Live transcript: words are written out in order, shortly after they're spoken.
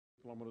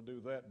I'm going to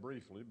do that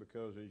briefly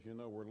because, as you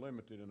know, we're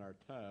limited in our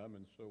time,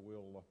 and so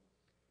we'll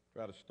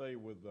try to stay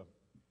with the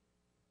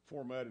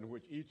format in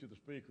which each of the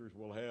speakers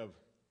will have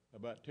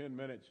about 10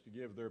 minutes to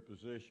give their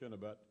position,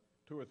 about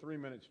 2 or 3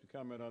 minutes to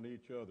comment on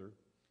each other,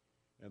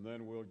 and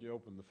then we'll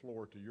open the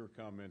floor to your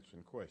comments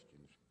and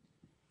questions.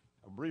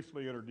 I'm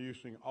briefly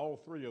introducing all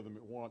three of them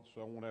at once,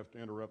 so I won't have to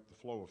interrupt the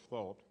flow of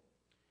thought.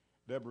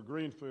 Deborah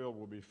Greenfield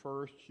will be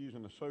first. She's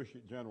an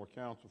Associate General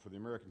Counsel for the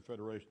American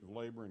Federation of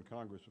Labor and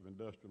Congress of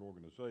Industrial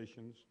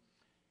Organizations.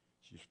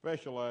 She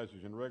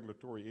specializes in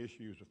regulatory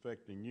issues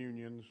affecting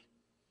unions,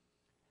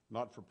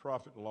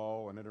 not-for-profit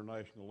law, and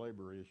international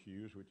labor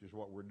issues, which is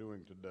what we're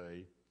doing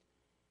today.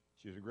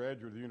 She's a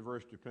graduate of the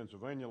University of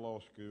Pennsylvania Law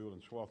School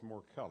and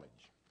Swarthmore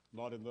College,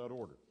 not in that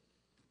order.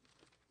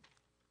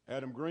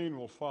 Adam Greene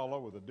will follow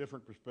with a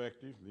different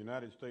perspective, the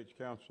United States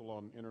Council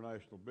on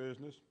International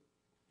Business,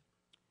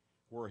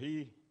 where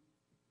he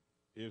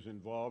is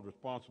involved,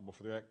 responsible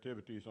for the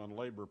activities on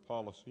labor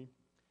policy.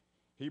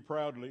 He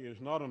proudly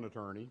is not an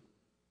attorney.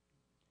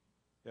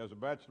 He has a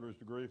bachelor's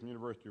degree from the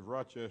University of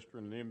Rochester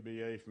and an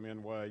MBA from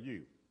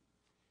NYU.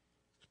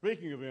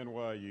 Speaking of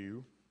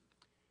NYU,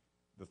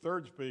 the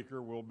third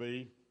speaker will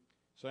be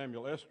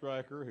Samuel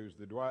Estreicher, who's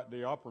the Dwight D.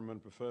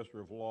 Opperman Professor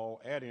of Law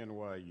at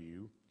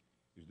NYU.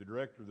 He's the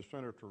director of the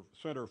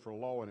Center for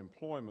Law and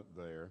Employment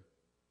there.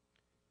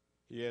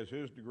 He has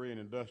his degree in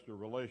industrial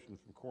relations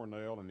from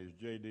Cornell and his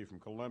JD from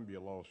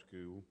Columbia Law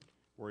School,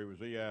 where he was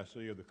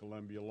EIC of the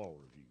Columbia Law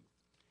Review.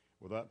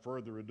 Without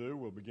further ado,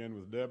 we'll begin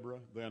with Deborah,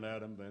 then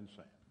Adam, then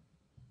Sam.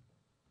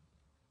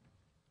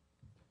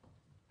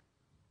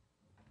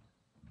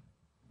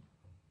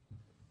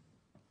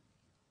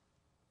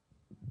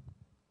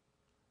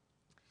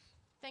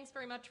 Thanks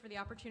very much for the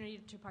opportunity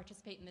to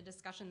participate in the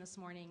discussion this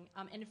morning.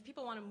 And if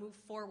people want to move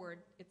forward,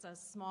 it's a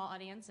small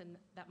audience, and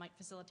that might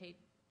facilitate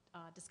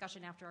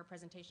discussion after our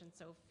presentation,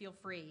 so feel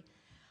free.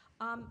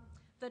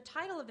 The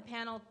title of the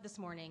panel this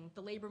morning,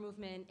 The Labor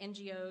Movement,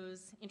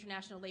 NGOs,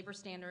 International Labor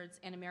Standards,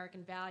 and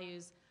American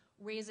Values,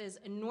 raises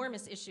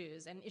enormous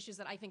issues, and issues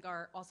that I think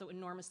are also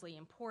enormously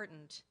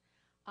important.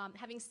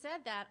 Having said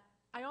that,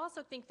 I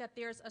also think that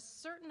there's a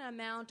certain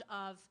amount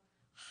of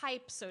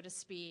hype, so to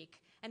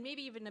speak, and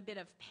maybe even a bit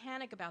of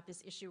panic about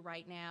this issue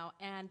right now,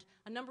 and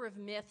a number of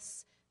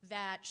myths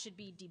that should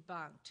be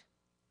debunked.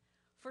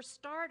 For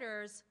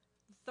starters,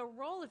 the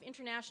role of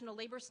international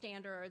labor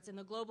standards in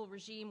the global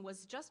regime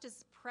was just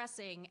as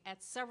pressing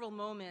at several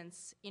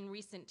moments in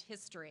recent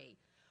history.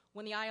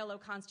 When the ILO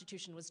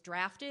Constitution was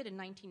drafted in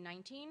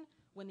 1919,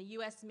 when the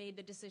US made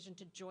the decision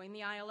to join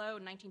the ILO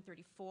in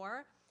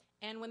 1934,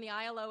 and when the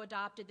ILO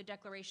adopted the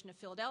Declaration of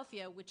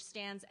Philadelphia, which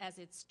stands as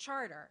its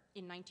charter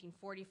in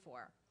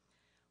 1944.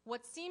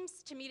 What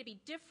seems to me to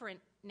be different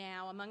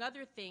now, among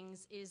other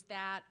things, is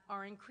that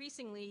our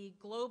increasingly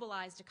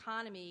globalized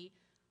economy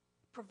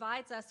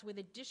provides us with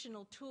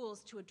additional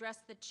tools to address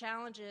the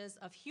challenges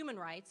of human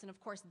rights, and of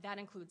course that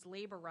includes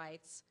labor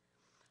rights,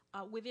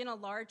 within a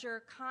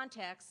larger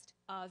context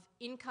of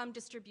income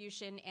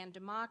distribution and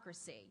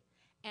democracy.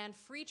 And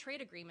free trade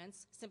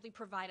agreements simply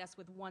provide us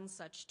with one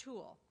such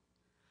tool.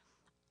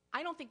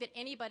 I don't think that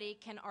anybody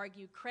can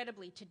argue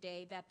credibly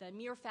today that the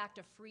mere fact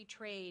of free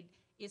trade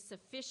is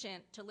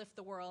sufficient to lift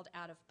the world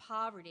out of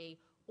poverty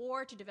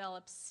or to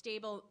develop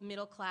stable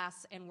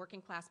middle-class and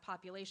working-class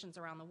populations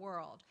around the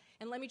world.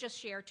 And let me just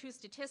share two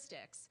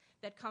statistics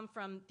that come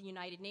from the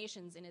United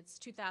Nations in its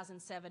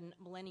 2007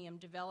 Millennium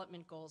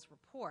Development Goals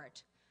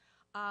report.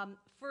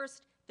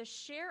 First, the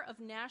share of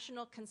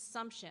national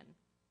consumption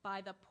by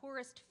the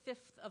poorest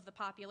fifth of the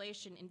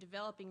population in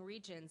developing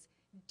regions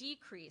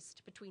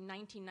decreased between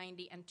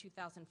 1990 and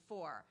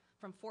 2004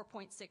 from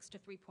 4.6 to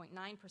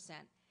 3.9%.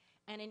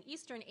 And in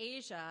Eastern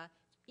Asia,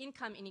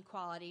 income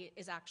inequality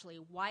is actually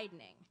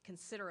widening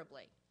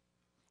considerably.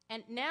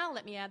 And now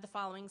let me add the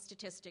following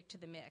statistic to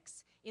the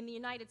mix. In the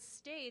United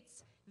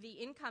States, the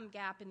income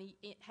gap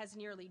has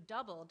nearly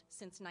doubled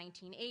since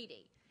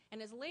 1980.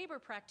 And as labor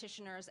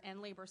practitioners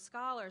and labor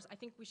scholars, I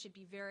think we should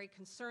be very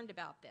concerned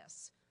about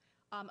this.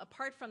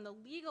 Apart from the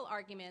legal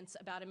arguments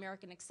about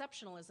American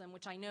exceptionalism,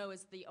 which I know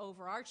is the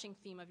overarching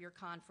theme of your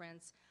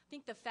conference, I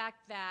think the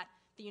fact that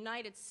the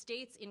United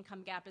States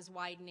income gap is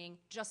widening,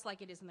 just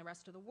like it is in the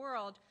rest of the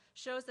world,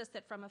 shows us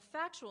that from a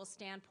factual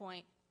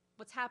standpoint,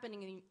 what's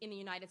happening in the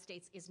United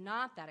States is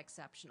not that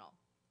exceptional.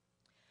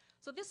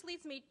 So this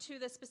leads me to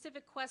the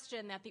specific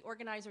question that the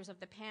organizers of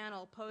the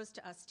panel posed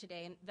to us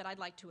today and that I'd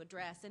like to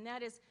address, and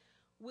that is,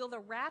 will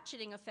the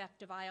ratcheting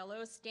effect of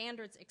ILO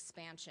standards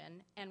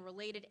expansion and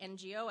related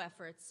NGO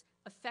efforts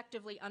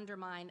effectively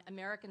undermine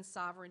American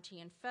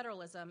sovereignty and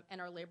federalism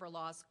and our labor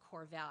law's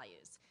core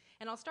values?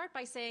 And I'll start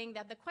by saying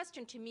that the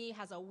question to me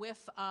has a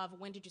whiff of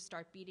when did you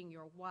start beating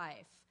your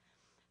wife?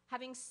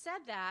 Having said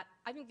that,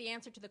 I think the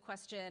answer to the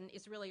question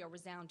is really a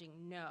resounding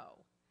no.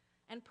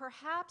 And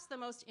perhaps the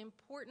most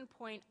important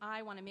point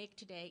I want to make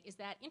today is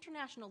that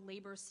international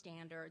labor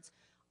standards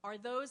are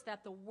those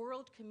that the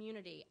world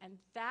community, and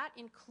that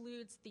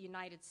includes the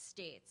United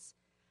States,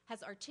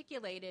 has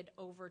articulated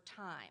over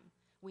time.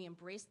 We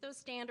embraced those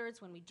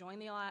standards when we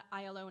joined the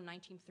ILO in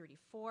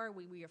 1934.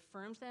 We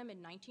reaffirmed them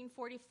in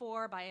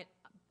 1944 by it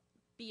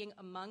being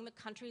among the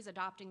countries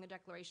adopting the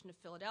Declaration of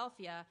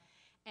Philadelphia.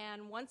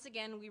 And once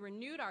again, we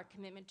renewed our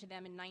commitment to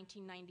them in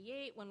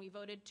 1998 when we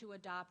voted to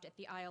adopt at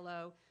the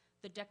ILO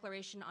the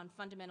Declaration on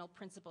Fundamental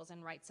Principles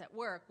and Rights at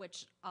Work,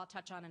 which I'll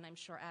touch on, and I'm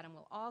sure Adam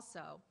will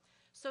also.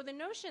 So the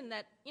notion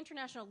that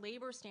international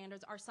labor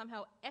standards are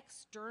somehow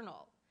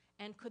external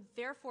and could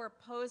therefore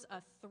pose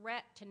a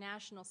threat to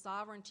national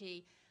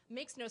sovereignty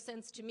makes no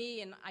sense to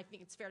me, and I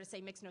think it's fair to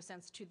say makes no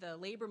sense to the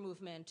labor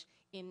movement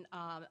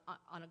on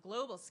a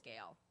global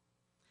scale.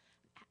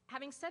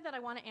 Having said that, I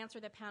want to answer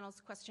the panel's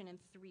question in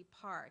 3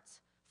 parts.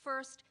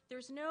 First,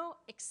 there's no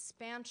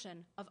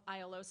expansion of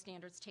ILO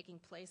standards taking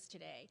place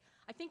today.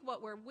 I think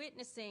what we're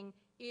witnessing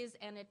is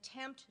an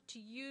attempt to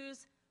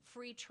use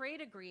free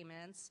trade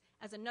agreements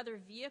as another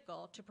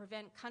vehicle to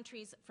prevent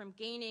countries from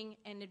gaining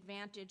an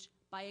advantage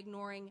by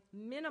ignoring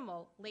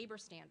minimal labor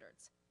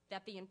standards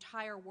that the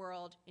entire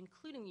world,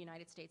 including the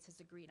United States, has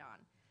agreed on.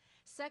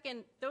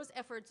 Second, those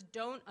efforts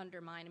don't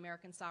undermine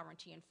American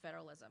sovereignty and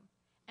federalism.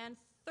 And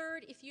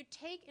third, if you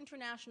take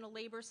international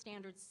labor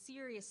standards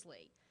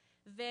seriously,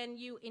 then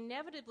you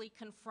inevitably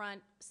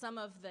confront some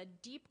of the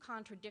deep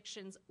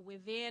contradictions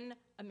within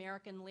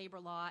American labor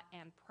law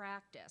and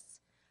practice.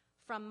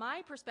 From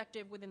my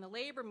perspective within the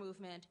labor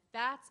movement,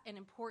 that's an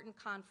important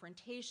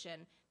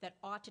confrontation that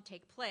ought to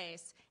take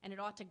place, and it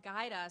ought to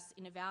guide us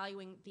in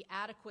evaluating the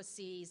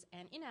adequacies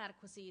and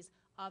inadequacies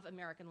of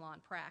American law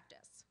and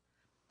practice.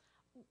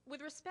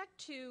 With respect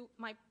to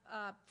my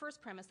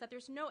first premise, that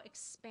there's no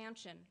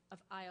expansion of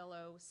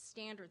ILO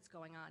standards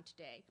going on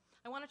today,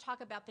 I want to talk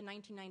about the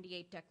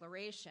 1998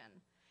 Declaration.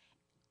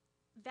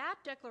 That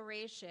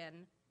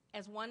declaration,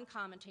 as one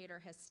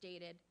commentator has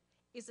stated,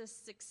 is a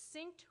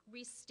succinct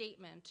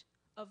restatement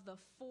of the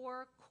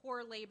 4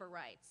 core labor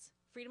rights: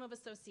 freedom of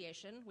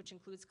association, which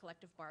includes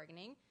collective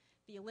bargaining,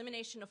 the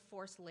elimination of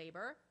forced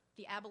labor,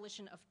 the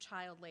abolition of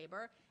child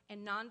labor,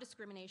 and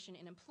non-discrimination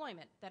in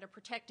employment that are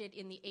protected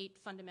in the 8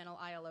 fundamental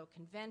ILO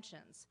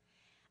conventions.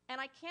 And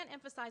I can't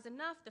emphasize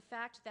enough the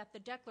fact that the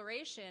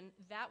declaration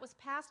that was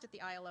passed at the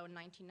ILO in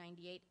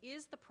 1998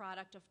 is the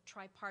product of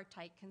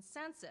tripartite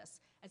consensus,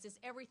 as is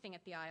everything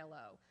at the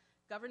ILO.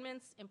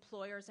 Governments,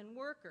 employers, and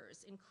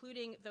workers,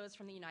 including those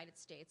from the United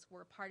States,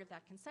 were a part of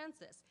that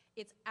consensus.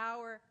 It's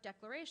our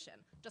declaration,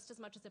 just as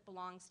much as it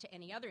belongs to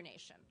any other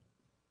nation.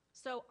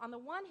 So on the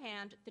one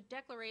hand, the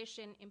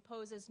declaration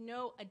imposes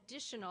no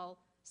additional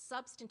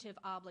substantive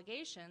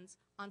obligations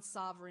on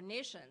sovereign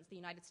nations, the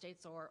United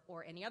States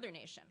or any other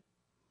nation.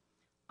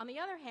 On the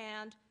other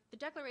hand, the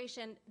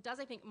declaration does,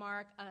 I think,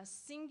 mark a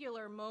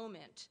singular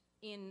moment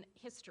in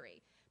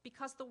history,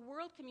 because the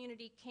world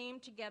community came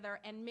together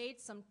and made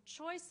some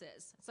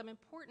choices, some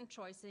important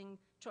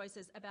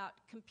choices about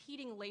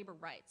competing labor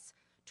rights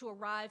to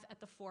arrive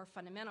at the 4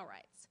 fundamental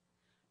rights.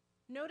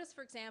 Notice,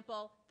 for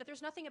example, that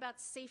there's nothing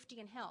about safety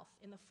and health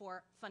in the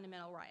 4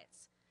 fundamental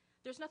rights.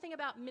 There's nothing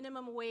about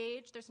minimum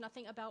wage, there's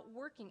nothing about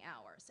working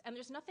hours, and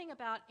there's nothing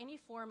about any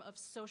form of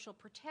social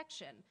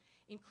protection,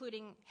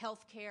 including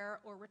health care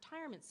or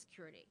retirement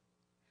security.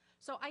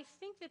 So I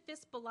think that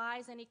this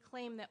belies any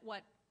claim that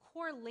what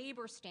core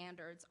labor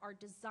standards are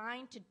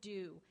designed to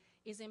do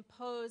is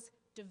impose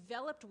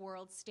developed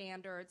world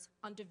standards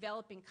on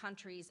developing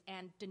countries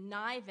and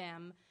deny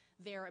them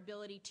their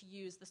ability to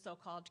use the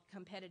so-called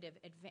comparative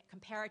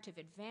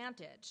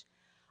advantage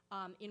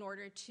in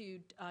order to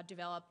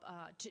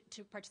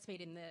to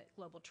participate in the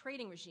global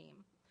trading regime.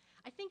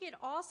 I think it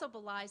also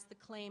belies the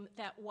claim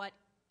that what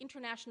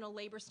international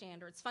labor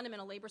standards,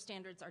 fundamental labor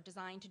standards, are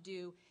designed to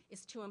do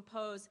is to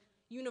impose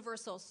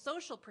universal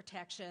social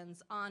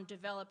protections on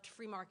developed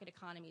free market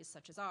economies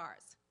such as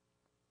ours.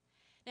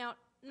 Now,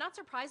 not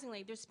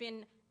surprisingly, there's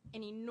been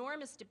an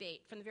enormous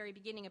debate from the very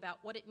beginning about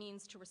what it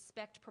means to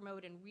respect,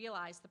 promote, and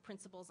realize the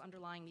principles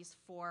underlying these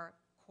 4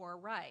 core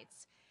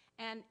rights.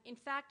 And in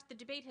fact, the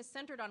debate has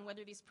centered on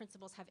whether these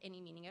principles have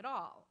any meaning at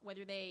all,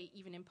 whether they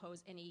even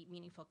impose any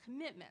meaningful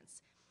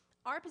commitments.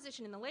 Our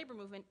position in the labor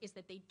movement is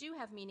that they do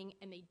have meaning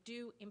and they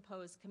do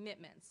impose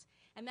commitments.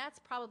 And that's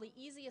probably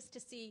easiest to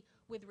see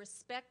with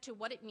respect to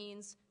what it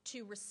means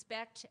to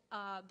respect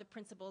the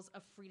principles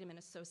of freedom and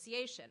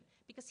association.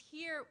 Because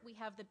here we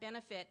have the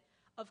benefit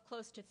of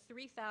close to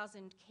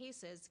 3,000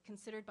 cases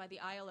considered by the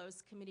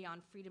ILO's Committee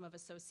on Freedom of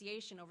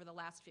Association over the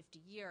last 50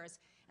 years.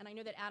 And I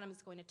know that Adam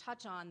is going to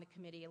touch on the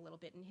committee a little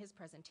bit in his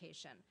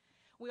presentation.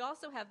 We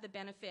also have the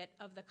benefit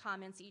of the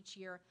comments each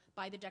year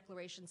by the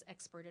Declaration's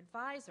expert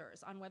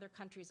advisors on whether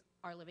countries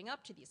are living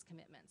up to these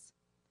commitments.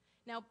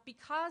 Now,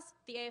 because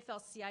the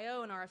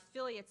AFL-CIO and our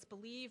affiliates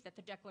believe that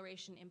the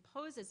Declaration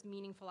imposes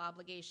meaningful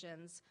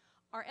obligations,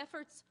 our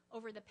efforts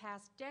over the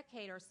past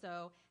decade or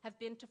so have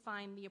been to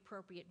find the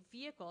appropriate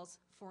vehicles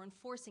for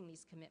enforcing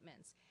these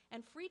commitments.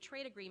 And free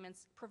trade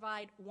agreements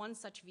provide one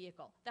such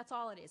vehicle. That's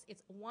all it is.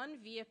 It's one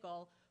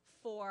vehicle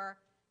for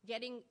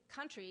getting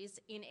countries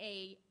in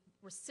a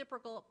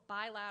reciprocal,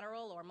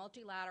 bilateral, or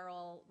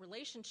multilateral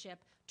relationship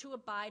to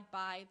abide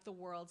by the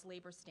world's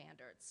labor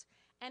standards.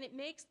 And it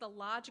makes the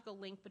logical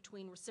link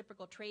between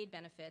reciprocal trade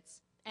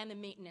benefits and the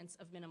maintenance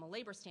of minimal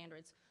labor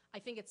standards. I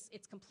think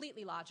it's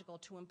completely logical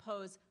to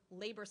impose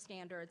labor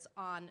standards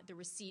on the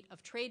receipt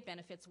of trade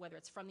benefits, whether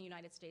it's from the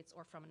United States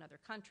or from another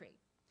country.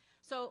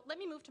 So let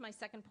me move to my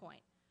second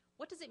point.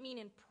 What does it mean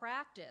in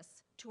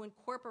practice to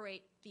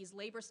incorporate these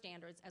labor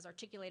standards as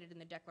articulated in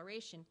the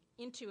Declaration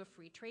into a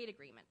free trade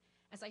agreement?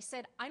 As I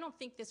said, I don't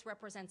think this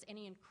represents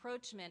any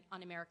encroachment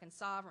on American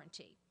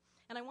sovereignty.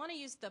 And I want to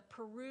use the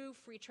Peru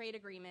Free Trade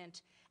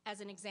Agreement as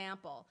an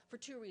example for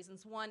two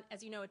reasons. One,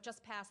 as you know, it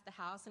just passed the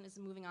House and is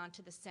moving on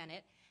to the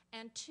Senate.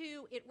 And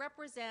two, it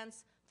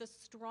represents the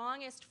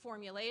strongest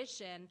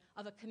formulation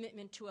of a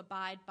commitment to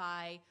abide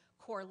by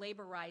core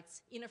labor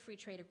rights in a free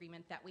trade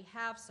agreement that we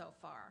have so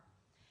far.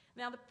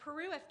 Now, the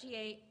Peru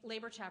FTA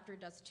labor chapter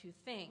does two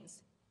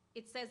things.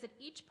 It says that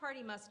each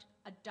party must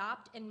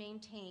adopt and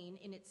maintain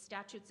in its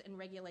statutes and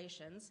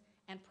regulations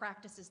and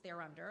practices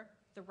thereunder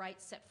the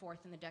rights set forth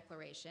in the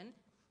Declaration,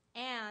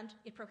 and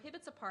it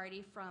prohibits a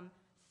party from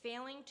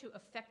failing to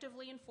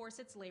effectively enforce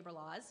its labor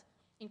laws,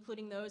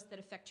 including those that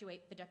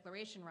effectuate the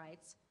Declaration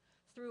rights,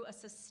 through a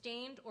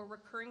sustained or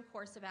recurring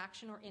course of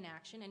action or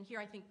inaction, and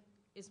here I think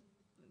is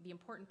the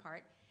important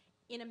part,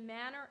 in a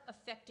manner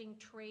affecting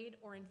trade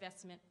or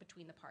investment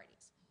between the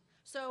parties.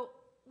 So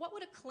what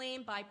would a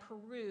claim by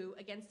Peru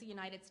against the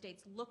United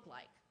States look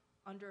like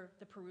under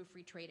the Peru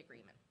Free Trade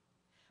Agreement?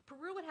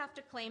 Peru would have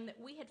to claim that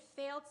we had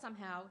failed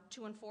somehow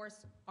to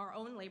enforce our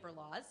own labor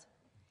laws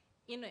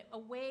in a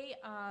way,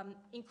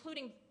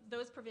 including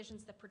those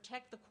provisions that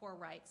protect the core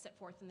rights set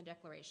forth in the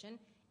Declaration,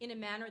 in a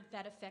manner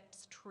that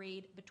affects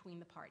trade between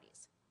the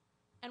parties.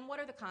 And what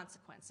are the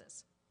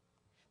consequences?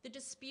 The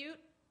dispute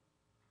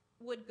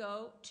would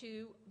go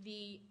to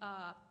the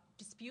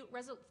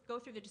go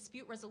through the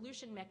dispute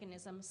resolution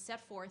mechanism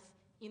set forth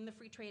in the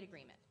Free Trade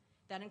Agreement.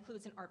 That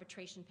includes an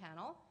arbitration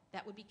panel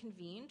that would be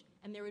convened,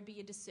 and there would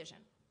be a decision.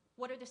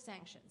 What are the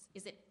sanctions?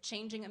 Is it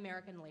changing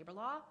American labor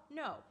law?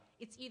 No.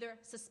 It's either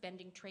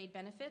suspending trade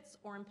benefits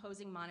or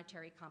imposing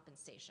monetary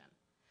compensation.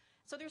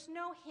 So there's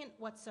no hint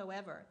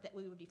whatsoever that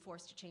we would be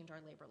forced to change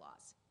our labor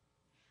laws.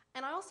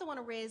 And I also want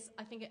to raise,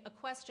 I think, a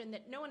question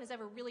that no one has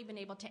ever really been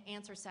able to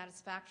answer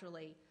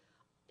satisfactorily,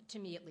 to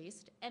me at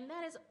least, and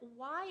that is,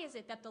 why is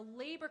it that the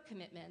labor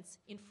commitments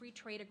in free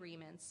trade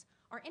agreements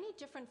are any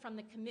different from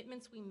the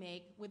commitments we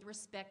make with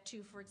respect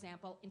to, for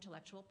example,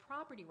 intellectual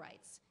property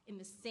rights in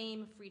the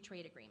same free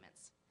trade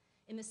agreements?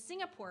 In the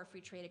Singapore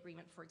Free Trade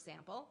Agreement, for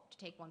example, to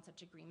take one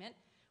such agreement,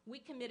 we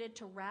committed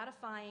to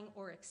ratifying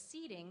or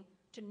acceding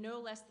to no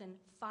less than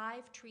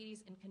 5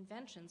 treaties and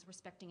conventions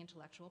respecting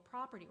intellectual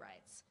property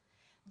rights.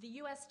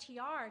 The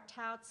USTR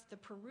touts the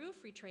Peru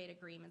Free Trade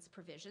Agreement's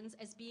provisions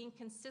as being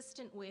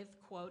consistent with,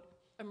 quote,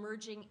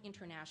 emerging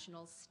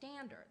international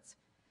standards.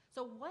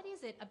 So what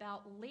is it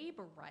about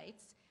labor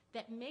rights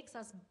that makes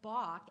us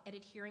balk at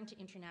adhering to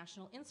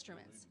international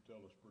instruments? You need to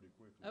tell us pretty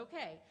quickly.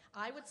 Okay,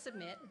 I would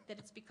submit that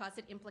it's because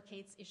it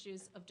implicates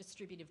issues of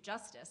distributive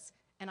justice,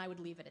 and I would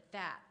leave it at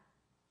that.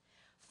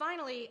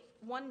 Finally,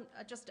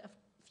 just a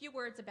few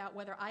words about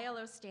whether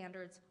ILO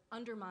standards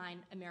undermine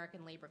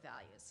American labor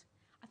values.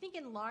 I think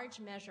in large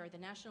measure, the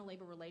National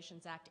Labor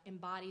Relations Act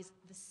embodies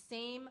the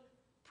same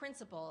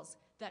principles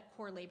that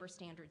core labor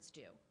standards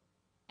do.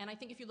 And I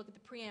think if you look at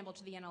the preamble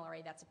to the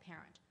NLRA, that's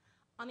apparent.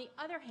 On the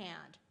other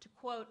hand, to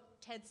quote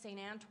Ted St.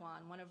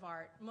 Antoine, one of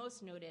our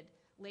most noted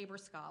labor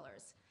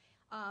scholars,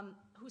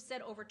 who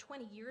said over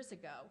 20 years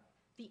ago,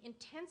 the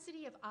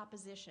intensity of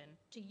opposition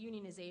to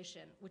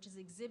unionization, which is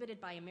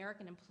exhibited by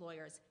American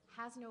employers,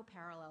 has no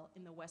parallel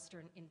in the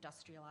Western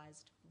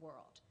industrialized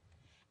world.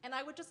 And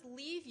I would just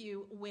leave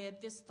you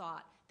with this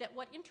thought, that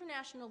what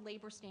international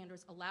labor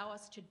standards allow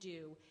us to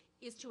do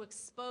is to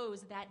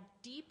expose that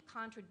deep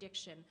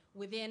contradiction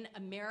within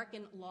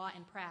American law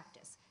and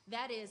practice.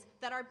 That is,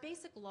 that our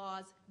basic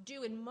laws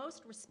do in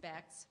most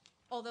respects,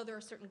 although there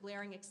are certain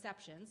glaring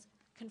exceptions,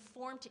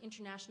 conform to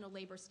international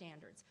labor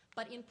standards.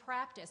 But in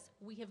practice,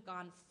 we have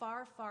gone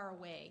far, far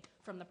away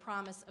from the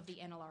promise of the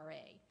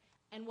NLRA.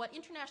 And what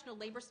international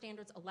labor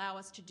standards allow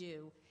us to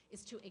do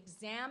is to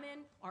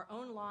examine our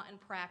own law and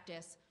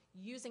practice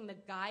using the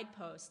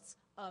guideposts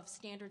of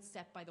standards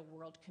set by the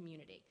world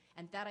community.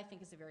 And that, I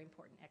think, is a very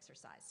important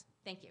exercise.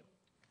 Thank you.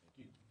 Thank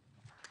you.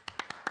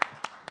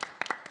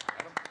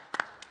 Adam?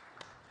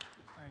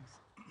 Thanks.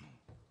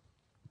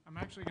 I'm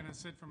actually going to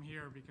sit from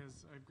here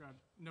because I've got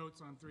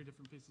notes on 3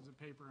 different pieces of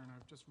paper, and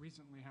I've just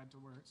recently had to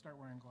start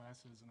wearing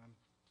glasses, and I'm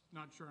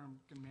not sure I'm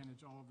going to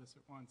manage all of this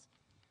at once.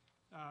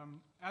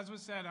 As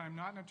was said, I'm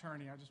not an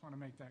attorney. I just want to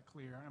make that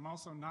clear. I'm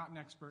also not an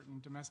expert in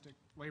domestic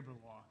labor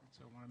law,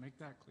 so I want to make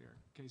that clear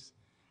in case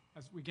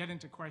as we get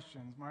into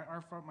questions.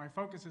 My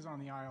focus is on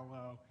the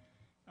ILO,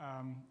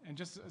 and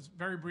just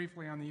very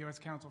briefly on the U.S.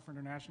 Council for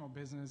International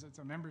Business. It's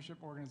a membership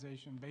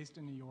organization based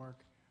in New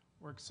York,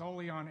 works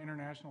solely on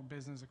international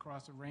business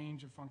across a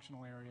range of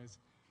functional areas,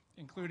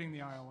 including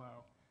the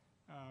ILO.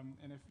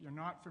 And if you're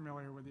not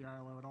familiar with the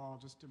ILO at all,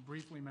 just to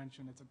briefly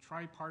mention, it's a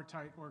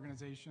tripartite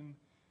organization,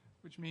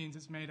 which means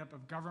it's made up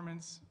of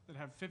governments that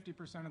have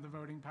 50% of the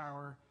voting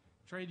power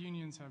Trade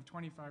unions have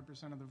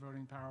 25% of the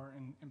voting power,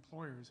 and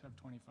employers have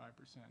 25%.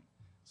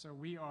 So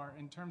we are,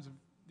 in terms of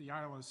the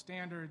ILO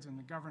standards and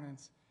the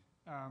governance,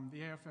 the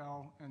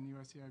AFL and the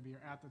USCIB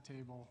are at the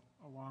table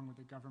along with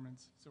the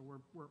governments. So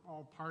we're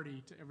all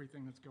party to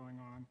everything that's going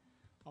on,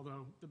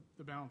 although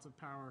the balance of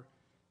power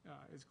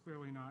is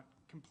clearly not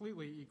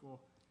completely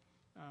equal.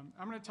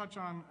 I'm going to touch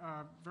on,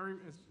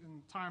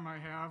 in time I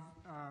have,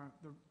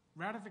 the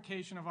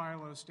ratification of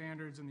ILO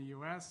standards in the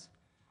U.S.,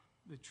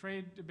 the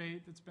trade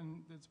debate that's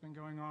been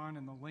going on,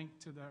 and the link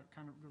to the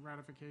kind of the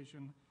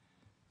ratification,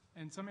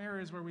 and some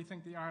areas where we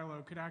think the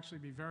ILO could actually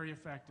be very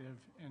effective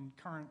in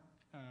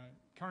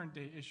current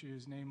day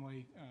issues,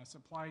 namely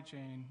supply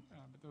chain,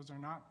 but those are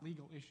not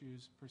legal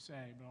issues per se,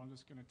 but I'm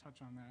just going to touch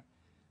on that.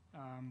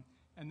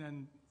 And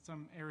then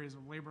some areas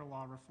of labor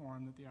law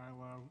reform that the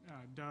ILO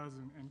does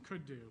and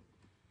could do.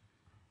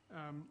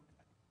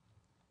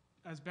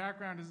 As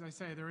background, as I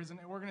say, there is an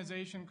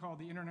organization called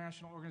the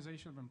International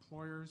Organization of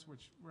Employers,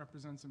 which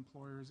represents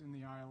employers in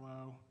the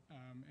ILO,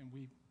 and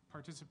we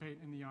participate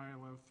in the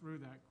ILO through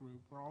that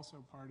group. We're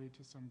also party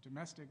to some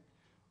domestic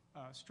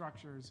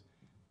structures,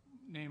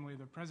 namely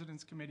the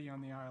President's Committee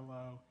on the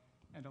ILO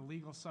and a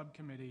legal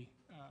subcommittee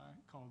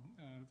called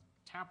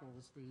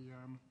TAPLS, the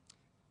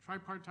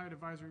Tripartite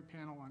Advisory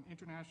Panel on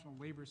International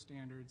Labor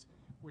Standards,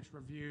 which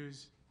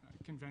reviews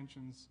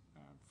conventions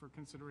for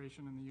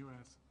consideration in the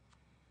U.S.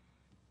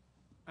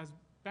 As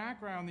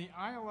background, the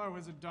ILO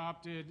has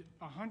adopted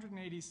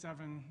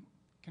 187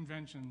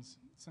 conventions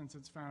since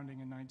its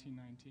founding in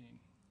 1919.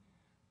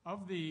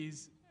 Of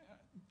these,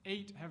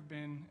 8 have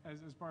been, as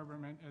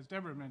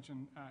Deborah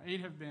mentioned,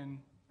 8 have been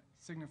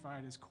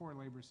signified as core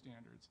labor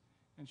standards,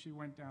 and she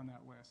went down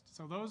that list.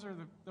 So those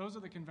are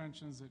the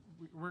conventions that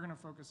we're going to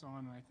focus on,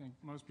 and I think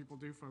most people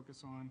do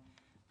focus on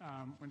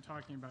when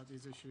talking about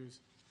these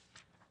issues.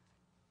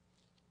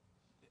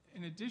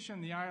 In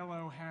addition, the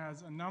ILO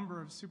has a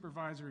number of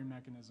supervisory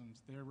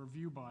mechanisms. They're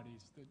review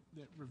bodies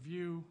that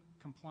review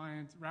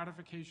compliance,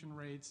 ratification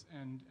rates,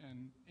 and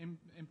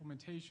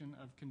implementation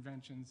of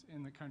conventions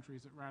in the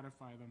countries that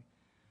ratify them.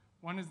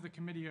 One is the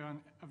Committee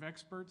of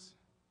Experts.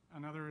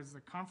 Another is the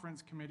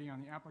Conference Committee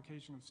on the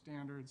Application of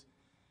Standards.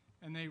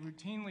 And they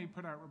routinely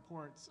put out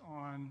reports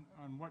on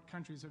what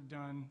countries have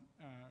done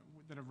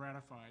that have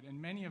ratified. And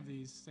many of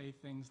these say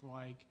things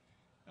like,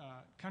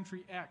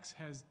 country X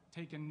has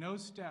taken no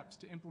steps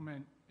to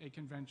implement a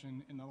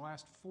convention in the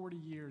last 40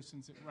 years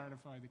since it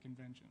ratified the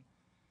convention.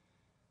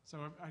 So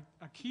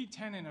a key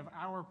tenet of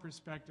our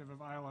perspective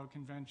of ILO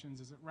conventions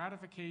is that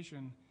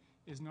ratification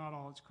is not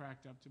all it's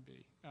cracked up to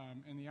be.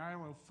 And the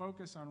ILO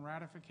focus on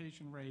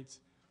ratification rates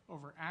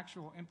over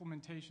actual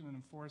implementation and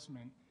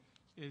enforcement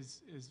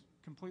is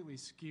completely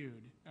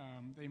skewed.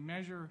 They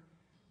measure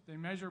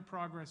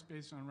progress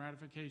based on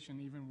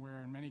ratification even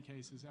where in many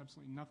cases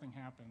absolutely nothing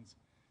happens,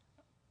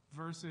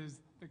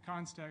 versus the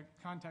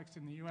context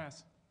in the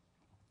U.S.,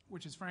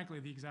 which is frankly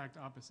the exact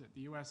opposite.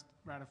 The U.S.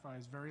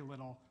 ratifies very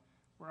little.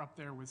 We're up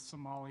there with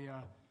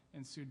Somalia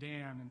and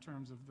Sudan in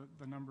terms of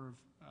the number of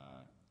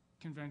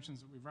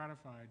conventions that we've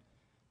ratified.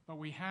 But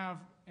we have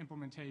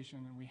implementation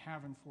and we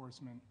have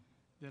enforcement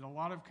that a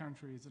lot of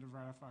countries that have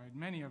ratified,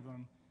 many of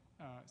them,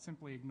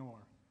 simply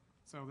ignore.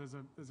 So there's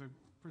a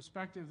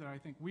perspective that I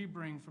think we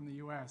bring from the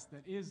U.S.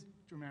 that is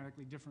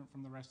dramatically different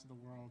from the rest of the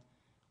world,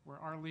 where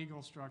our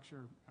legal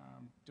structure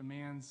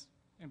demands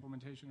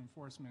implementation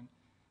enforcement,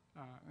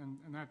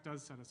 and that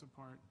does set us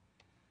apart.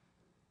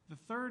 The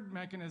third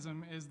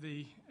mechanism is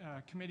the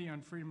Committee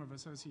on Freedom of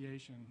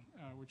Association,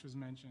 which was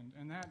mentioned,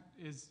 and that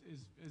is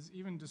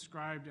even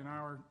described in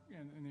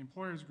the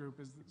employers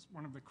group as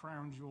one of the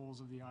crown jewels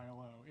of the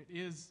ILO. It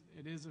is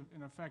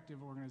an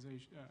effective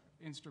organization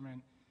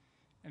instrument,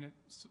 and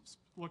it's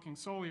looking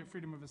solely at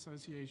freedom of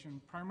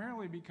association,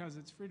 primarily because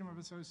it's freedom of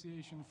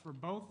association for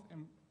both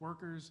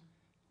workers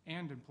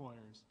and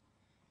employers.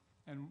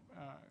 And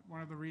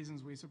one of the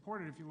reasons we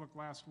support it, if you look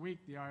last week,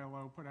 the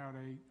ILO put out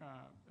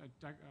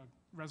a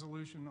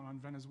resolution on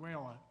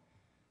Venezuela,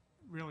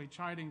 really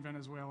chiding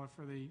Venezuela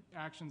for the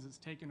actions it's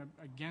taken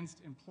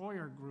against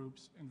employer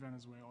groups in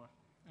Venezuela,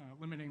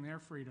 limiting their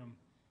freedom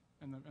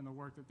and the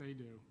work that they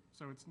do.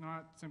 So it's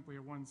not simply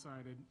a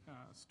one-sided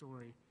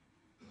story.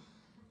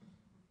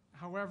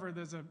 However,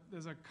 there's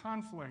a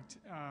conflict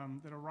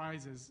that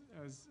arises,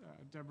 as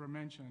Deborah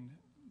mentioned,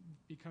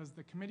 because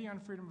the Committee on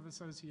Freedom of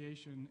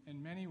Association,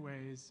 in many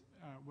ways,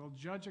 will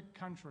judge a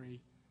country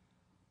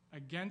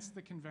against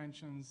the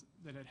conventions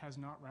that it has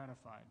not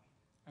ratified,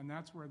 and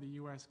that's where the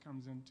U.S.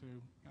 comes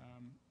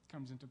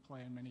into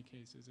play in many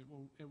cases.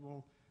 It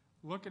will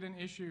look at an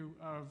issue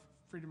of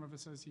freedom of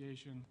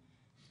association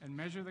and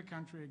measure the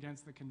country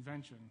against the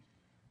convention,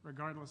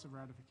 regardless of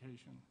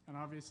ratification. And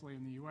obviously,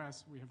 in the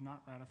U.S., we have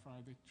not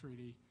ratified the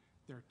treaty.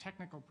 There are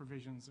technical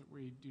provisions that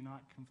we do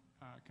not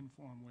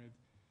conform with.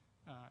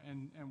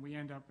 And we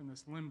end up in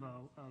this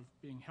limbo of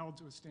being held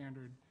to a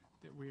standard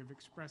that we have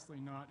expressly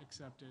not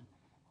accepted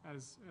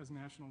as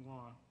national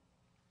law.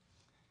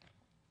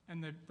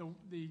 And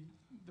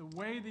the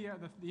way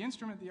the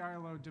instrument the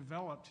ILO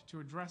developed to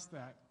address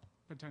that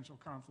potential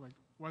conflict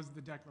was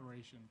the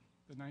declaration.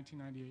 the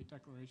 1998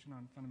 Declaration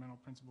on Fundamental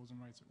Principles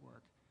and Rights at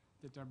Work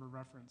that Deborah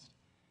referenced.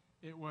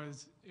 It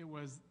was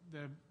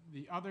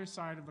the other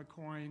side of the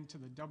coin to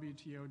the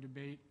WTO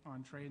debate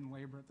on trade and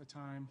labor at the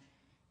time.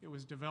 It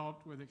was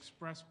developed with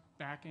express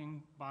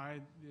backing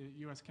by the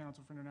U.S.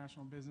 Council for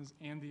International Business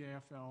and the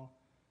AFL.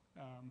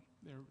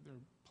 There are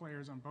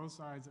players on both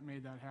sides that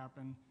made that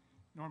happen.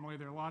 Normally,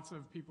 there are lots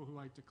of people who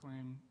like to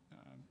claim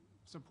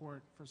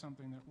support for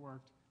something that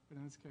worked, but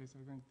in this case,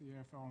 I think the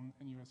AFL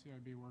and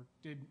USCIB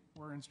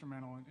were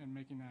instrumental in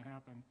making that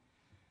happen.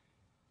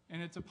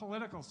 And it's a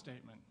political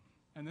statement,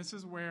 and this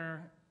is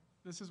where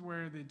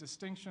the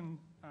distinction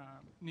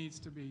needs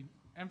to be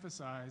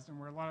emphasized, and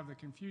where a lot of the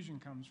confusion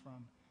comes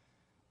from.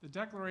 The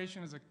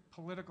Declaration is a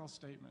political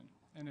statement,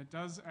 and it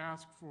does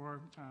ask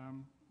for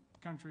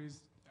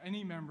countries,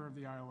 any member of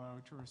the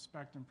ILO, to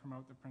respect and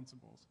promote the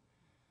principles.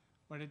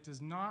 But it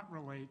does not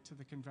relate to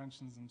the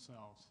conventions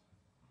themselves.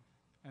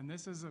 And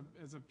this is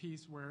a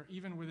piece where,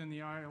 even within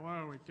the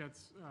ILO, it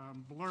gets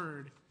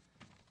blurred,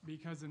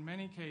 because in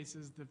many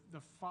cases,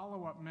 the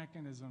follow-up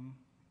mechanism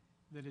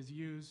that is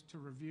used to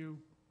review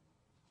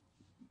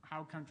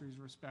how countries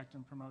respect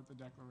and promote the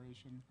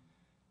Declaration,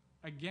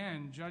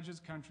 again, judges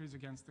countries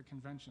against the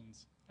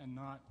conventions and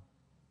not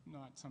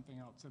something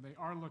else. So they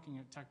are looking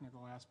at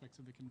technical aspects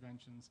of the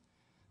conventions.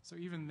 So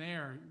even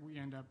there, we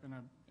end up in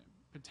a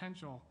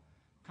potential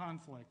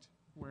conflict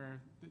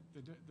where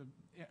the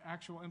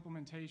actual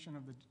implementation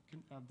of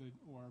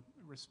or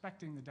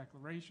respecting the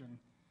Declaration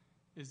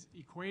is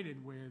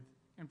equated with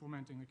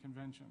implementing the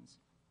conventions.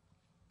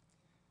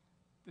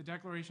 The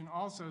Declaration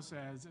also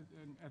says,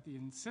 at the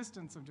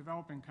insistence of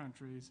developing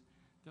countries,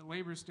 that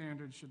labor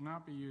standards should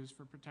not be used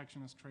for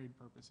protectionist trade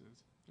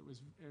purposes. It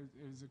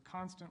was a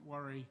constant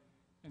worry,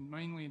 and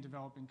mainly in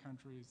developing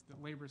countries,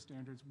 that labor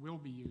standards will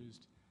be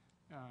used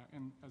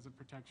as a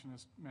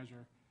protectionist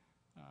measure,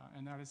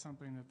 and that is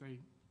something that they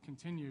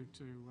continue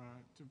to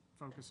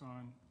focus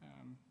on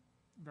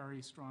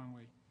very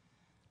strongly.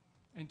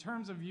 In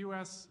terms of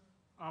U.S.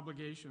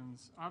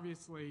 obligations,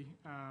 obviously,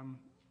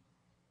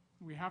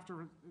 we have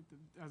to,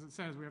 as it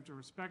says, we have to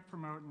respect,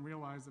 promote, and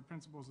realize the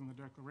principles in the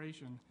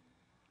Declaration.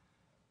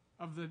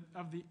 Of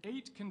the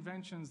 8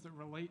 conventions that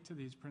relate to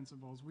these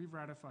principles, we've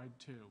ratified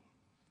 2.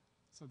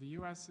 So the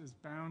U.S. is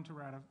bound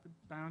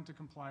to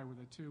comply with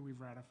the 2 we've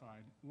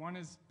ratified. 1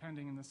 is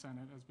pending in the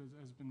Senate, as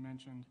has been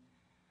mentioned.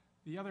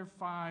 The other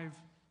 5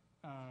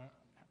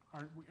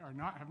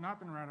 have not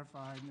been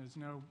ratified, and there's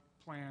no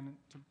plan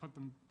to put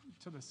them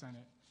to the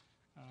Senate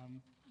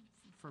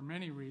for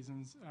many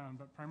reasons,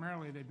 but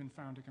primarily they've been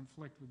found to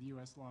conflict with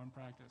U.S. law and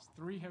practice.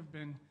 3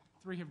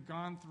 have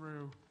gone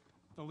through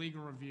the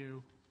legal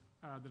review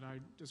that I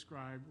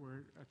described,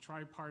 were a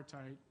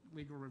tripartite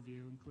legal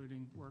review,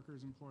 including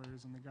workers,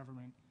 employers, and the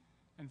government,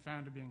 and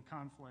found to be in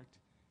conflict.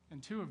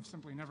 And 2 have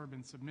simply never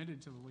been submitted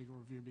to the legal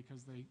review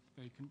because they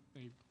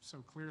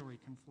so clearly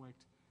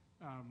conflict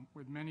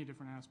with many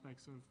different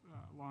aspects of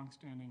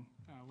longstanding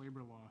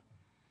labor law.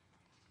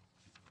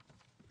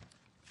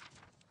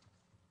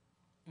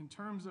 In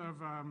terms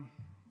of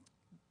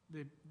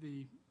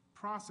the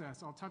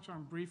process, I'll touch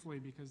on briefly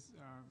because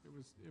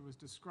it was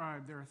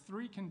described. There are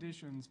 3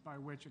 conditions by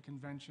which a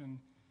convention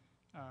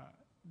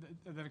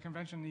that a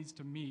convention needs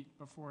to meet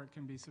before it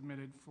can be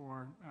submitted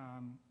for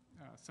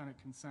Senate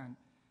consent.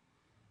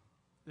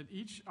 That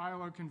each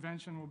ILO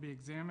convention will be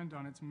examined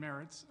on its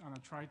merits on a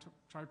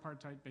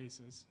tripartite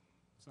basis,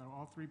 so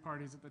all 3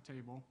 parties at the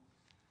table.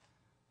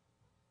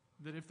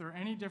 That if there are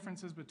any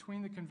differences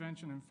between the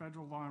convention and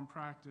federal law and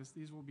practice,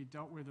 these will be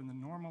dealt with in the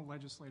normal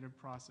legislative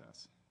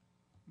process,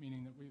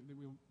 meaning that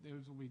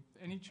those will be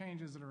any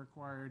changes that are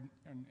required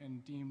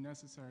and deemed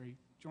necessary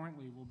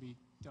jointly will be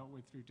dealt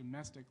with through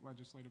domestic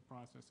legislative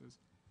processes,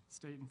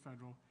 state and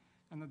federal,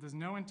 and that there's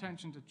no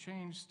intention to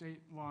change state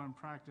law and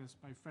practice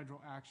by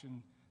federal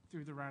action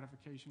through the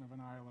ratification of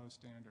an ILO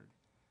standard.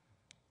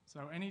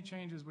 So any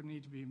changes would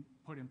need to be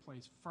put in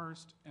place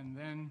first, and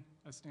then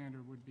a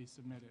standard would be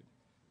submitted.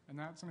 And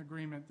that's an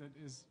agreement that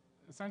is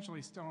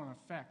essentially still in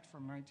effect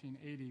from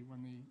 1980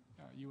 when the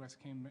U.S.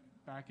 came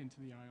back into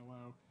the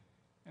ILO,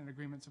 an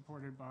agreement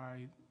supported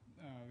by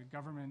the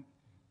government,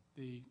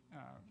 the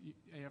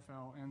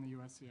AFL, and the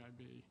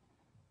USCIB,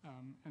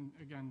 and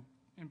again,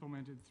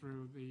 implemented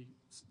through the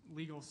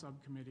legal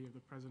subcommittee of the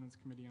President's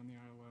Committee on the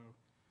ILO.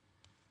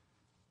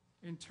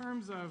 In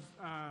terms of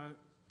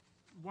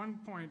one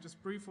point,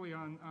 just briefly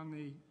on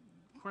the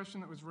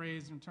question that was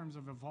raised in terms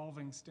of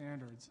evolving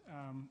standards,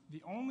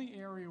 the only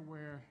area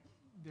where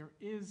there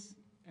is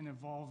an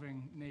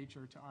evolving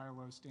nature to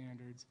ILO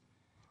standards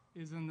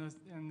is in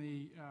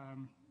the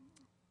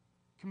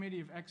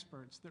committee of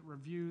experts that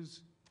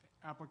reviews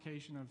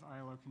application of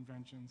ILO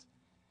conventions.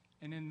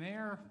 And in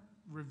their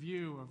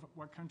review of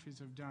what countries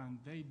have done,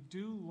 they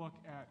do look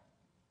at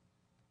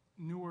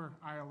newer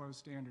ILO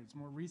standards,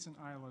 more recent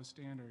ILO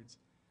standards,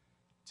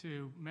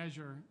 to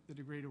measure the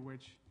degree to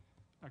which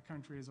a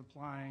country is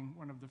applying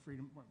one of the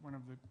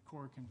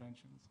core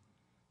conventions.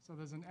 So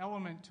there's an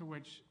element to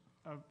which,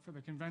 for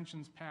the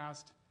conventions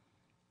passed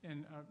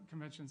in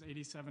Conventions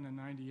 87 and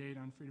 98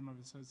 on freedom of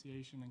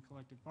association and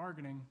collective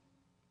bargaining,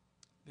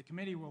 the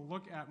committee will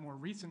look at more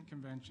recent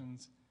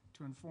conventions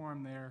to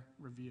inform their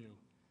review.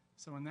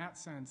 So in that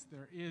sense,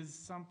 there is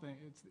something,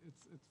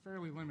 it's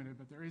fairly limited,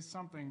 but there is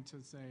something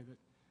to say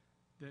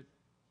that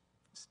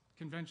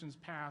conventions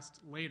passed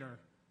later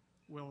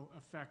will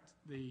affect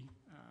the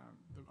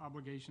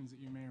obligations that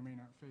you may or may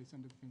not face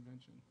under the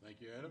convention.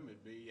 Thank you, Adam.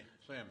 It'd be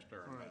Sam's turn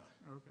All right,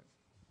 now. okay.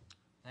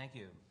 Thank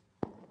you.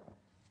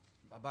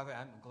 By the way,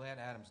 I'm glad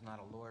Adam's not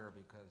a lawyer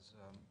because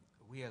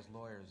we as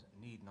lawyers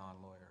need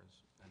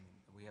non-lawyers. I mean,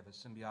 we have a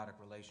symbiotic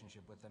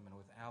relationship with them, and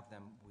without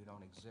them, we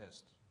don't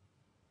exist.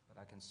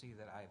 But I can see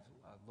that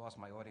I've lost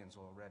my audience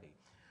already.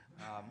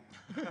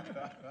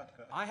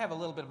 I have a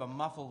little bit of a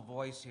muffled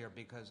voice here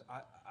because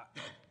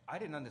I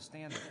didn't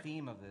understand the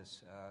theme of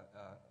this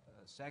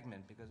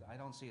segment because I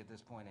don't see at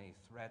this point any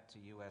threat to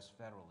U.S.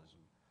 federalism.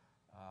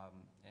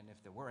 And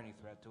if there were any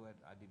threat to it,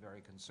 I'd be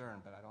very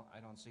concerned, but I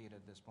don't see it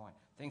at this point.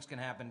 Things can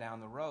happen down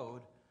the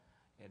road,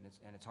 and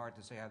it's hard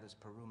to say how this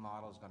Peru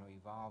model is going to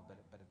evolve, but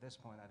at this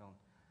point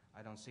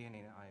I don't see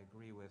any. I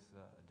agree with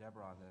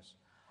Deborah on this.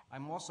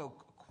 I'm also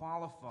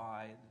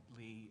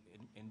qualifiedly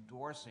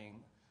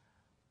endorsing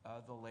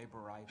the labor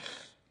rights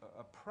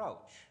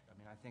approach. I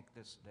mean, I think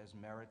there's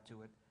merit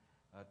to it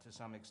to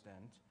some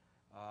extent.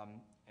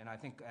 And I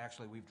think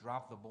actually we've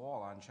dropped the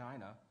ball on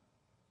China,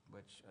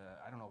 which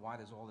I don't know why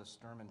there's all this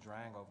sturm and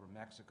drang over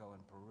Mexico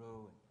and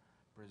Peru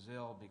and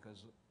Brazil, because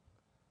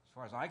as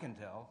far as I can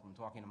tell from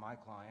talking to my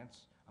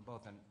clients, I'm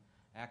both an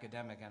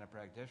academic and a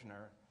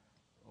practitioner,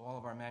 all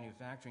of our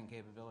manufacturing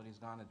capabilities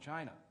gone to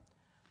China.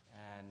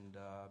 And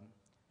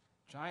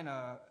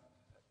China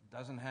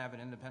doesn't have an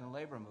independent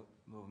labor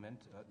movement,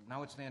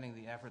 notwithstanding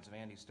the efforts of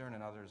Andy Stern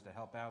and others to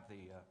help out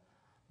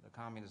the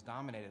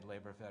communist-dominated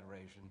labor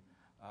federation.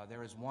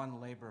 There is one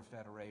labor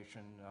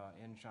federation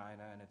in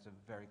China, and it's a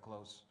very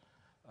close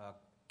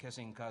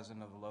kissing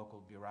cousin of the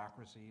local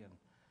bureaucracy,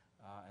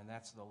 and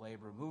that's the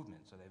labor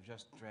movement. So they've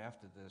just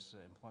drafted this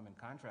employment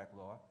contract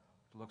law,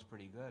 which looks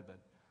pretty good, but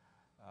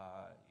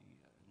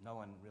no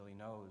one really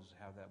knows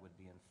how that would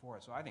be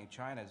enforced. So I think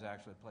China is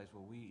actually a place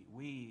where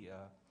we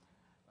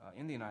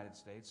in the United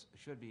States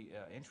should be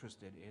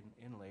interested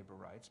in labor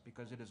rights,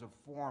 because it is a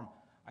form.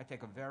 I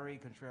take a very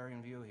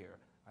contrarian view here.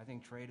 I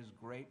think trade is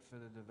great for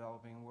the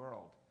developing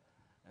world,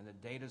 and the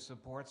data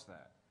supports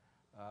that.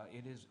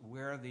 It is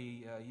where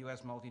the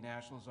U.S.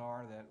 multinationals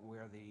are,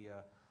 where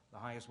the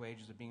highest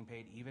wages are being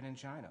paid, even in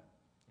China.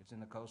 It's in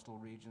the coastal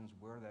regions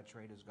where that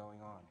trade is going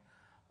on.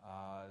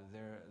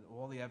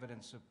 All the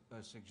evidence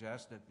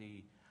suggests that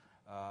the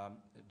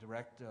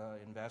direct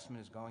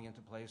investment is going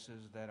into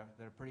places that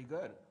are pretty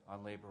good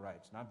on labor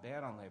rights, not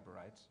bad on labor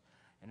rights.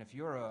 And if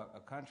you're a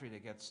country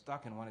that gets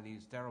stuck in one of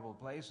these terrible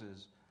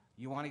places,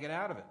 you want to get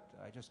out of it.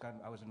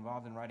 I was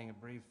involved in writing a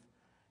brief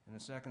in the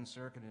Second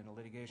Circuit in a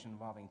litigation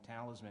involving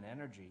Talisman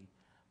Energy,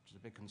 which is a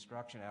big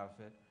construction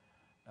outfit.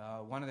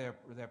 One of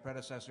their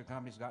predecessor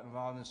companies got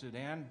involved in the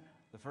Sudan.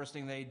 The first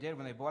thing they did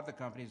when they bought the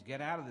company is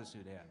get out of the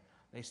Sudan.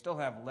 They still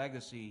have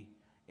legacy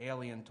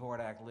Alien Tort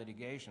Act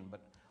litigation, but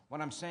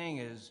what I'm saying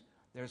is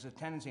there's a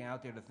tendency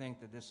out there to think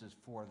that this is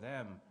for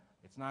them.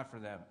 It's not for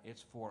them.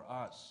 It's for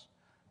us.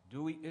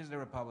 Is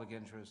there a public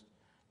interest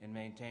in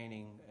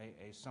maintaining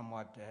a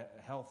somewhat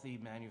healthy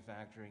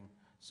manufacturing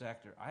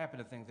sector? I happen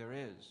to think there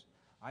is.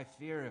 I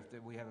fear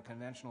if we have a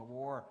conventional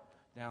war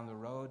down the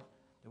road,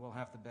 that we'll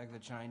have to beg the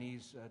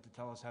Chinese to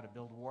tell us how to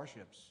build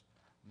warships.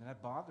 I mean,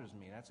 that bothers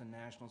me. That's a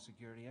national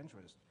security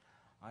interest.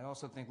 I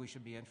also think we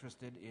should be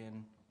interested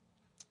in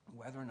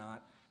whether or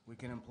not we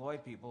can employ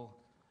people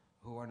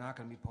who are not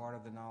going to be part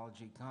of the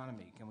knowledge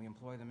economy. Can we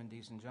employ them in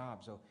decent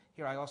jobs? So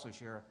here I also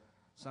share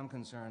some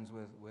concerns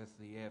with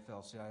the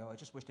AFL-CIO. I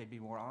just wish they'd be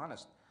more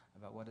honest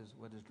about what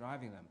is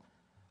driving them,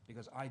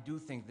 because I do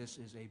think this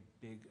is a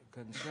big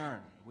concern.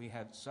 We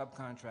have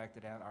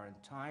subcontracted out our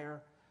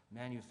entire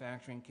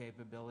manufacturing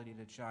capability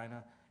to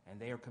China, and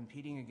they are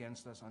competing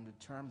against us under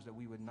terms that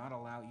we would not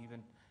allow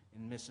even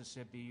in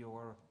Mississippi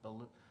or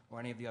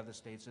any of the other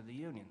states of the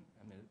Union.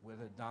 I mean, with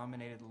a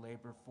dominated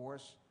labor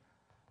force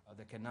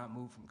that cannot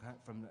move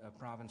from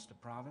province to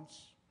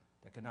province,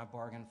 that cannot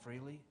bargain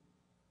freely,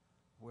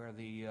 where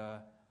the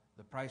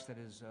price that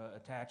is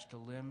attached to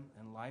limb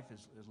and life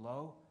is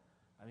low.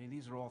 I mean,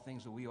 these are all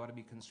things that we ought to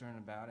be concerned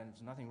about, and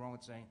there's nothing wrong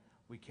with saying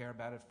we care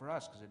about it for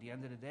us, because at the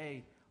end of the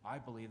day, I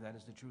believe that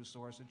is the true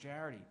source of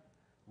charity.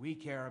 We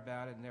care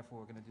about it, and therefore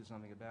we're going to do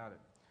something about it.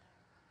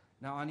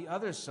 Now, on the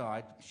other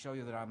side, to show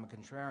you that I'm a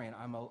contrarian,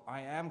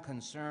 I am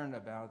concerned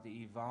about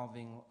the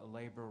evolving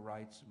labor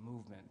rights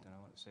movement, and I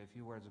want to say a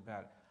few words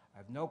about it. I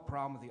have no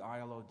problem with the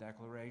ILO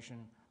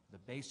declaration, the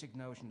basic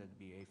notion that it'd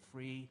be a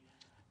free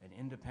and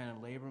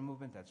independent labor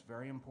movement. That's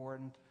very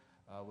important,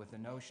 with the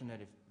notion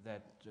that if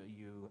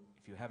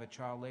you have a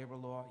child labor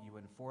law, you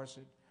enforce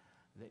it,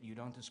 that you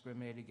don't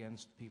discriminate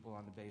against people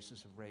on the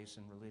basis of race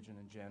and religion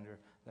and gender.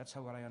 That's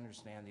what I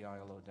understand the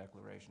ILO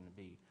declaration to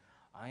be.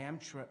 I am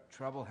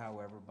troubled,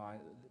 however, by,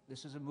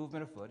 this is a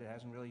movement afoot, it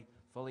hasn't really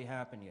fully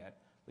happened yet,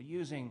 but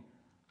using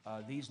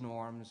these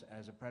norms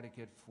as a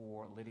predicate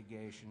for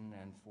litigation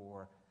and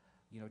for,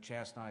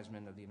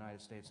 chastisement of the United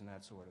States and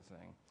that sort of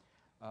thing.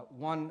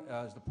 One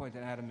is the point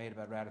that Adam made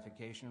about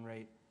ratification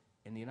rate.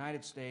 In the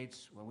United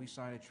States, when we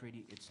sign a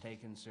treaty, it's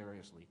taken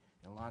seriously.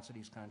 In lots of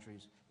these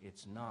countries,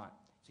 it's not.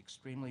 It's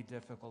extremely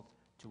difficult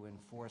to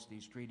enforce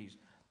these treaties.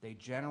 They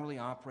generally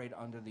operate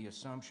under the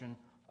assumption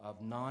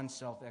of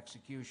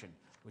non-self-execution,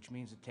 which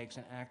means it takes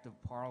an act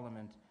of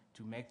Parliament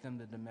to make them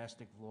the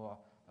domestic law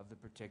of the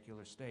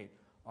particular state.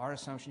 Our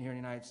assumption here in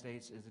the United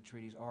States is the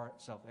treaties are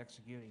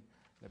self-executing.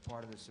 They're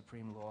part of the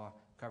supreme law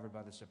covered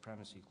by the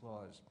Supremacy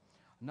Clause.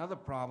 Another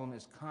problem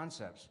is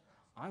concepts.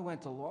 I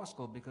went to law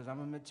school because I'm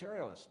a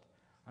materialist.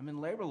 I'm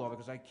in labor law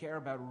because I care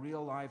about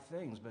real live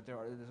things, but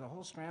there's a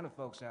whole strand of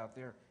folks out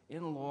there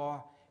in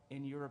law,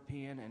 in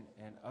European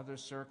and other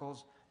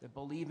circles that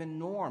believe in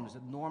norms,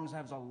 that norms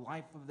have a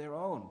life of their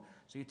own.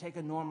 So you take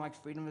a norm like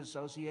freedom of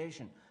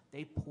association,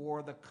 they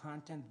pour the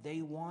content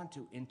they want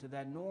to into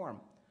that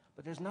norm.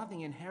 But there's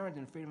nothing inherent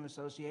in freedom of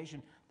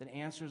association that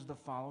answers the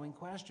following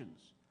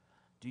questions.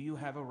 Do you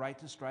have a right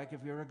to strike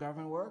if you're a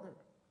government worker?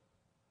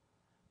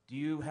 Do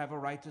you have a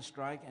right to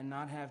strike and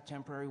not have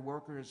temporary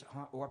workers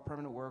or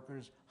permanent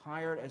workers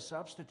hired as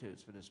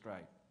substitutes for the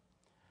strike?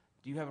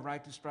 Do you have a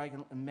right to strike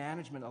and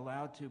management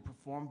allowed to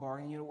perform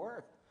bargaining unit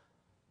work?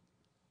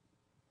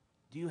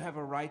 Do you have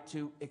a right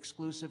to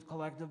exclusive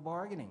collective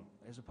bargaining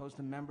as opposed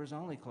to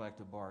members-only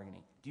collective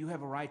bargaining? Do you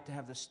have a right to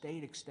have the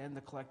state extend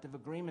the collective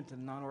agreement to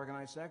the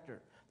non-organized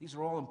sector? These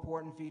are all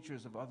important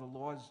features of other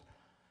laws,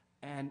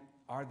 and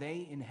are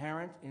they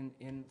inherent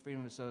in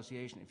freedom of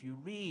association? If you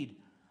read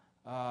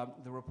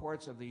the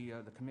reports of the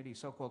committee,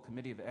 so-called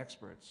committee of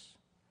experts,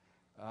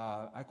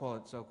 I call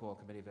it so-called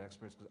committee of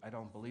experts because I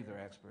don't believe they're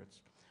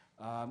experts,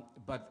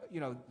 but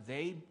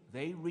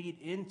they read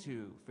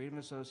into freedom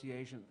of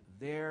association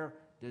their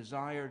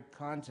desired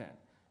content,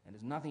 and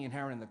there's nothing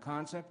inherent in the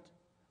concept.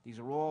 These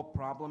are all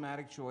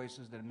problematic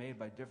choices that are made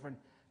by different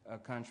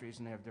countries,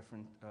 and they have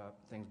different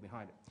things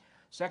behind it.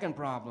 Second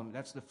problem,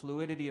 that's the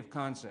fluidity of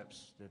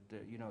concepts, that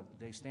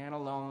they stand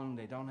alone,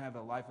 they don't have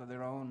a life of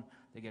their own,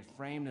 they get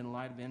framed in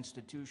light of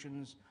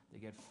institutions, they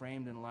get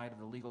framed in light of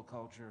the legal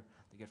culture,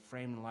 they get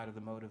framed in light of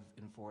the mode of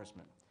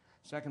enforcement.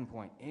 Second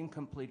point,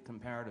 incomplete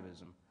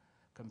comparativism.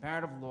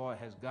 Comparative law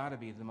has got to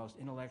be the most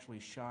intellectually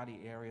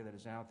shoddy area that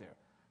is out there,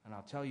 and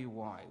I'll tell you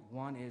why.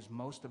 One is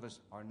most of us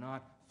are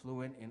not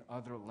fluent in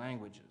other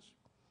languages,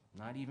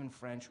 not even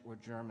French or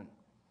German.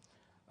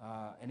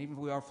 And even if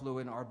we are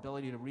fluent, our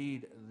ability to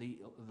read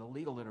the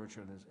legal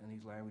literature in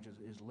these languages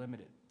is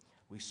limited.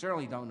 We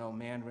certainly don't know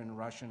Mandarin,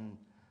 Russian,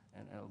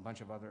 and a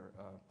bunch of other.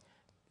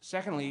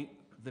 Secondly,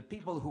 the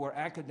people who are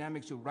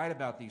academics who write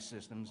about these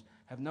systems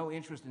have no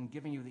interest in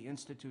giving you the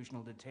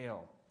institutional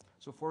detail.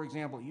 So, for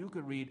example, you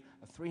could read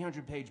a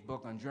 300-page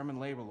book on German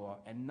labor law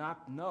and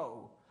not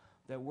know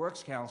that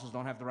works councils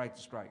don't have the right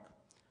to strike.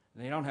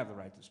 They don't have the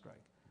right to strike.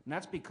 And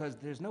that's because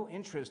there's no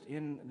interest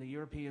in the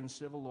European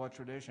civil law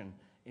tradition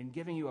in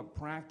giving you a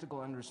practical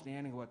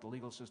understanding of what the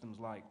legal system's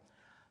like.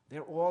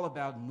 They're all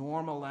about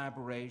norm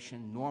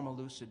elaboration, norm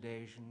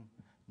elucidation,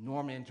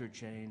 norm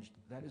interchange.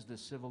 That is the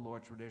civil law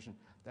tradition.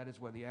 That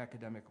is what the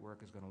academic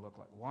work is going to look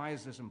like. Why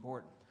is this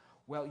important?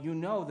 Well, you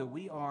know that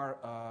we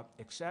are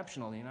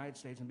exceptional in the United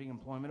States in being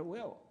employment at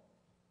will.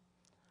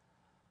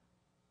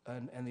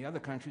 And the other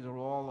countries are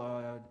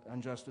all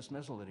unjust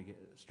dismissal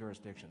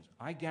jurisdictions.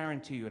 I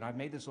guarantee you, and I've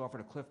made this offer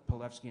to Cliff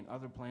Pilevsky and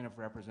other plaintiff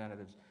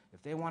representatives,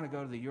 if they want to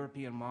go to the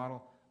European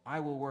model, I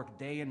will work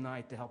day and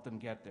night to help them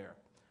get there.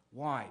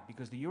 Why?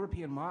 Because the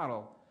European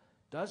model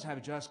does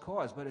have just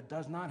cause, but it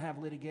does not have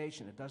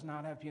litigation. It does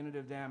not have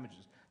punitive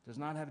damages. It does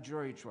not have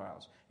jury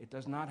trials. It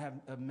does not have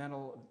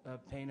mental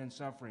pain and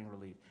suffering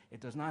relief. It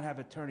does not have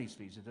attorney's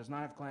fees. It does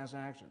not have class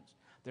actions.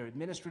 There are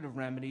administrative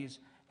remedies,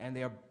 and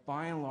they are,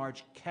 by and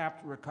large,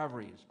 capped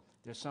recoveries.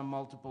 There's some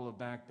multiple of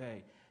back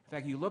pay. In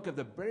fact, you look at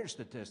the British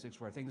statistics,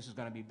 where I think this is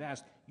going to be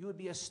best, you would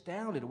be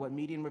astounded at what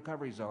median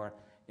recoveries are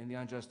in the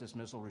unjust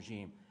dismissal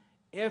regime.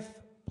 If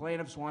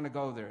plaintiffs want to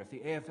go there, if the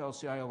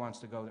AFL-CIO wants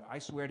to go there, I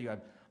swear to you,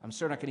 I'm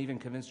certain I can even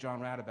convince John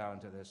Radabaugh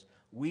into this.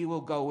 We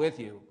will go with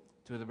you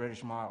to the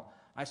British model.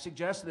 I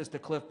suggested this to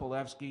Cliff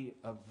Pilevsky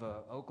of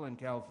Oakland,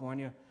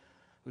 California,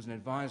 who's an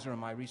advisor on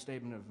my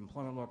Restatement of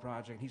Employment Law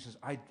project. He says,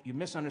 you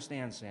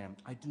misunderstand, Sam.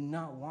 I do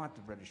not want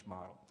the British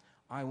model.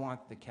 I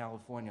want the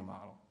California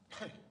model.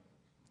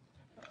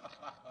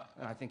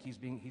 And I think he's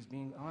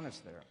being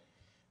honest there.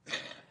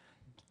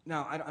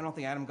 Now, I don't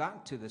think Adam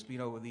got to this,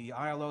 but the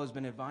ILO has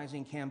been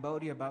advising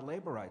Cambodia about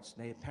labor rights.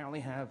 They apparently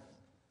have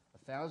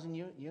 1,000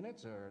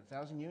 units, or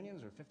 1,000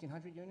 unions, or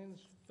 1,500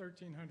 unions?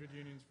 1,300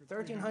 unions.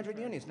 1,300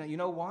 unions. Now, you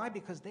know why?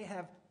 Because they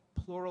have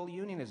plural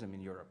unionism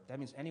in Europe. That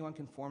means anyone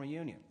can form a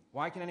union.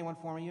 Why can anyone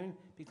form a union?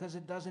 Because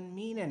it doesn't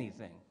mean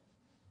anything.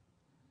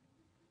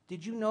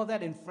 Did you know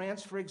that in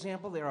France, for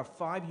example, there are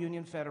 5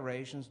 union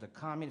federations? The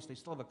communists, they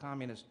still have a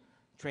communist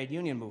trade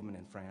union movement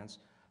in France,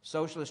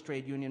 socialist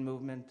trade union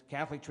movement,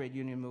 Catholic trade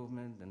union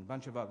movement, and a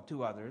bunch of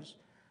 2 others.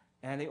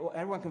 And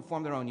everyone can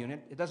form their own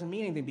unit. It doesn't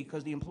mean anything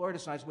because the employer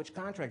decides which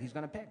contract he's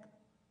going to pick.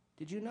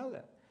 Did you know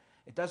that?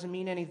 It doesn't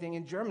mean anything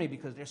in Germany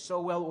because they're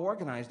so well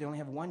organized, they only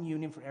have one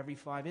union for every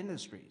 5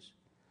 industries.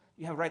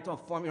 You have a right to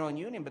form your own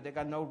union, but they've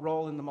got no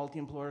role in the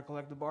multi-employer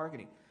collective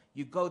bargaining.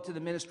 You go to the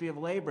Ministry of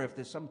Labor, if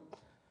there's some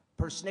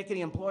persnickety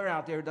employer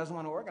out there who doesn't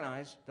want to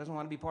organize, doesn't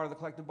want to be part of the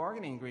collective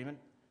bargaining agreement,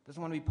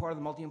 doesn't want to be part of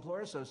the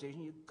multi-employer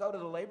association, you go to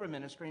the labor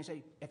ministry and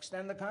say,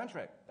 extend the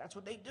contract. That's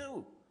what they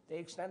do. They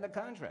extend the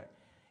contract.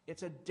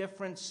 It's a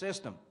different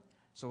system.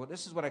 So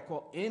this is what I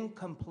call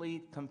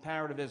incomplete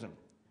comparativism.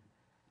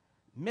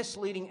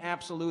 Misleading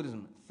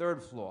absolutism,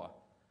 third flaw.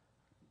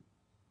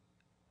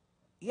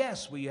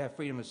 Yes, we have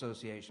freedom of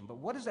association, but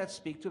what does that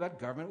speak to about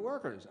government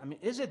workers? I mean,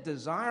 is it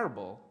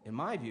desirable, in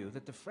my view,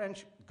 that the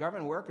French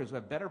government workers who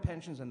have better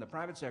pensions than the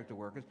private sector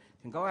workers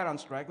can go out on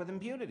strike with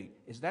impunity?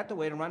 Is that the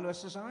way to run a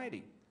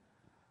society?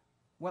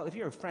 Well, if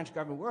you're a French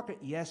government worker,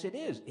 yes, it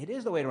is. It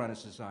is the way to run a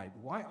society.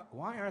 Why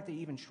aren't they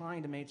even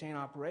trying to maintain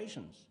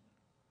operations?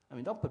 I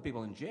mean, don't put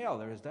people in jail.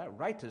 There is that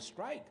right to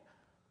strike.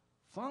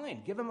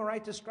 Fine, give them a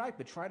right to strike,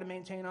 but try to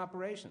maintain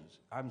operations.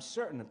 I'm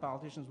certain that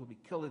politicians will be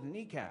killed at the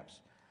kneecaps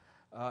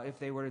if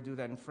they were to do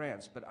that in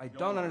France. But I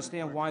don't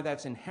understand why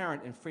that's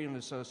inherent in freedom of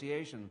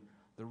association,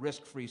 the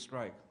risk-free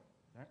strike.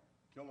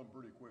 Kill them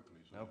pretty quickly.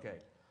 So. Okay.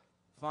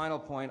 Final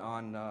point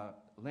on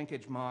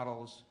linkage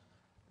models.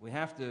 We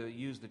have to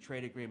use the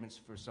trade agreements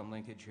for some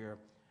linkage here.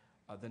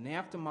 The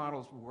NAFTA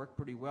models work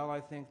pretty well, I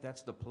think.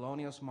 That's the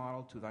Polonius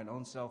model, to thine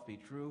own self be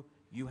true.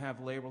 You have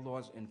labor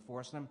laws,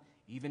 enforce them.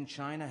 Even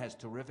China has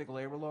terrific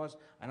labor laws.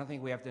 I don't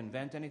think we have to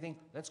invent anything.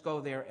 Let's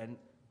go there and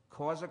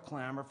cause a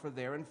clamor for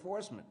their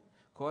enforcement.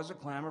 Cause a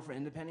clamor for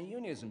independent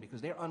unionism, because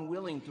they're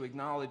unwilling to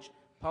acknowledge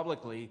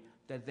publicly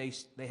that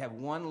they have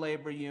one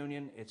labor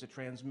union. It's a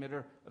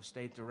transmitter of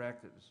state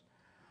directives.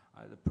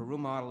 The Peru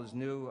model is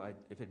new.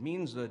 If it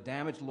means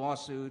damage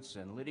lawsuits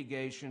and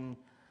litigation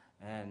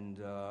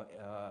and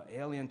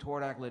Alien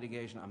Tort Act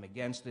litigation, I'm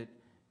against it.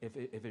 If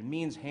it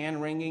means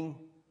hand-wringing,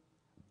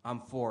 I'm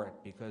for it,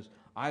 because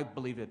I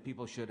believe that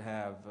people should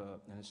have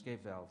an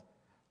escape valve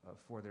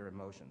for their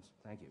emotions.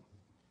 Thank you.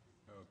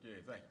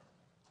 Okay, thank you.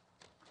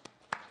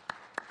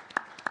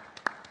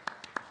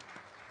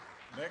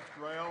 Next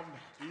round,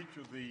 each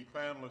of the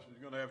panelists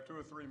is going to have 2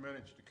 or 3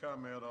 minutes to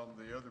comment on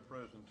the other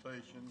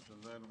presentations,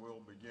 and then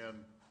we'll begin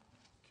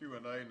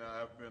Q&A. Now,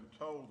 I've been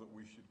told that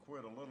we should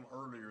quit a little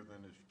earlier than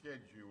is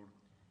scheduled.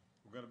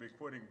 We're going to be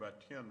quitting by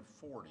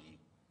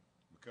 10:40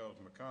 because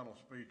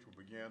McConnell's speech will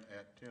begin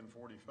at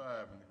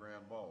 10:45 in the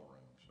grand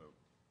ballroom. So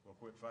we'll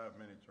quit 5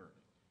 minutes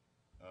early.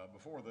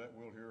 Before that,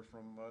 we'll hear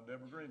from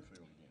Deborah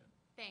Greenfield again.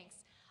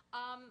 Thanks.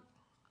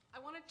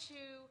 I wanted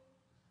to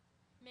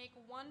make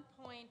one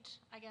point,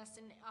 I guess,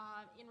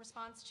 in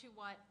response to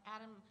what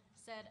Adam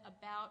said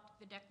about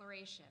the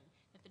Declaration,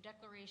 that the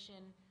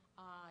Declaration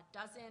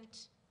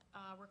doesn't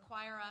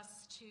require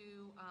us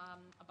to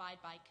abide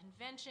by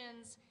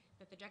conventions,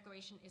 that the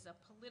Declaration is a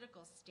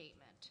political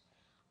statement.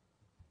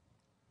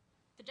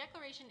 The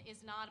Declaration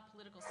is not a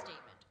political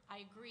statement.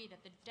 I agree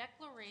that the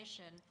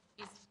Declaration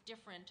is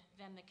different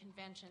than the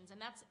conventions, and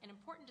that's an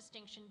important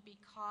distinction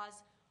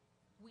because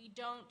we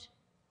don't,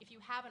 if you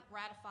haven't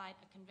ratified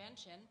a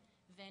convention,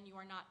 then you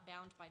are not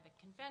bound by the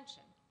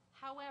convention.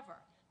 However,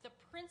 the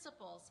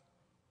principles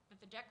that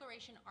the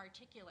Declaration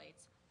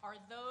articulates are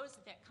those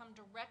that come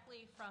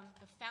directly from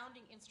the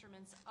founding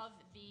instruments of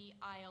the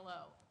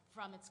ILO,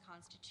 from its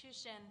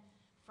constitution,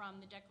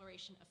 from the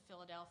Declaration of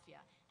Philadelphia.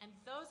 And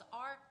those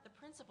are the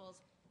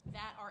principles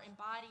that are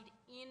embodied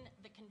in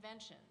the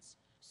conventions.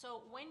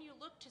 So when you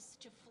look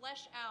to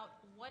flesh out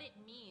what it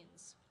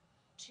means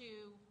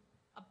to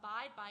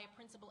abide by a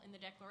principle in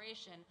the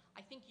Declaration,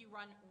 I think you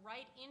run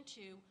right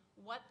into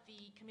what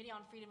the Committee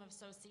on Freedom of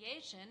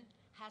Association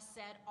has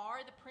said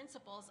are the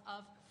principles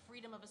of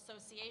freedom of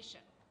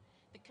association.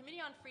 The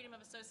Committee on Freedom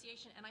of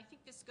Association, and I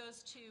think this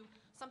goes to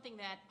something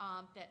that,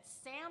 that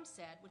Sam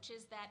said, which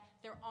is that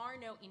there are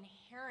no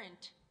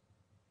inherent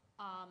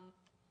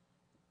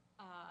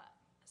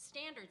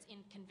standards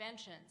in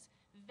conventions.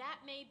 That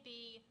may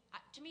be,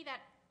 to me,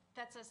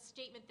 that's a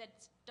statement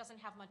that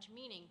doesn't have much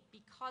meaning,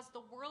 because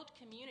the world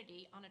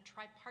community on a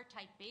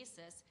tripartite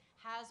basis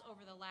has,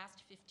 over the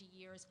last 50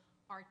 years,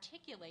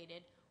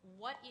 articulated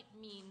what it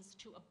means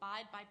to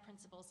abide by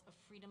principles of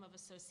freedom of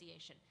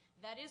association.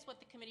 That is what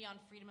the Committee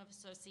on Freedom of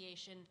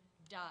Association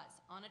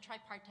does on a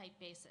tripartite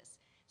basis.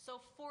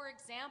 So, for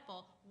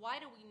example, why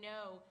do we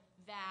know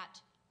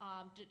that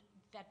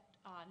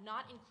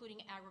not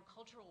including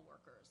agricultural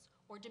workers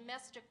or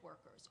domestic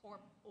workers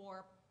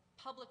or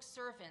public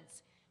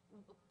servants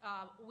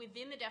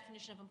within the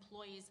definition of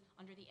employees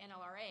under the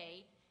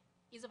NLRA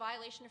is a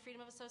violation of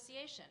freedom of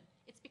association?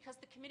 It's because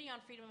the Committee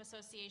on Freedom of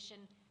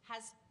Association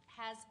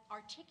has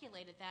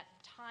articulated that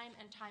time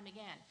and time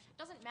again. It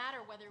doesn't matter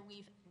whether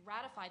we've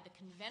ratified the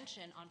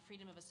Convention on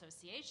Freedom of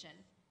Association.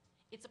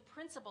 It's a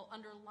principle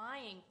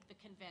underlying the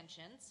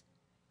conventions,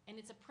 and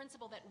it's a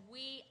principle that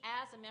we,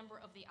 as a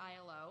member of the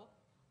ILO,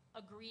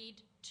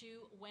 agreed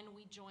to when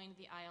we joined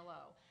the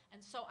ILO.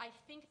 And so I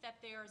think that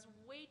there's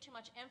way too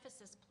much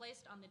emphasis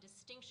placed on the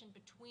distinction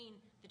between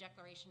the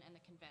Declaration and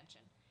the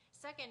Convention.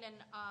 Second, and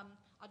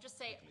I'll just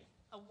say,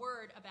 a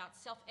word about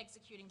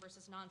self-executing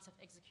versus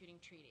non-self-executing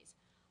treaties.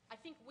 I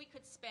think we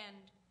could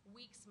spend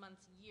weeks,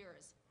 months,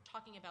 years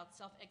talking about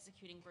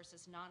self-executing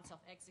versus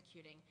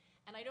non-self-executing,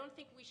 and I don't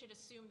think we should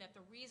assume that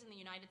the reason the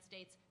United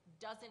States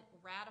doesn't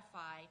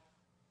ratify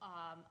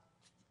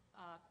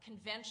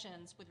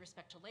conventions with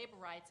respect to labor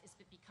rights is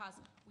that because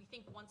we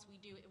think once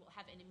we do, it will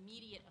have an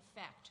immediate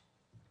effect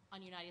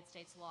on United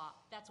States law.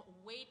 That's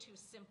way too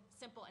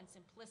simple and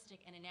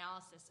simplistic an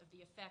analysis of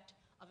the effect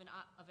of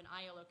an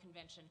ILO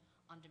convention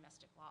on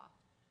domestic law.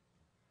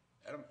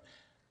 Adam?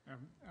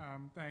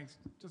 Thanks.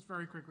 Just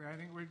very quickly, I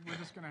think we're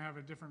just going to have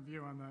a different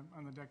view on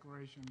the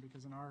declaration,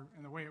 because in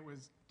the way it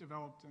was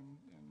developed and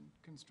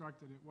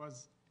constructed, it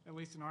was, at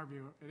least in our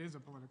view, it is a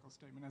political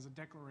statement. As a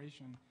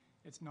declaration,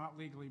 it's not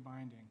legally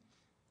binding.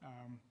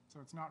 So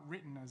it's not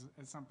written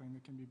as something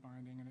that can be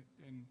binding,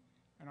 and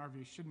in our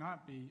view, should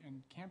not be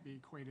and can't be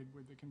equated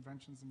with the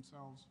conventions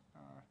themselves,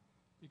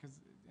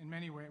 because in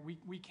many ways,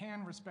 we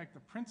can respect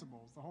the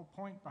principles. The whole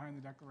point behind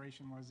the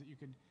declaration was that you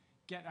could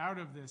get out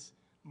of this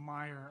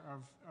mire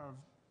of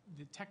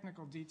the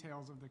technical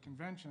details of the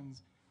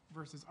conventions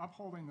versus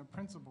upholding the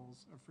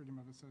principles of freedom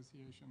of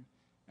association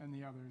and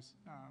the others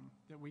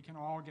that we can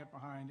all get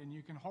behind. And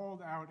you can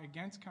hold out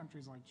against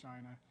countries like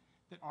China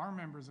that are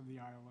members of the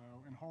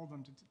ILO and hold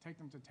them to take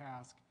them to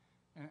task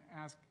and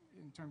ask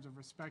in terms of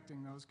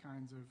respecting those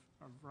kinds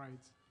of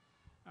rights.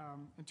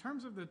 In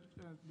terms of the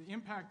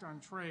impact on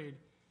trade,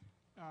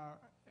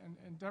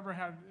 and Deborah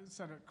had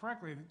said it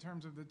correctly in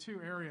terms of the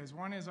two areas.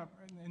 One is up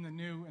in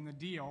the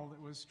deal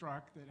that was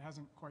struck that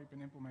hasn't quite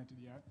been implemented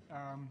yet.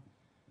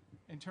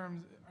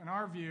 In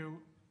our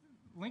view,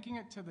 linking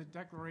it to the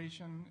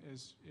declaration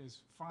is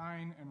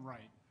fine and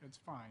right. It's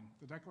fine.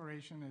 The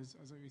declaration is,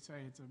 as we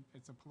say,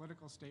 it's a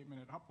political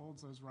statement. It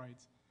upholds those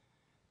rights.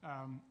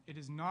 It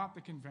is not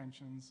the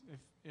conventions.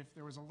 If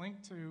there was a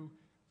link to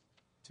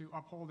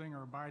upholding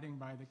or abiding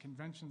by the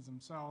conventions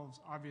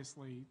themselves,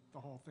 obviously the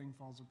whole thing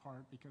falls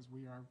apart because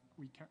we are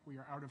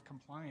out of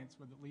compliance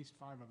with at least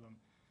 5 of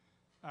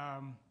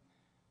them.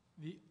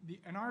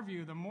 In our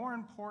view, the more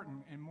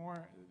important and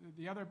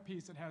the other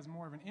piece that has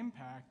more of an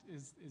impact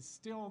is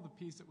still the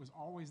piece that was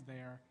always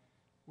there,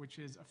 which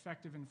is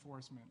effective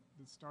enforcement.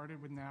 That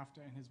started with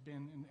NAFTA and has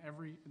been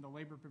in the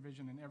labor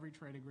provision in every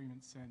trade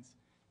agreement since.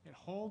 It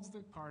holds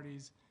the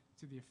parties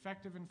to the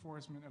effective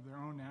enforcement of their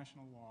own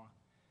national law.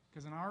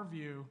 Because in our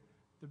view,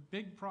 the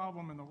big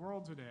problem in the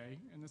world today,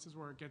 and this is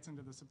where it gets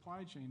into the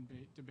supply chain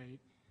debate,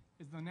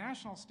 is the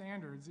national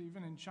standards,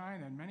 even in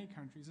China and many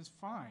countries, is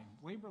fine.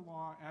 Labor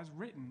law as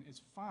written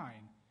is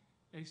fine.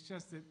 It's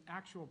just that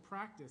actual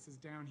practice is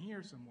down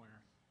here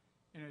somewhere.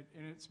 And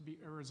it's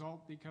a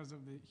result because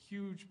of the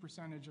huge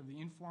percentage of the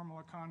informal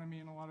economy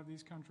in a lot of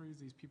these countries.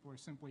 These people are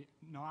simply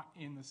not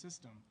in the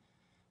system.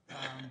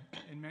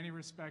 In many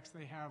respects,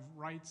 they have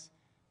rights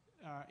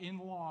in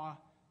law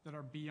that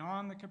are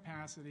beyond the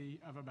capacity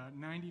of about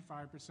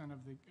 95%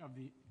 of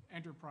the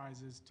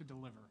enterprises to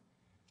deliver.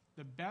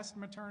 The best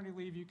maternity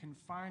leave you can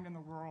find in the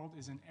world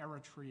is in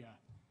Eritrea.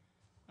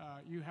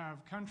 You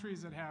have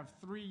countries that have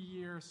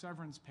 3-year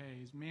severance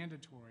pays,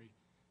 mandatory,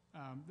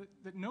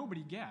 that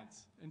nobody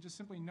gets, and just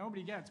simply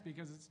nobody gets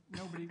because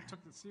nobody took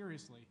it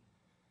seriously.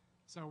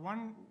 So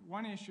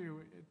one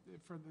issue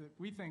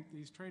we think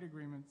these trade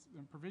agreements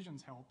and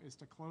provisions help is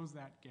to close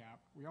that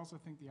gap. We also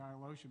think the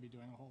ILO should be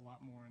doing a whole lot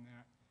more in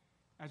that.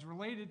 As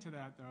related to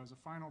that, though, as a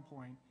final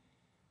point,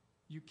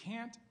 you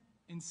can't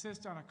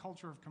insist on a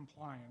culture of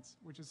compliance,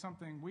 which is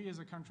something we as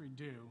a country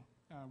do.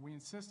 We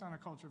insist on a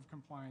culture of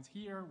compliance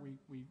here.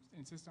 We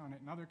insist on it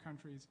in other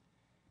countries.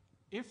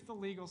 If the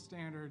legal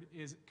standard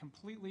is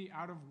completely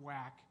out of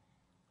whack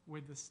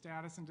with the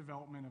status and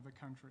development of the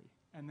country,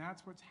 and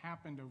that's what's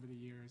happened over the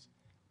years,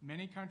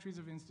 many countries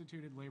have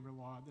instituted labor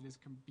law that is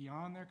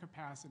beyond their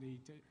capacity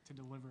to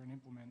deliver and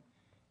implement.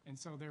 And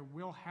so there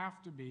will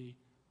have to be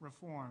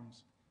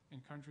reforms in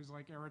countries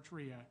like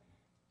Eritrea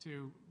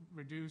to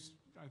reduce,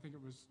 I think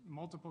it was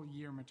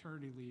multiple-year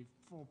maternity leave,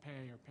 full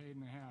pay or paid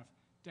and a half,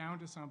 down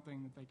to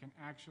something that they can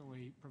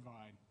actually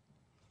provide.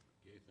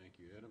 Okay, thank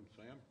you, Adam.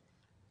 Sam?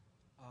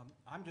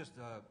 I'm just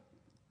a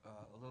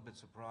little bit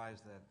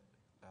surprised that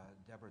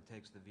Deborah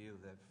takes the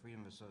view that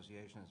freedom of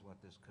association is what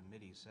this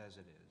committee says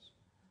it is.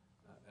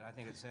 And I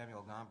think that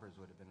Samuel Gompers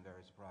would have been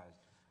very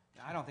surprised.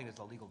 Now, I don't think it's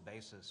a legal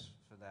basis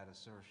for that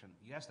assertion.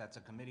 Yes, that's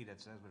a committee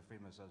that says what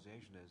freedom of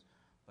association is,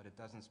 but it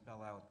doesn't spell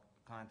out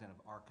the content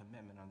of our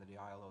commitment under the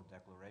ILO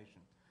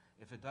declaration.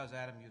 If it does,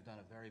 Adam, you've done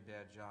a very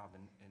bad job,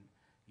 and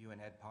you and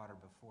Ed Potter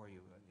before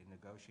you in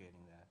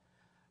negotiating that.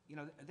 You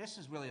know, this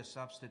is really a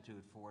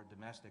substitute for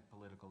domestic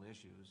political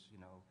issues.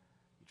 You know,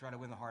 you try to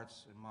win the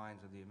hearts and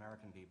minds of the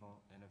American people,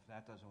 and if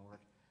that doesn't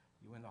work,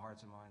 you win the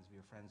hearts and minds of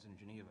your friends in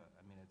Geneva.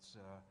 I mean,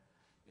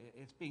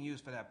 it's being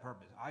used for that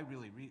purpose.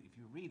 If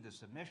you read the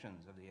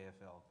submissions of the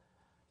AFL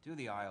to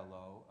the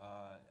ILO,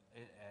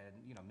 and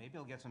you know, maybe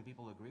it'll get some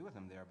people to agree with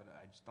them there, but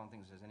I just don't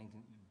think this has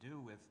anything to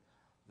do with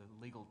the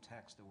legal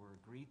text that were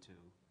agreed to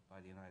by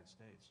the United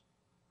States.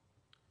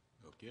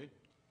 Okay.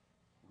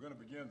 We're going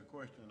to begin the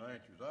question and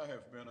answers. I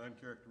have been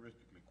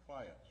uncharacteristically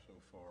quiet so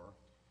far,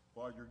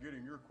 While you're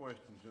getting your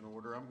questions in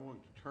order, I'm going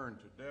to turn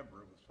to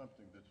Deborah with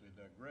something that's a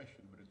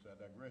digression, but it's a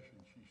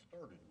digression she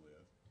started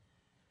with.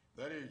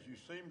 That is, you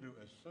seem to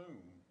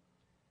assume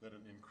that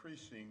an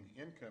increasing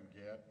income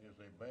gap is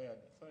a bad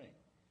thing.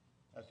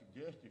 I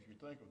suggest if you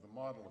think of the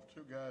model of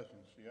two guys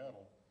in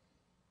Seattle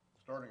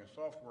starting a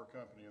software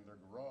company in their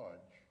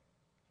garage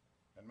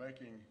and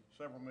making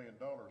several $1 million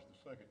the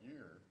second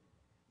year,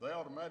 they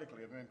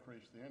automatically have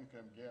increased the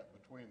income gap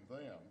between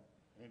them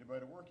and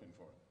anybody working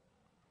for them.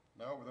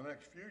 Now, over the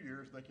next few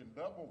years, they can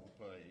double the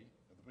pay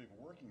of the people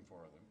working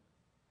for them,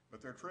 but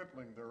they're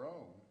tripling their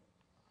own,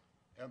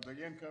 and the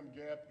income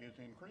gap is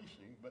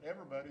increasing, but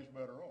everybody's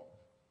better off.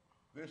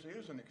 This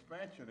is an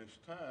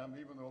expansionist time,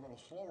 even though a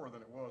little slower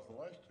than it was the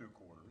last 2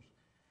 quarters.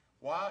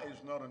 Why is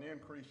not an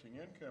increasing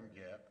income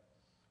gap,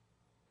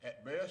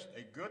 at best,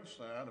 a good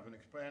sign of an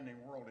expanding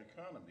world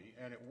economy,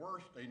 and at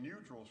worst, a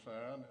neutral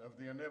sign of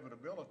the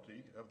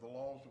inevitability of the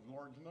laws of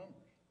large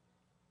numbers?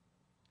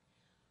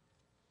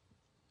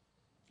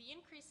 The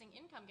increasing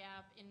income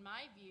gap, in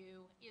my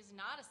view, is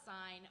not a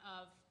sign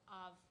of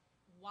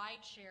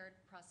wide shared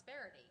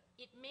prosperity.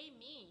 It may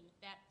mean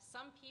that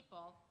some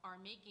people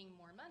are making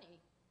more money,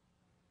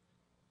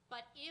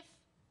 but if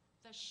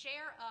the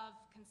share of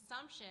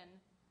consumption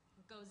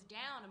goes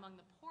down among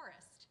the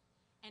poorest,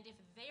 and if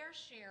their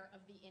share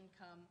of the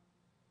income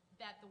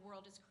that the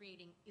world is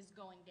creating is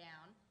going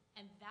down,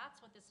 and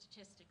that's what the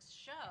statistics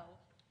show,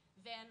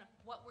 then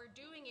what we're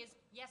doing is,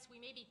 yes,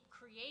 we may be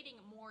creating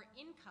more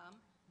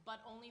income, but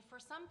only for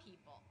some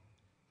people.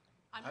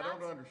 I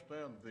don't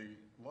understand the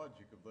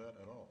logic of that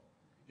at all.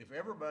 If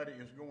everybody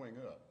is going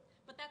up,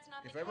 but that's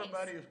not if the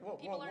everybody case. is,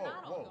 whoa, it going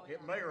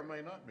may up. or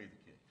may not be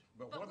the case.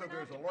 But But whether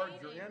we're there's not a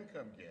larger debating-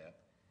 income gap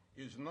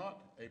is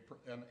not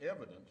an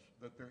evidence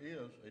that there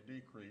is a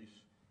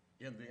decrease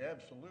in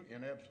absolute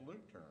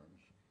terms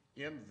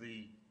in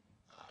the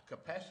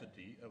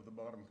capacity of the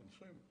bottom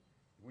consumer.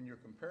 When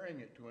you're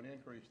comparing it to an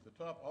increase at the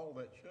top, all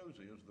that shows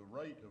is the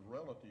rate of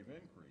relative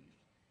increase.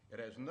 It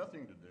has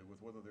nothing to do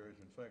with whether there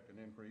is, in fact, an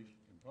increase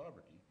in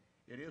poverty.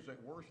 It is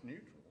at worst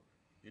neutral.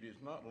 It is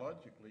not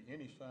logically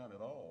any sign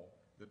at all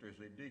that there's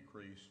a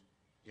decrease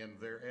in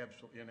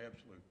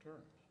absolute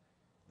terms.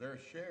 Their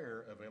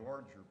share of a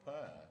larger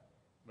pie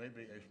may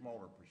be a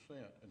smaller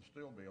percent and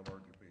still be a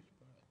larger piece of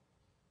pie.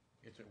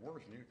 It's at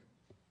worst neutral.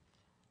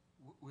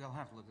 We'll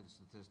have to look at the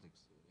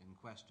statistics in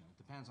question. It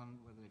depends on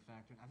whether they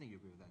factor in. I think you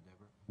agree with that,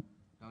 Deborah,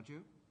 don't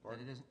you?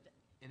 Pardon? That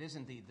it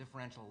isn't the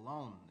differential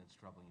alone that's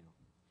troubling you.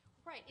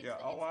 Right.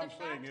 All I'm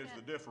saying is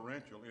the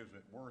differential is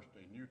at worst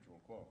a neutral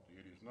quality.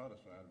 It is not a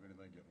sign of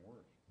anything getting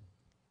worse.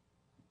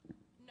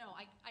 No,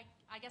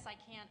 I guess I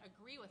can't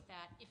agree with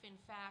that if, in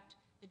fact,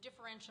 the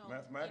differential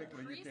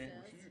Mathematically, increases. you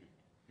can't refute it.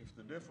 If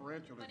the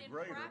differential But is in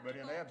greater, but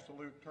in practical-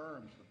 absolute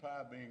terms, the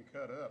pie being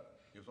cut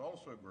up is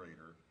also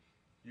greater,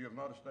 you have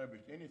not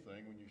established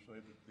anything when you say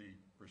that the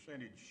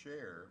percentage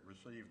share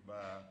received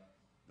by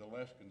the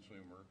less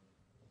consumer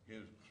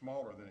is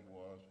smaller than it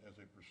was as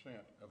a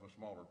percent of a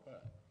smaller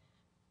pie.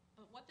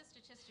 But what the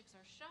statistics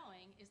are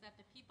showing is that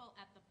the people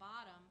at the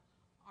bottom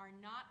are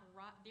not,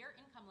 their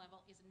income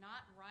level is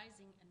not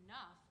rising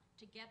enough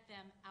to get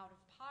them out of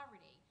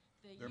poverty.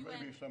 There may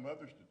be some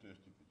other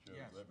statistic that shows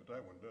Yes. that, but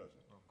that one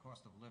doesn't. Well,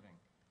 cost of living.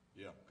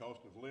 Yeah,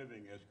 cost of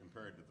living as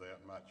compared to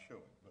that might show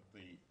it, but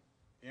the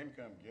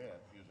income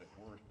gap is at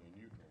worst a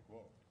neutral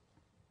quality.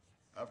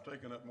 I've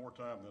taken up more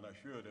time than I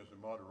should as a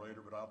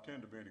moderator, but I'll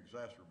tend to be an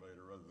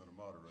exacerbator rather than a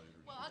moderator.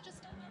 Well,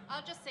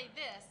 I'll just say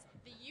this.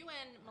 The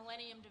UN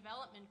Millennium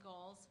Development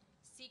Goals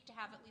seek to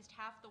have at least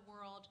half the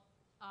world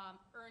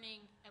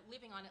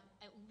living on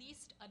at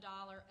least $1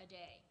 a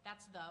day.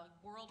 That's the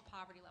world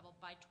poverty level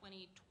by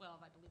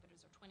 2012, I believe it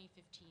is, or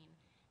 2015.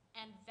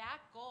 And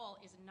that goal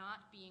is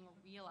not being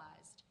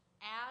realized.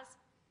 As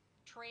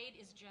trade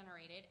is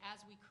generated,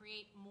 as we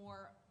create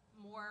more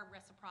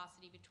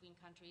reciprocity between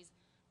countries,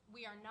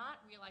 we are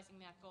not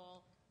realizing that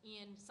goal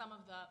in some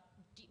of the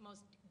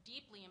most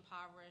deeply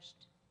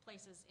impoverished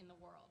places in the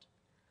world.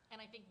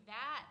 And I think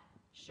that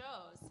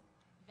shows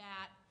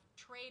that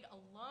trade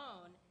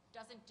alone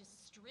doesn't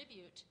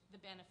distribute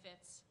the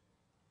benefits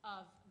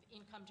of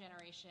income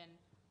generation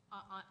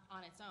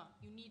on its own.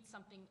 You need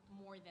something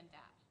more than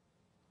that.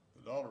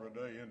 The dollar a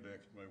day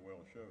index may well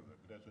show that,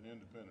 but that's an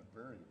independent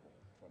variable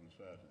from the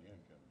size of the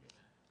income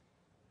gap.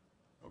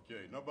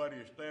 Okay, nobody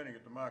is standing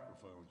at the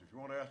microphones. If you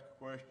want to ask a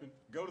question,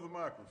 go to the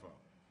microphone.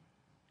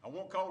 I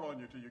won't call on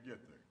you till you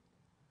get there.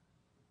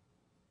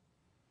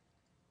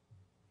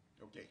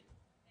 Okay.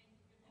 Thank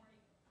you. Good morning.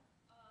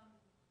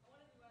 I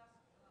wanted to ask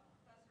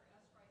Professor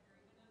Estreicher,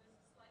 even though this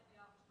is slightly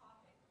off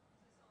topic, is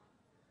this on?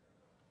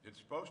 It's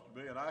supposed to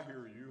be, and I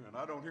hear you, and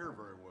I don't hear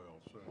very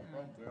well, so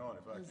probably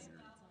on if I can hear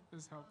you.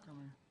 There's help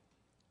coming.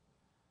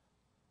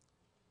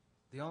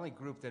 The only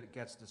group that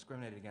gets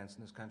discriminated against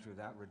in this country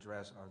without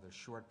redress are the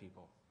short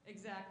people.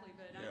 Exactly,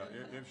 but Yeah,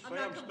 if I'm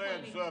Sam not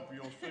stands complaining. up,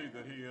 you'll see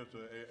that he is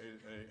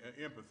a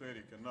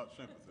empathetic and not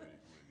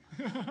sympathetic with you.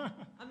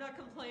 I'm not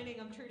complaining.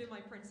 I'm true to my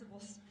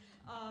principles.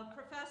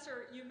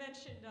 Professor, you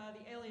mentioned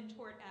the Alien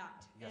Tort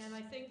Act, Yes. and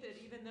I think that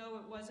even though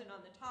it wasn't on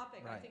the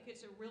topic, I Right. think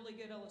it's a really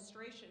good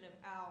illustration of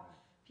how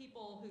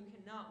people who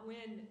cannot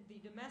win the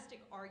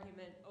domestic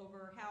argument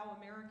over how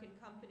American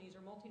companies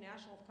or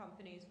multinational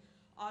companies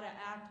ought to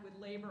act with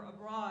labor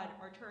abroad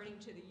are turning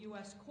to the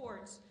U.S.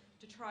 courts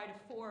to try to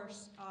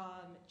force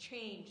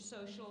change,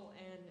 social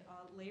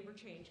and labor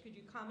change. Could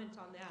you comment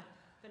on that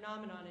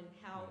phenomenon and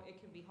how it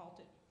can be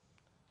halted?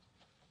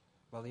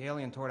 Well, the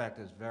Alien Tort Act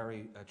is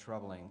very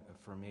troubling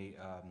for me.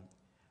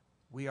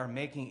 We are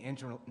making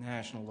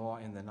international law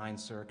in the Ninth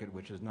Circuit,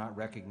 which is not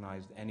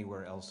recognized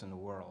anywhere else in the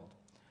world.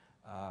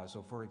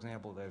 So, for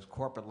example, there's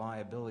corporate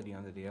liability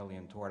under the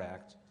Alien Tort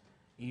Act,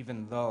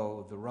 even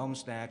though the Rome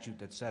Statute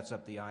that sets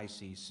up the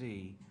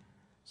ICC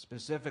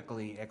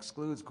specifically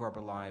excludes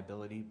corporate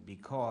liability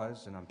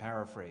because, and I'm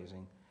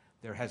paraphrasing,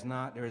 there is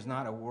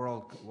not a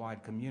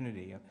worldwide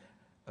community,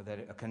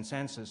 a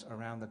consensus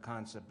around the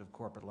concept of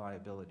corporate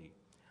liability.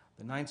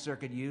 The Ninth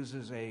Circuit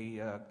uses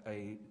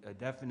a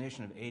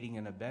definition of aiding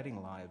and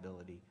abetting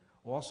liability,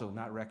 also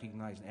not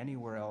recognized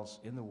anywhere else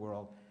in the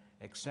world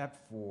except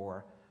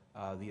for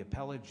the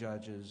appellate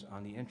judges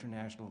on the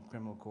International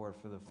Criminal Court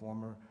for the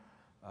former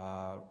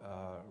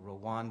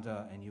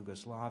Rwanda and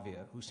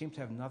Yugoslavia, who seem to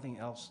have nothing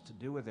else to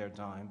do with their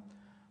time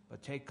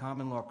but take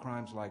common law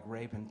crimes like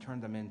rape and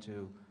turn them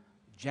into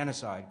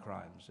genocide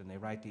crimes. And they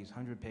write these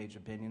 100-page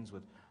opinions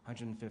with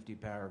 150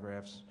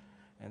 paragraphs.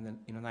 And then,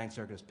 Ninth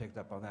Circuit has picked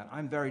up on that.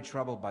 I'm very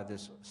troubled by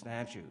this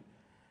statute.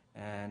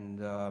 And,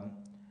 so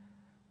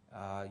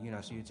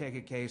you take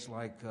a case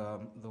like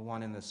the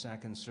one in the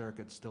Second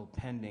Circuit still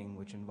pending,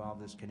 which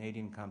involved this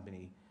Canadian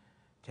company,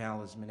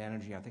 Talisman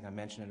Energy. I think I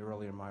mentioned it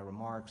earlier in my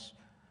remarks.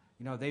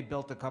 They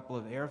built a couple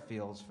of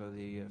airfields for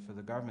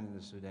the government in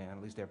the Sudan,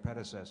 at least their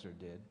predecessor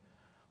did,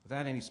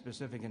 without any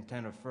specific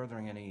intent of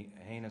furthering any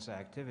heinous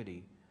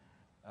activity.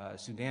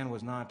 Sudan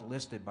was not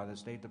listed by the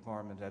State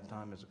Department at that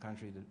time as a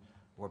country that,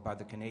 or by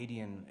the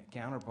Canadian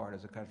counterpart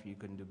as a country you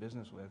couldn't do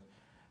business with.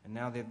 And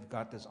now they've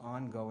got this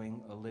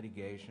ongoing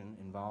litigation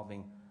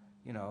involving,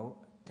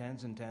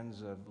 tens and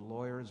tens of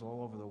lawyers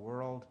all over the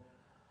world.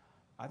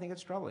 I think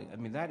it's troubling. I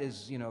mean, that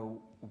is,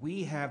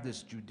 we have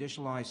this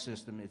judicialized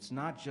system. It's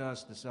not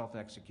just the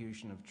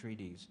self-execution of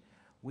treaties.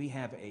 We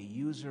have a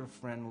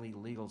user-friendly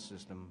legal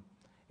system,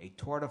 a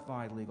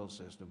tortified legal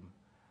system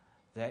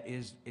that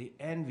is the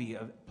envy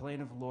of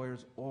plaintiff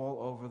lawyers all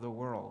over the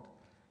world.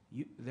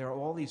 There are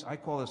all these, I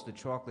call this the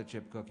chocolate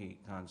chip cookie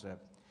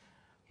concept.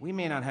 We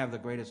may not have the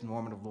greatest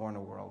normative law in the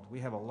world. We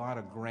have a lot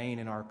of grain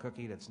in our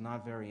cookie that's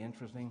not very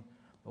interesting,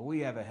 but we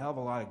have a hell of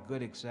a lot of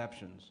good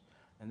exceptions,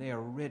 and they are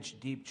rich,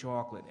 deep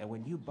chocolate, and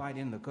when you bite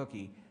in the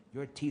cookie,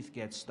 your teeth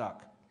get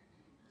stuck.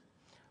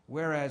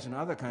 Whereas in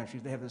other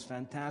countries, they have this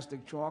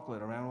fantastic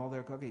chocolate around all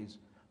their cookies,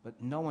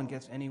 but no one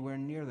gets anywhere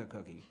near the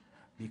cookie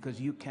because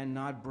you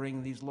cannot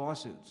bring these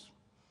lawsuits.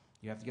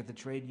 You have to get the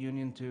trade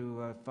union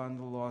to fund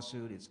the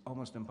lawsuit. It's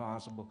almost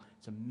impossible.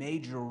 It's a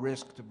major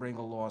risk to bring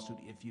a lawsuit.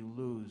 If you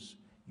lose,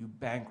 you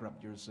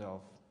bankrupt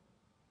yourself.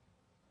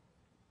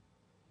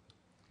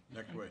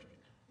 Next question.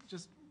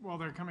 Just while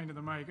they're coming to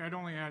the mic, I'd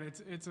only add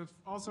it's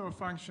also a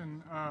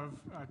function of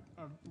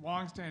a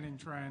longstanding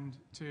trend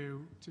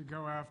to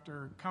go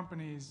after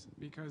companies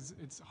because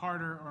it's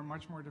harder or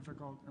much more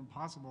difficult or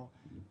impossible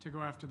to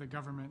go after the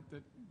government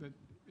that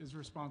is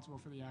responsible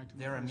for the act.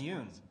 They're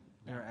immune.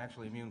 They're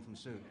actually immune from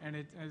suit. And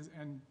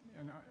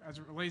as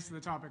it relates to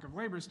the topic of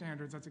labor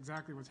standards, that's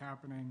exactly what's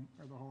happening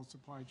or the whole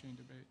supply chain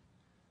debate.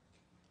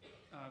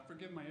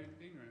 Forgive my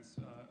ignorance.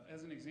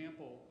 As an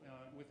example,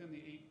 within the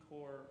 8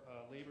 core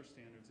labor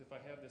standards, if I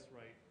have this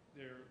right,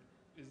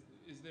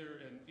 is there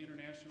an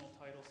international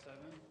Title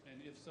VII?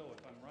 And if so,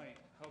 if I'm right,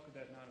 how could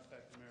that not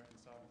affect American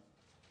sovereignty?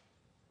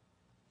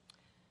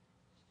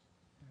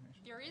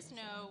 There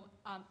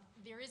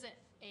isn't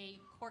a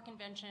core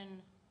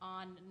convention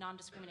on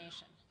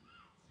non-discrimination.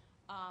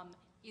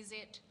 Is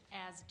it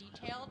as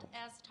detailed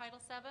as Title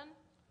VII?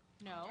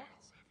 No.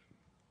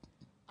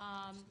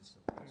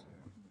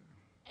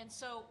 And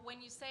so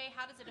when you say,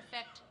 how does it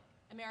affect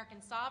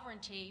American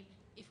sovereignty,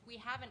 if we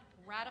haven't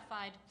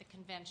ratified the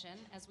convention,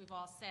 as we've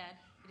all said,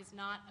 it is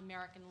not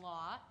American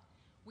law.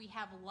 We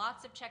have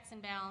lots of checks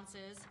and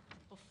balances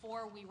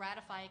before we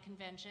ratify a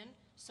convention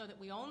so that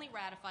we only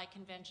ratify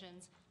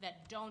conventions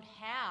that don't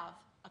have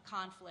a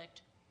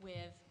conflict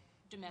with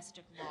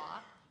domestic law.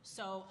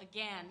 So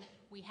again,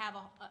 we have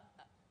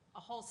a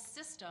whole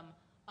system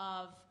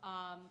of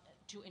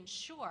to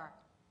ensure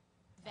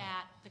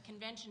that the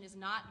convention is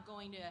not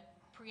going to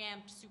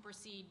preempt,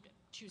 supersede,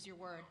 choose your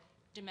word,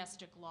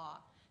 domestic law.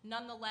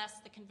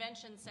 Nonetheless, the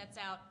convention sets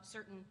out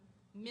certain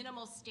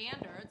minimal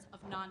standards of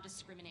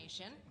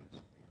non-discrimination,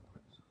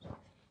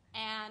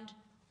 and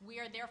we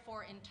are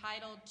therefore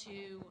entitled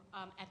to,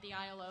 at the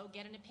ILO,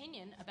 get an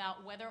opinion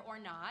about whether or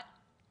not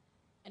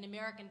an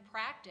American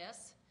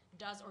practice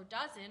does or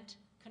doesn't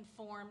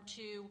conform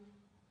to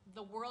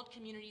the world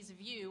community's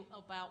view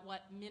about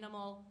what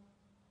minimal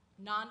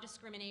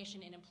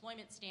non-discrimination in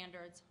employment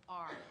standards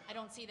are. I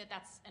don't see that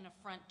that's an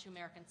affront to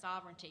American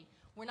sovereignty.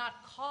 We're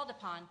not called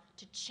upon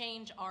to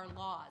change our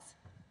laws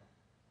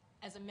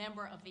as a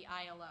member of the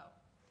ILO.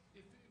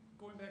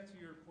 Going back to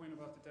your point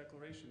about the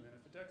declaration, then,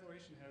 if a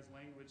declaration has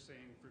language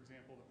saying, for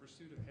example, the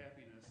pursuit of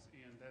happiness,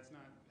 and that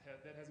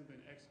hasn't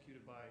been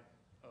executed by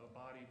a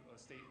body, a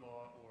state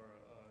law, or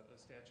a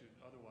statute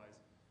otherwise,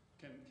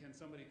 can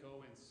somebody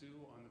go and sue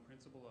on the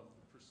principle of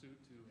the pursuit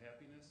to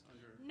happiness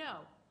under?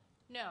 No.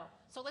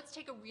 So let's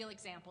take a real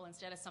example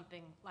instead of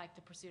something like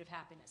the pursuit of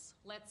happiness.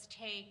 Let's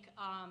take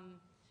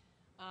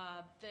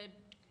the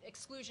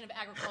exclusion of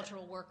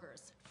agricultural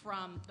workers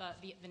from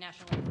the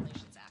National Labor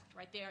Relations Act,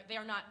 right? They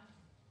are not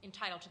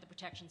entitled to the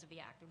protections of the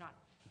Act. They're not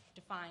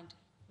defined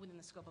within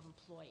the scope of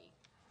employee.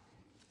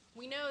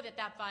 We know that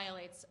that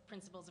violates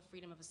principles of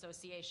freedom of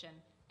association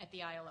at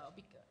the ILO.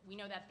 We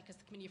know that because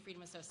the Committee of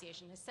Freedom of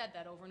Association has said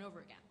that over and over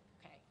again,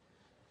 okay?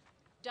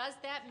 Does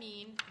that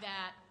mean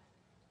that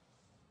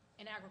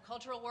an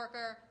agricultural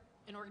worker,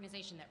 an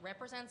organization that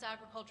represents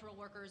agricultural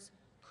workers,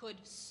 could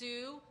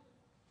sue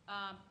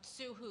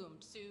whom?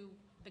 Sue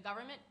the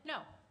government? No,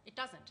 it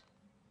doesn't.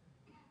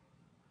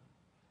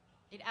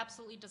 It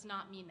absolutely does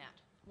not mean that.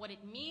 What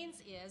it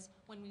means is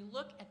when we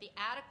look at the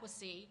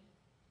adequacy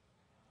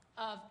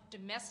of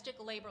domestic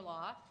labor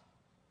law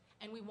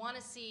and we want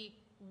to see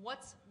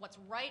what's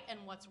right and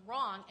what's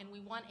wrong, and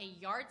we want a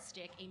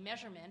yardstick, a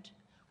measurement,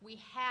 we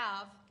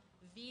have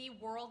the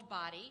world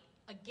body,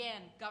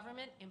 again,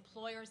 government,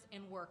 employers,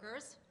 and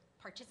workers,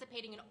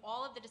 participating in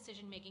all of the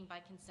decision-making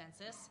by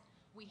consensus.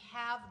 We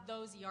have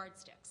those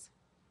yardsticks.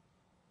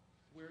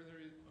 Where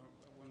there is,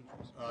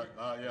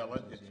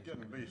 it's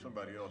getting to be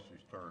somebody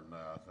else's turn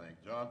now, I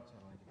think. John?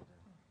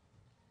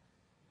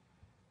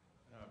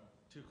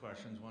 Two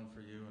questions, one for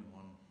you and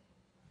one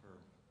for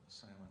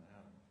Sam and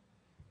Adam.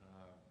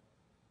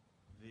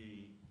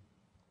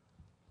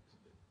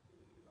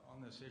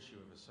 On this issue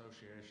of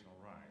associational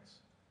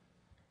rights,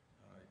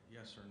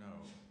 yes or no,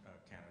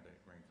 candidate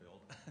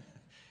Greenfield,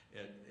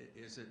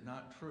 is it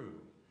not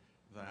true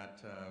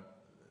that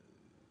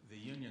the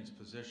union's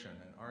position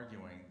in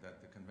arguing that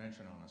the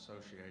Convention on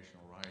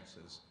Associational Rights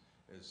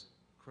is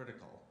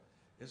critical,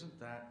 isn't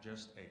that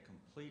just a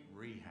complete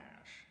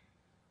rehash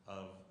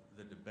of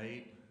the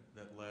debate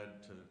that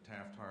led to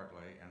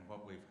Taft-Hartley and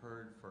what we've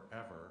heard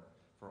forever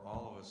for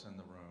all of us in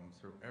the room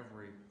through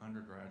every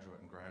undergraduate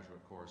and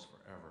graduate course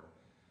forever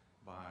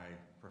by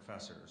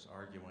professors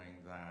arguing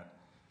that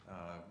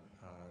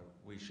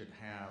we should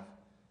have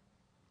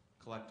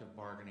collective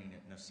bargaining.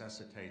 It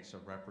necessitates a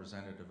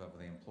representative of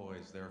the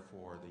employees,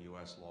 therefore the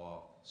U.S.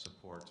 law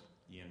supports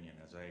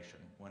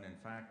unionization, when in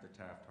fact the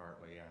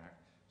Taft-Hartley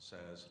Act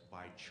says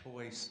by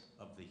choice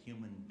of the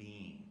human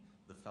being,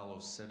 the fellow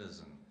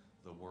citizen,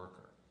 the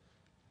worker.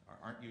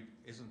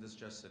 Isn't this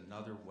just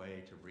another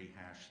way to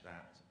rehash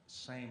that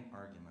same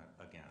argument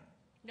again?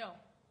 No.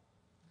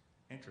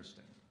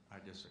 Interesting. I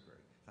disagree.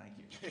 Thank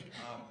you.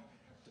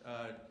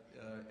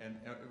 And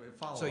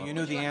follow So up. you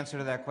knew the answer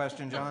to that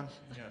question, John?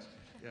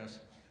 Yes.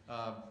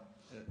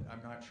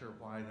 I'm not sure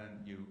why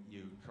then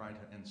you try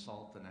to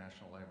insult the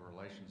National Labor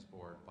Relations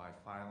Board by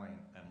filing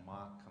a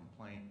mock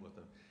complaint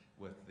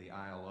with the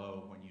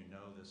ILO when you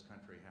know this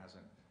country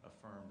hasn't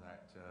affirmed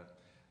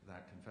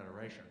that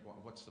confederation.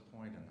 What's the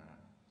point in that?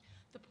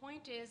 The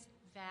point is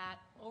that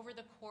over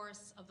the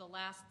course of the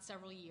last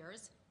several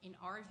years, in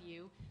our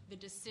view, the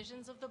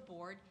decisions of the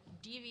board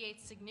deviate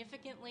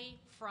significantly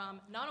from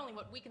not only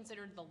what we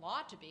considered the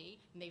law to be,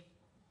 and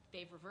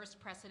they've reversed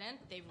precedent,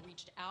 they've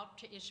reached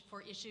out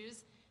for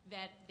issues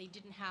that they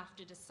didn't have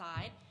to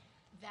decide,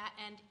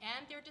 and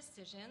their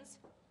decisions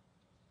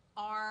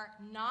are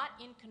not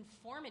in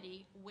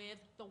conformity with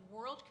the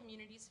world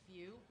community's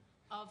view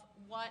of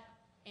what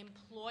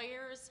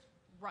employers'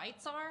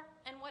 rights are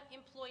and what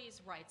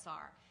employees' rights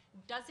are.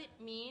 Does it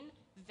mean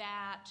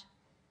that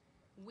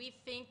we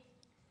think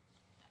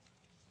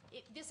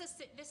this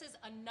is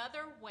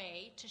another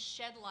way to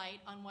shed light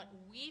on what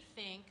we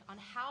think, on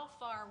how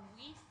far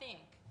we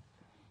think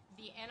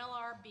the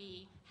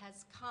NLRB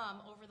has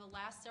come over the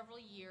last several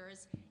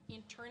years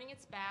in turning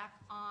its back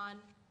on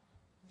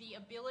the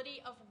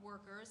ability of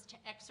workers to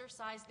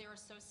exercise their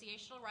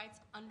associational rights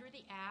under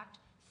the Act,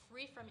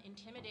 free from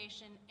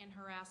intimidation and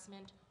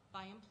harassment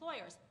by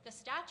employers. The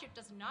statute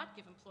does not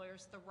give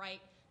employers the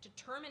right to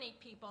terminate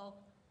people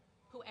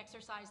who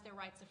exercise their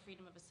rights of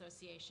freedom of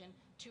association,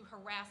 to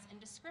harass and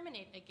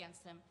discriminate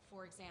against them,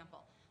 for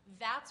example.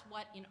 That's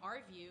what, in our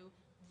view,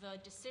 the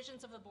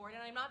decisions of the board,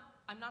 and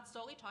I'm not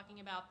solely talking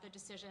about the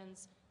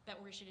decisions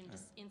that were issued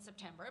in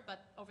September,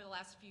 but over the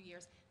last few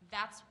years,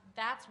 that's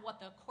what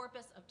the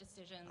corpus of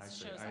decisions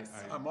shows us.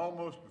 I'm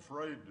almost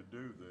afraid to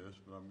do this,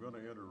 but I'm going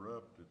to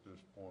interrupt at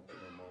this point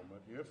for a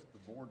moment. If the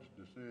board's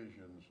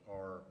decisions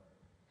are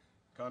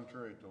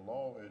contrary to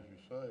law, as you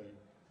say,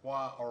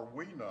 why are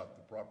we not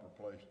the proper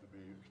place to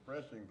be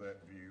expressing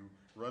that view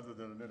rather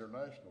than an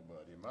international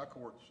body? My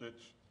court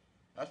sits,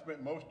 I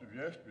spent most of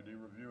yesterday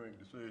reviewing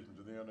decisions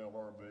of the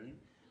NLRB.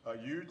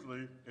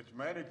 Usually it's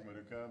management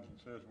who comes and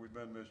says we've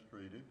been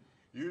mistreated.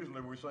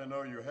 Usually we say,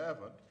 no, you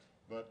haven't.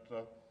 But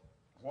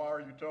why are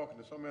you talking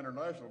to some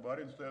international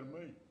body instead of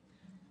me?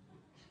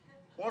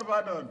 What have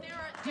I done?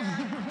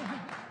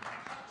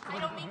 I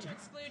don't mean to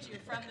exclude you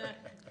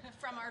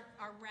from our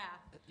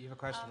wrath. You have a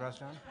question for us,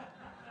 John?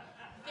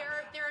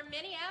 There are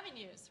many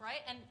avenues,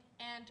 right?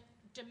 And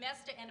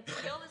domestic and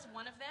appeal is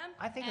one of them.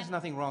 I think there's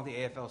nothing wrong with the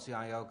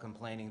AFL-CIO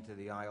complaining to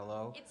the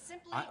ILO. It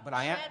simply But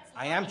I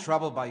am light.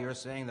 troubled by your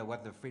saying that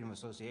what the Freedom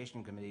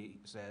Association Committee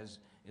says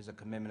is a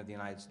commitment of the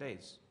United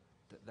States.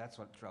 That's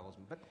what troubles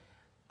me. But,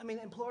 I mean,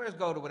 employers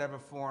go to whatever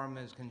forum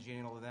is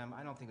congenial to them.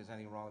 I don't think there's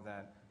anything wrong with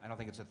that. I don't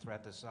think it's a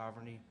threat to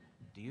sovereignty.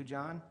 Do you,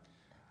 John?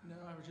 No,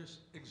 I was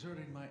just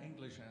exerting my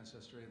English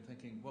ancestry and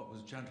thinking what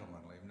was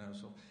gentlemanly. No,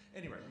 so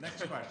anyway,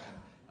 next question.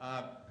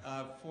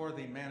 For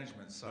the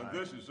management side.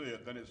 If this is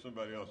it, then it's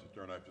somebody else's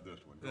turn after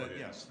this one. Go ahead.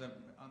 Yes,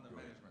 on the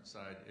management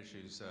side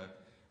issues,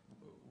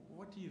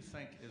 what do you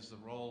think is the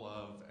role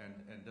of,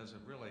 and does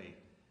it really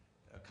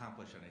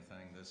accomplish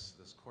anything, this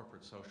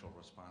corporate social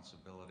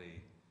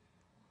responsibility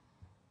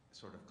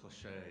sort of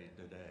cliche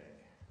today?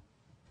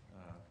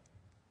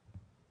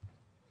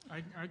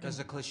 Does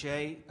the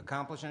cliche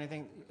accomplish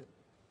anything?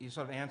 You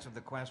sort of answered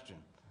the question.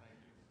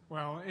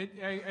 Well,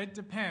 it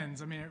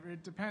depends. I mean,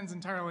 it depends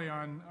entirely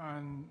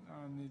on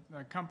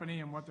the company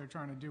and what they're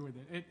trying to do with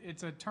it.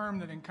 It's a term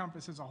that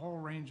encompasses a whole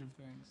range of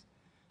things.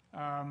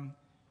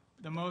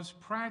 The most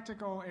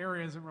practical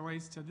area as it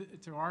relates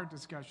to our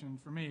discussion,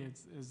 for me,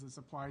 is the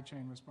supply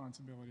chain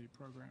responsibility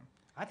program.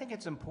 I think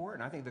it's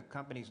important. I think the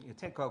companies, you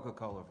take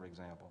Coca-Cola, for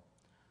example,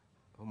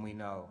 whom we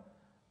know.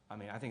 I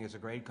mean, I think it's a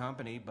great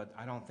company, but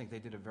I don't think they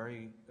did a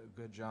very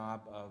good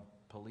job of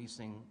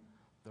policing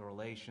the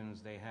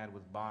relations they had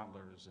with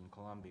bottlers in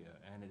Colombia.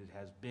 And it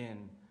has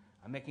been,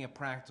 I'm making a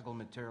practical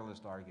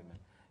materialist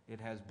argument,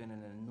 it has been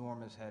an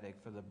enormous headache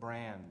for the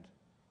brand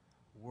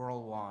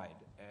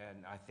worldwide.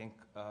 And I think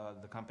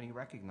the company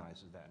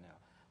recognizes that now.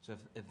 So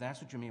if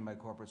that's what you mean by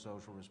corporate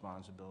social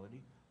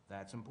responsibility,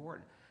 that's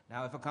important.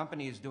 Now, if a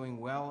company is doing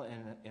well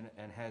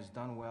and has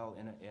done well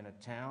in a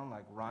town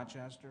like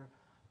Rochester,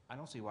 I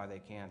don't see why they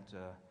can't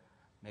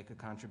make a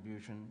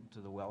contribution to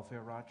the welfare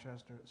of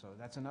Rochester. So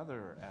that's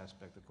another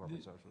aspect of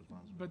corporate social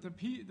responsibility. But the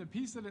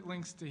piece that it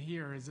links to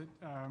here is that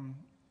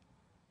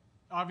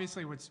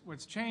obviously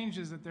what's changed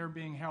is that they're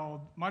being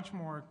held much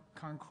more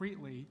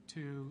concretely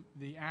to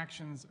the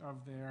actions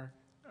of their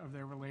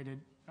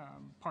related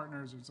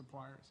partners or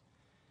suppliers.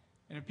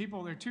 And if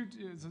people, there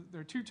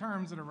are two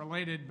terms that are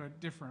related but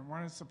different.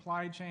 One is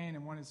supply chain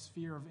and one is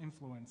sphere of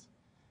influence.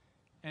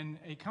 And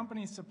a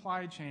company's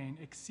supply chain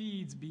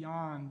exceeds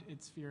beyond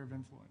its sphere of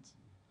influence.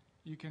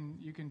 You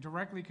can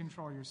directly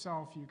control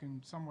yourself, you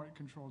can somewhat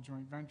control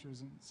joint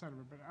ventures, et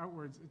cetera, but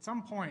outwards, at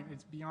some point,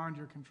 it's beyond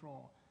your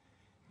control.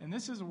 And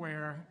this is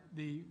where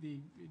it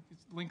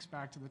links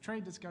back to the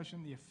trade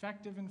discussion. The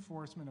effective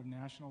enforcement of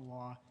national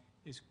law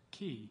is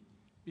key,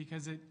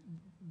 because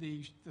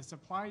the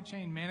supply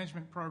chain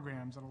management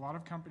programs that a lot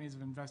of companies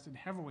have invested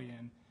heavily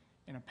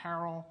in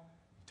apparel,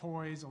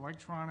 toys,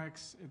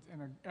 electronics,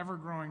 in an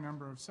ever-growing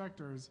number of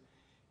sectors,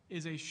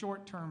 is a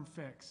short-term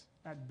fix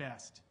at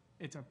best.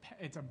 It's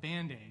a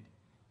Band-Aid,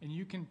 and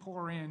you can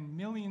pour in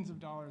millions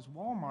of dollars.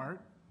 Walmart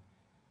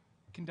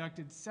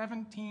conducted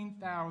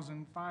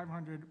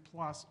 17,500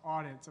 plus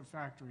audits of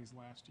factories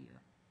last year.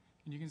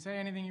 And you can say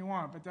anything you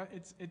want, but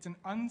it's an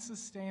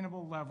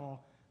unsustainable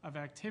level of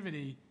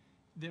activity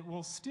that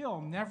will still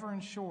never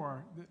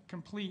ensure the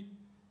complete,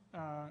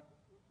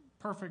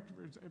 perfect.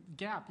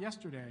 Gap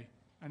yesterday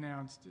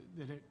announced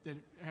that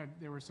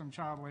there was some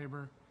child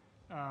labor.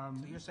 So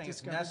you're saying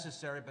it's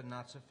necessary but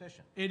not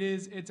sufficient. It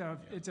is. It's a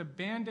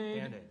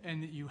Band-Aid,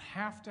 and that you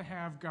have to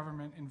have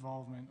government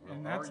involvement,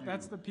 and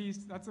that's the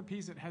piece. That's the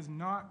piece that has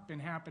not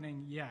been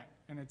happening yet.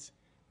 And it's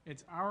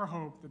our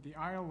hope that the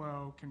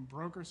ILO can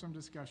broker some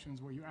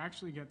discussions where you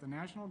actually get the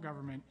national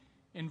government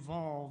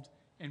involved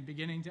and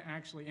beginning to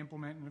actually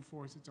implement and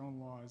enforce its own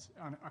laws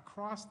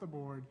across the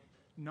board,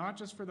 not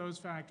just for those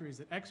factories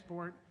that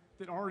export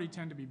that already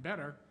tend to be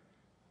better,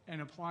 and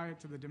apply it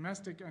to the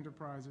domestic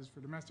enterprises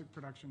for domestic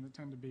production that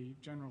tend to be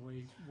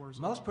generally worse.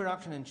 Most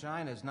production in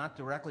China is not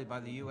directly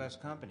by the U.S.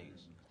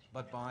 companies,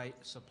 but by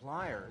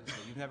suppliers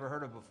that you've never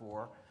heard of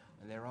before,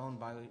 and they're owned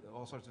by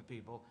all sorts of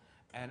people.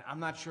 And I'm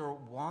not sure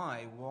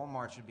why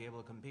Walmart should be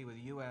able to compete with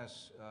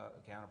U.S.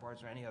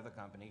 Counterparts or any other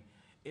company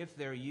if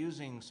they're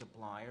using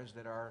suppliers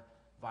that are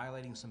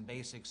violating some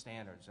basic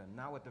standards, and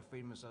not what the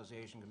Freedom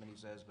Association Committee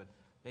says, but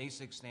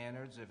basic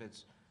standards. If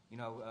it's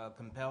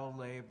compelled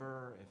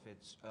labor, if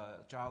it's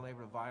child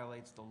labor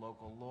violates the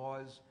local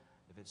laws,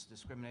 if it's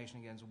discrimination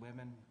against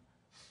women.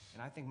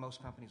 And I think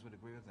most companies would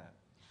agree with that.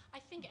 I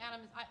think,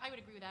 Adam, I would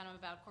agree with Adam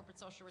about corporate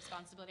social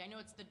responsibility. I know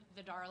it's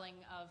the darling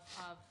of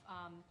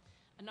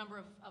a number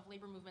of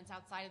labor movements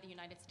outside of the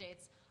United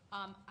States.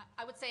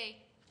 I would say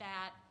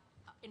that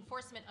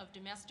enforcement of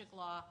domestic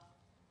law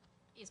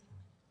is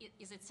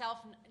itself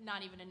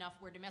not even enough,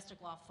 where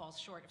domestic law falls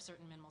short of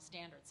certain minimal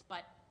standards.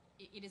 But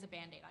it is a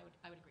Band-Aid.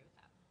 I would agree with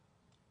that.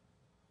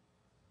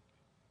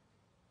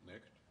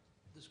 Next.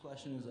 This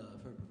question is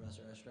for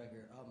Professor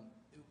Estreicher.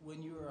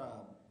 When you were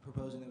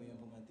proposing that we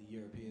implement the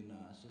European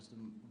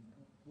system,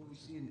 what we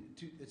see in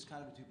it's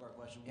kind of a two-part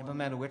question.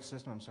 Implement which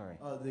system? I'm sorry.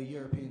 The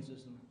European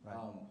system. Right.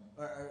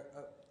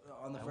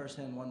 On the first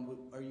hand,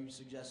 are you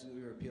suggesting that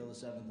we repeal the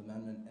Seventh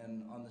Amendment?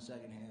 And on the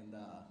second hand,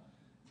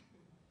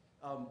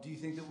 do you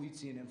think that we'd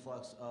see an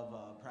influx of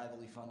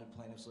privately funded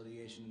plaintiffs'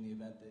 litigation in the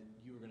event that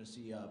you were going to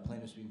see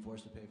plaintiffs being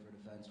forced to pay for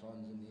defense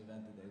funds in the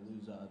event that they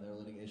lose their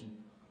litigation?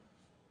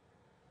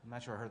 I'm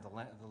not sure I heard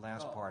the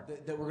last part.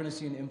 That we're going to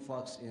see an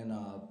influx in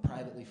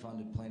privately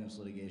funded plaintiffs'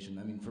 litigation.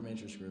 I mean, from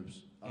interest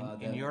groups.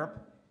 In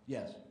Europe?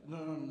 Yes. No,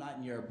 not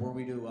in Europe. Were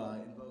we to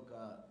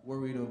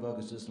invoke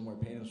a system where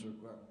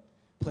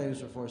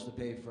plaintiffs were forced to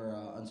pay for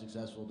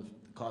unsuccessful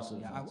costs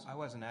of defense. I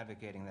wasn't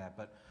advocating that,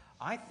 but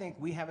I think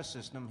we have a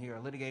system here, a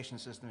litigation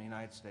system in the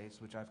United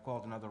States, which I've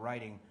called another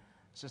writing,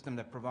 system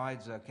that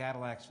provides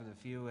Cadillacs for the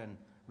few and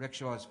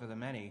rickshaws for the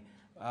many.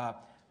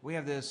 We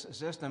have this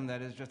system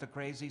that is just a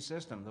crazy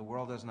system. The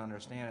world doesn't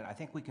understand it. I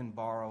think we can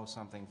borrow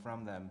something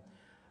from them.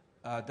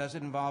 Does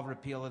it involve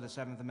repeal of the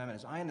Seventh Amendment?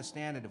 As I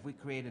understand it, if we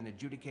create an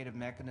adjudicative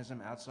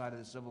mechanism outside of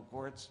the civil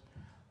courts,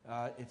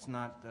 it's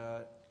not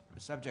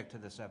subject to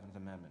the Seventh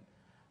Amendment.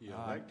 Yeah,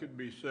 that could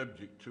be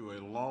subject to a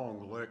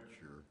long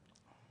lecture,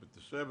 but the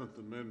Seventh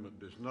Amendment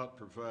does not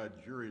provide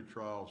jury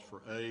trials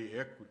for A,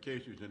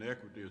 cases in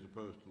equity as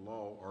opposed to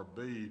law, or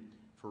B,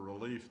 for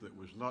relief that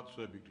was not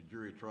subject to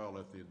jury trial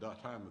at the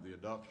time of the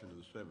adoption of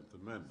the Seventh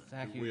Amendment.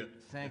 Thank you,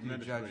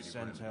 Judge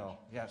Sentelle.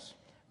 Yes,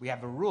 we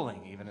have a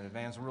ruling, even an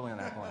advance ruling on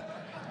that point.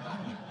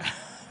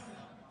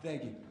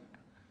 Thank you.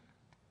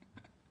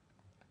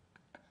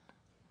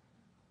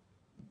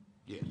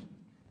 Yes.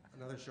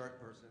 Another short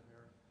person here.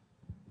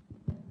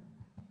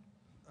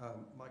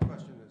 My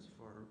question is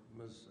for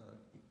Ms.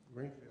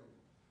 Greenfield.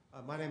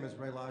 My name is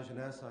Ray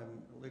Lajeunesse.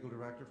 I'm legal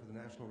director for the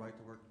National Right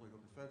to Work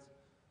Legal Defense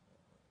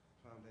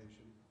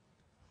Foundation.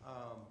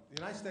 The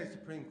United States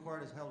Supreme Court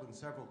has held in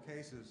several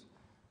cases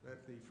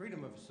that the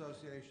freedom of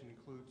association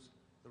includes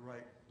the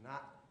right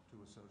not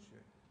to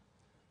associate.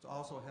 It's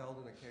also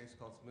held in a case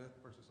called Smith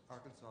versus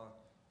Arkansas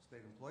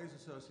State Employees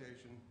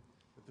Association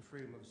that the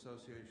freedom of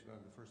association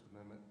under the First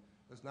Amendment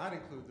does not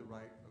include the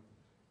right of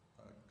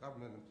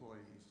government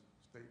employees,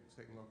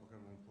 state and local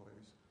government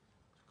employees,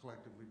 to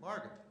collectively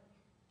bargain.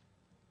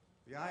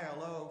 The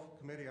ILO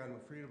Committee on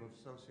the Freedom of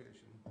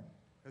Association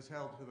has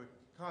held to the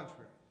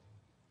contrary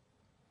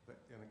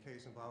in a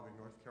case involving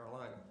North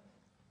Carolina.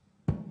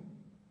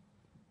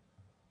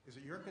 Is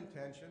it your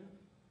contention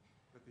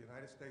that the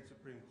United States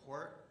Supreme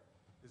Court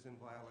is in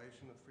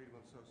violation of freedom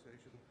of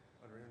association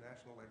under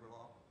international labor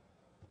law?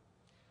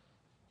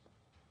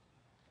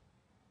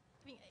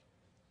 I mean,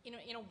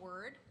 in a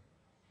word,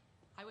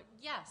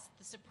 yes,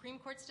 the Supreme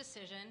Court's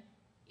decision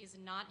is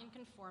not in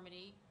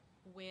conformity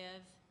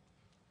with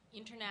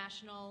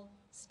international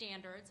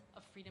standards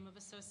of freedom of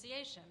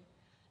association,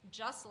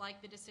 just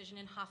like the decision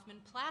in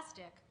Hoffman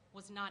Plastic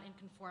was not in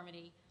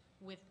conformity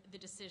with the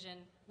decision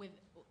with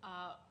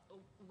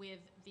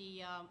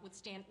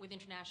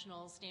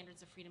international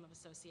standards of freedom of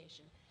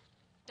association.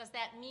 Does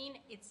that mean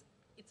it's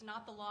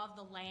not the law of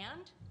the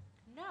land?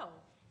 No.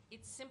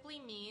 It simply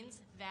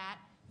means that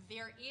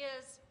there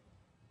is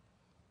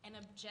an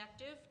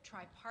objective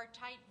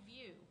tripartite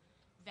view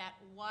that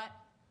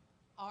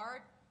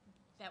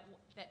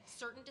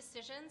certain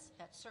decisions,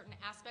 that certain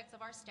aspects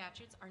of our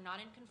statutes are not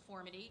in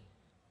conformity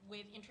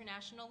with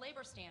international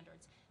labor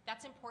standards.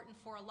 That's important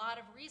for a lot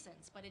of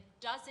reasons, but it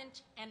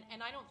doesn't,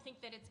 and I don't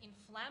think that it's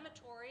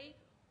inflammatory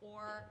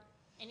or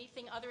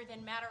anything other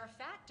than matter of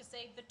fact to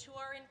say the two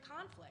are in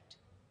conflict.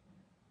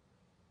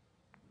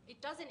 It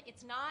doesn't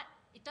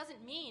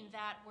mean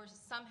that we're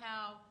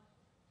somehow,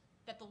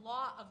 that the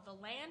law of the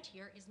land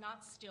here is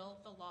not still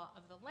the law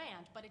of the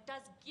land, but it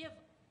does give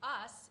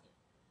us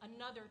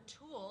another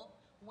tool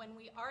when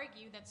we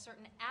argue that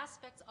certain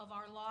aspects of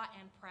our law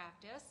and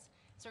practice,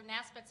 certain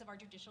aspects of our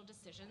judicial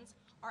decisions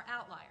are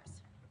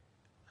outliers.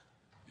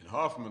 In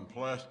Hoffman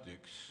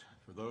Plastics,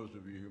 for those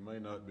of you who may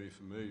not be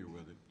familiar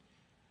with it,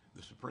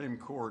 the Supreme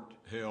Court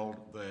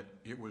held that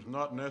it was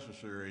not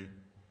necessary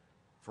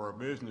for our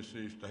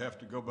businesses to have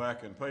to go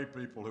back and pay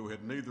people who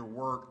had neither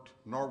worked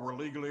nor were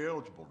legally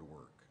eligible to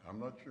work. I'm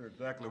not sure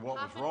exactly what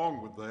was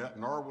wrong with that,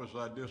 nor was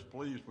I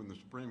displeased when the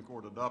Supreme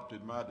Court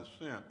adopted my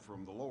dissent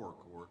from the lower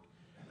court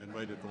and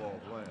made it the law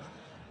of the land.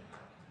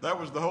 That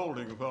was the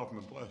holding of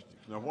Hoffman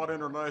Plastics. Now, what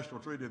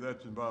international treaty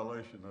that's in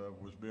violation of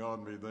was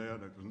beyond me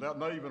then. It was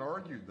not even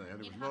argued then. It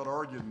was not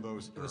argued in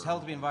those terms. It was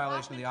held to be in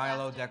violation of the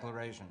ILO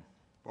Declaration.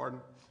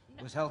 Pardon?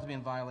 It was held to be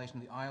in violation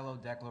of the ILO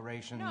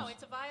Declaration. No,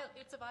 it's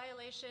a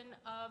violation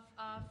of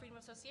freedom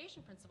of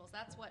association principles.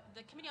 That's what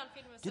the Committee on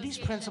Freedom of Do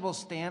Association... these principles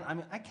stand? I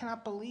mean, I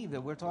cannot believe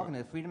that we're talking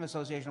that freedom of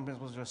association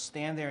principles just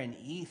stand there in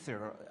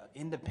ether,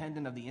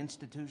 independent of the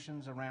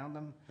institutions around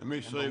them. Let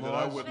me say that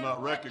I would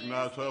not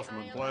recognize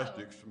Hoffman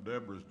Plastics from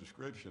Deborah's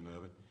description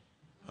of it.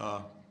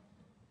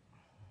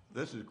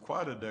 This is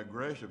quite a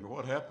digression.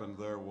 What happened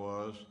there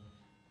was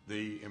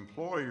the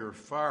employer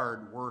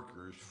fired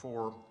workers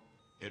for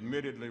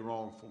admittedly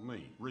wrongful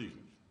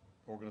reasons,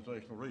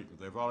 organizational reasons.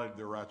 They violated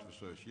their rights of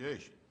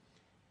association.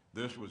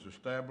 This was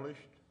established.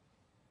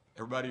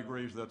 Everybody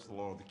agrees that's the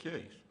law of the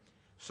case.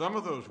 Some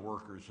of those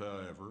workers,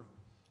 however,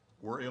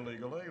 were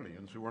illegal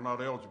aliens who were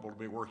not eligible to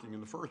be working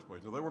in the first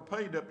place. Now, they were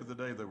paid up to the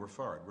day they were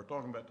fired. We're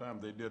talking about time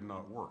they did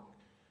not work.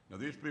 Now,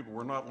 these people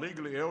were not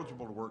legally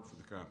eligible to work for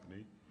the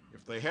company.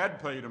 If they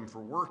had paid them for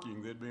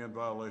working, they'd be in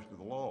violation of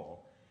the law.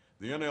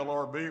 The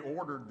NLRB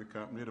ordered the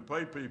company to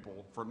pay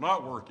people for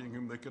not working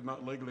whom they could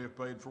not legally have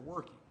paid for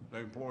working. They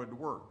employed to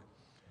work.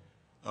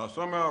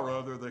 Somehow or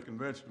other, they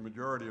convinced the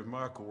majority of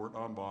my court,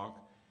 en banc,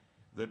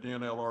 that the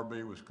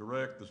NLRB was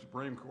correct. The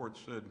Supreme Court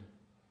said,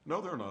 no,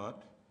 they're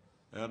not.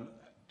 And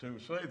to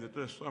say that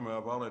this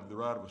somehow violated the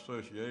right of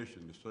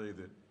association, to say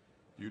that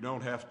you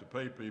don't have to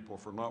pay people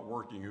for not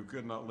working who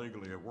could not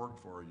legally have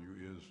worked for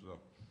you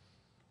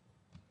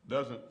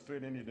doesn't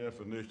fit any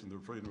definition of the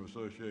freedom of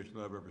association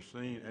I've ever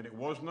seen. And it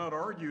was not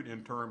argued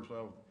in terms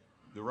of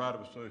the right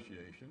of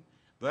association.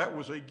 That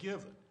was a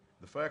given.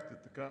 The fact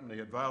that the company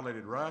had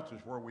violated rights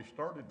is where we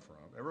started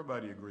from.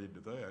 Everybody agreed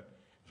to that.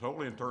 It's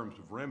wholly in terms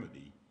of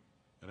remedy,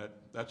 and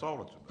that's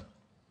all it's about.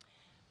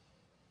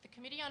 The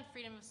Committee on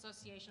Freedom of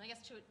Association, I guess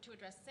to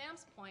address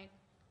Sam's point,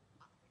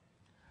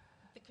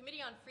 the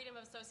Committee on Freedom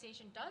of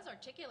Association does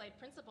articulate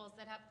principles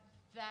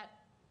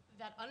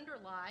that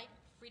underlie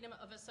freedom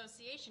of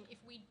association. If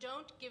we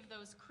don't give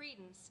those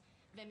credence,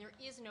 then there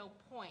is no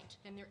point,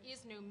 then there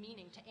is no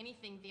meaning to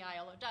anything the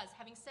ILO does.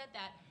 Having said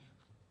that,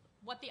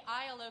 what the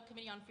ILO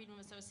Committee on Freedom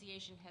of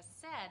Association has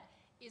said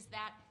is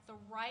that the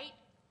right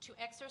to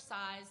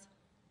exercise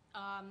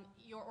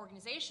your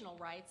organizational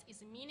rights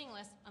is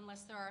meaningless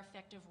unless there are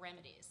effective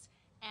remedies.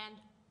 And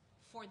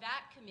for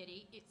that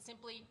committee, it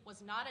simply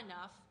was not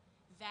enough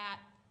that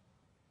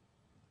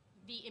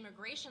the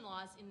immigration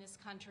laws in this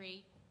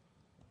country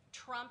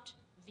trumped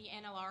the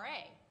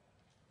NLRA.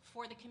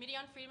 For the Committee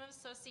on Freedom of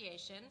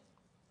Association,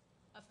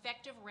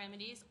 effective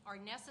remedies are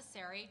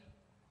necessary,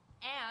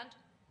 and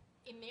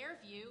in their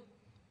view,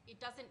 it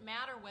doesn't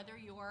matter whether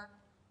you're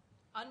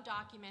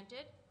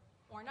undocumented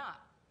or not.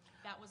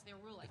 That was their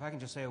ruling. If I can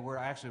just say a word,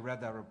 I actually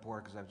read that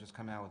report because I've just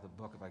come out with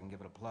a book, if I can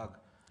give it a plug,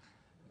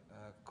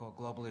 called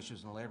Global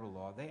Issues in the Labor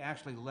Law. They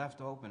actually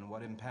left open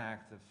what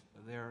impact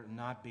their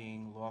not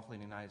being lawfully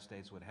in the United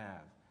States would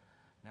have.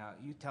 Now,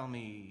 you tell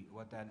me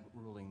what that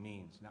ruling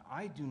means. Now,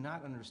 I do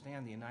not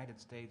understand the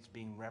United States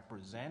being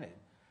represented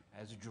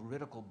as a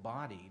juridical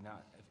body. Now,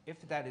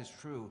 if that is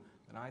true,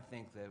 then I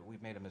think that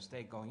we've made a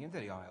mistake going into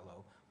the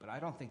ILO, but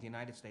I don't think the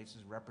United States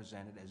is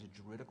represented as a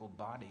juridical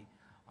body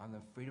on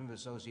the Freedom of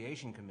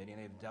Association Committee,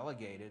 and they've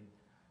delegated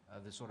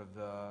the sort of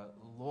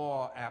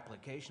law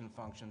application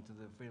function to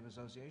the Freedom of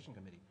Association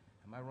Committee.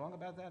 Am I wrong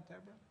about that,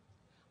 Deborah?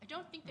 I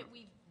don't think that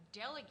we've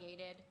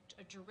delegated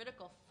a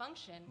juridical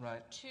function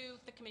to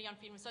the Committee on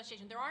Freedom of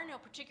Association. There are no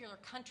particular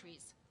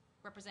countries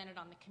represented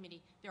on the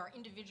committee. There are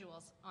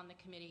individuals on the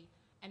committee,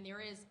 and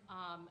there is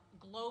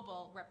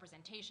global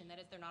representation. That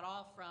is, they're not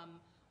all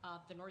from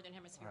the Northern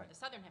Hemisphere or the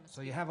Southern Hemisphere.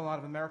 So you have a lot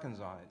of Americans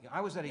on it.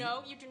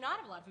 No, you do not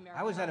have a lot of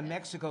Americans. I was at a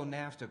Mexico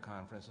NAFTA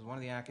conference as one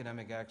of the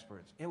academic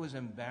experts. It was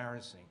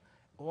embarrassing.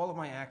 All of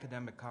my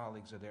academic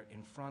colleagues are there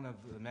in front of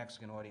the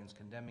Mexican audience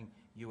condemning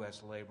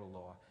U.S. labor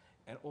law.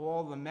 And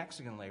all the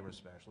Mexican labor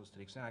specialists, to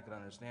the extent I could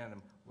understand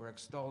them, were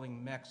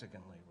extolling Mexican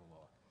labor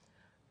law.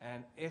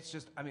 And it's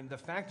just, I mean, the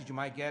fact that you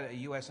might get a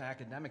U.S.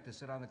 academic to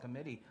sit on the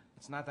committee,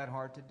 it's not that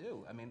hard to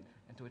do. I mean,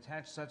 and to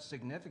attach such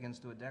significance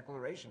to a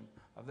declaration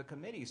of the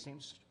committee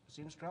seems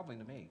troubling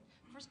to me.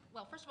 First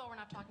of all, we're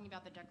not talking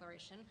about the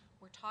declaration.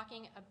 We're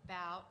talking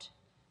about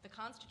the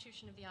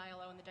Constitution of the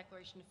ILO and the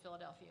Declaration of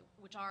Philadelphia,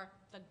 which are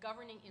the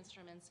governing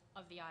instruments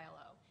of the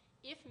ILO.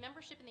 If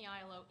membership in the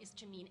ILO is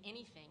to mean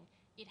anything,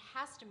 it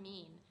has to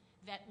mean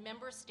that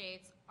member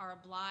states are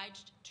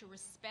obliged to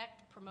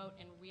respect, promote,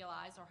 and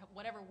realize, or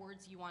whatever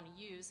words you want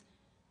to use,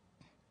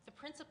 the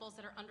principles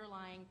that are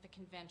underlying the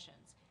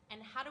conventions.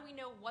 And how do we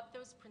know what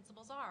those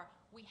principles are?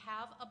 We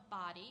have a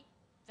body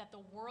that the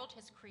world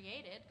has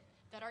created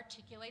that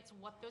articulates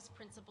what those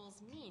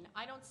principles mean.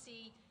 I don't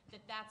see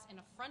that that's an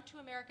affront to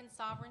American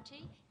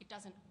sovereignty. It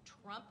doesn't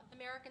trump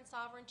American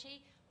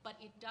sovereignty, but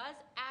it does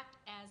act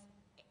as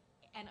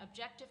an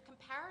objective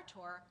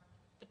comparator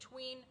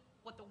between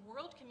what the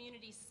world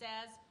community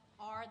says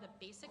are the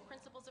basic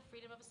principles of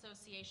freedom of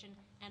association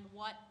and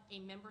what a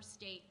member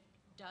state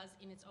does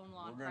in its own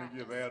law and practice.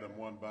 We're going to give Adam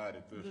one bite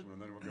at this one,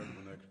 and then we'll go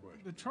to the next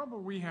question. The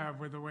trouble we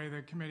have with the way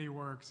the committee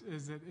works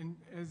is that and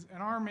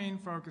our main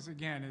focus,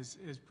 again, is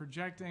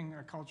projecting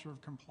a culture of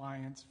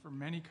compliance for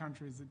many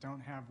countries that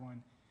don't have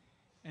one.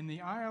 And the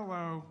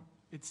ILO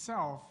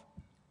itself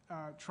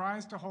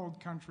tries to hold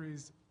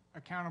countries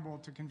accountable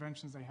to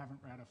conventions they haven't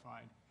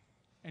ratified.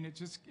 And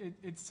it's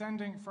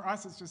sending, for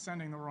us, it's just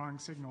sending the wrong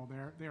signal.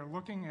 They're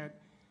looking at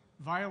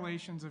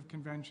violations of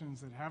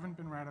conventions that haven't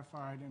been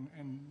ratified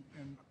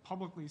and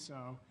publicly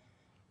so,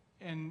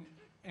 and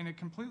it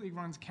completely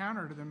runs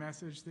counter to the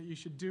message that you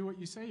should do what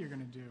you say you're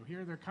going to do.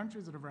 Here, there are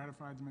countries that have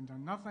ratified them and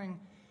done nothing,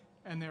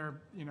 and they're,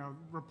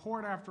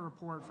 report after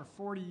report for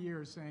 40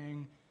 years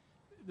saying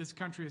this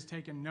country has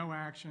taken no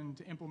action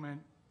to implement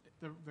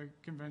the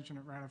convention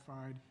it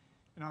ratified.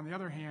 And on the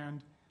other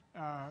hand,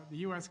 the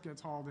U.S.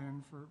 gets hauled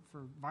in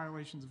for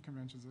violations of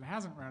conventions it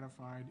hasn't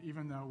ratified,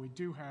 even though we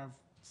do have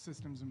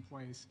systems in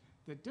place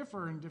that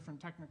differ in different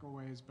technical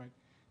ways,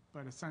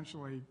 but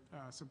essentially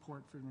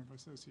support freedom of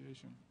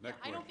association. Next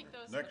I don't question. think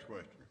those- Next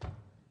question.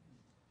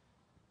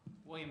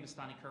 William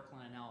Bastani,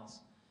 Kirkland and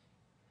Ellis.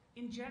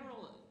 In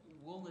general,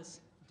 will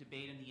this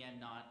debate in the end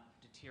not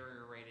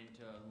deteriorate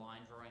into a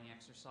line drawing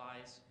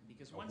exercise?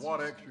 Because once What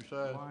you-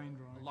 exercise? Line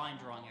drawing. A line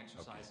drawing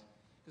exercise.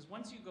 Because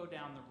once you go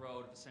down the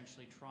road of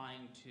essentially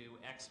trying to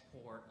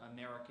export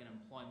American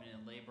employment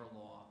and labor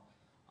law,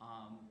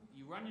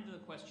 you run into the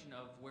question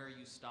of where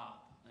you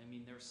stop. I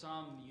mean, there's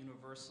some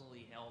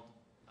universally held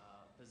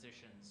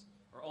positions,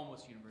 or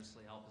almost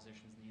universally held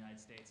positions in the United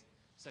States,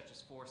 such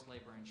as forced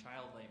labor and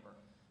child labor.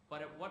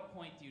 But at what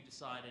point do you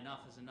decide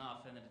enough is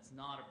enough and that it's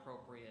not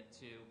appropriate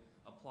to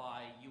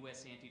apply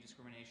U.S.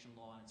 anti-discrimination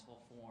law in its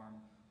full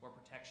form or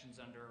protections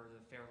under the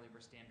Fair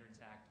Labor Standards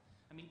Act?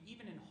 I mean,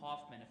 even in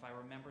Hoffman, if I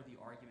remember the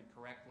argument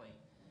correctly,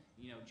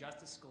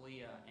 Justice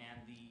Scalia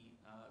and the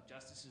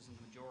justices in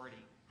the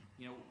majority,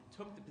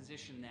 took the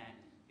position that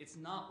it's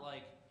not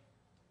like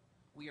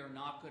we are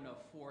not going to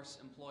force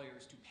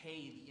employers to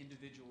pay the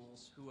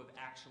individuals who have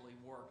actually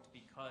worked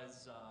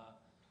because,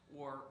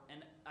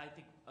 and I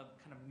think a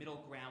kind of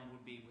middle ground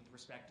would be with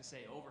respect to,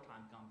 say,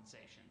 overtime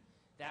compensation.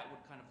 That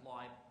would kind of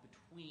lie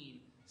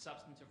between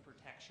substantive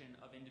protection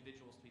of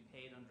individuals to be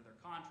paid under their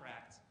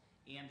contracts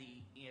and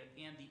the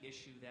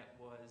issue that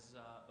was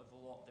of the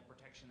law, the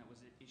protection that was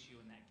at issue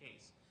in that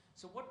case.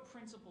 So what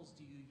principles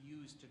do you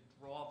use to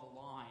draw the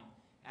line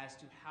as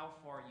to how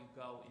far you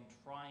go in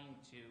trying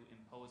to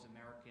impose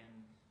American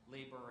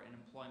labor and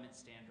employment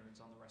standards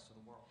on the rest of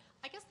the world?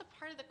 I guess the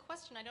part of the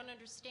question I don't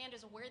understand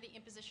is where the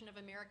imposition of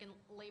American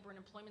labor and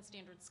employment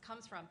standards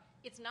comes from.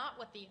 It's not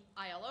what the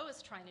ILO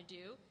is trying to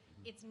do.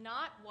 It's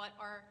not what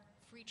our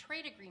free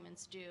trade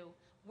agreements do.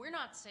 We're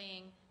not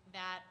saying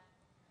that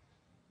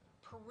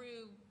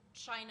Peru,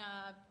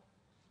 China,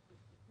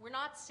 we're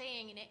not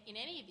saying in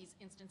any of these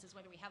instances,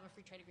 whether we have a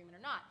free trade agreement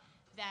or not,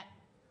 that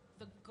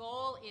the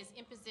goal is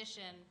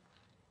imposition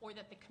or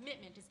that the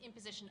commitment is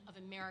imposition of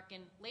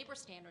American labor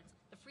standards.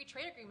 The free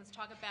trade agreements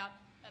talk about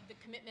the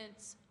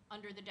commitments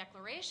under the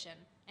Declaration,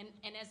 and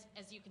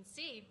as you can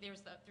see,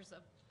 there's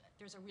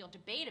a real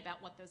debate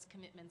about what those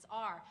commitments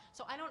are.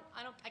 So I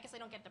guess I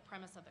don't get the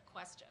premise of the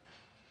question.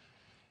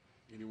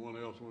 Anyone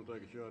else want to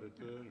take a shot at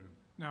that? Or?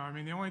 No, I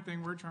mean, the only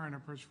thing we're trying to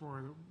push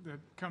for that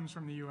comes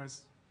from the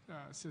U.S.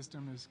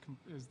 System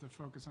is the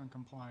focus on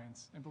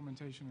compliance,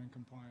 implementation and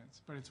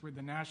compliance, but it's with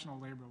the national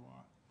labor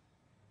law.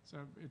 So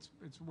it's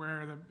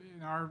where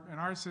in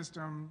our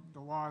system the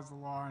law is the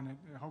law, and it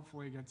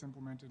hopefully gets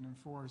implemented and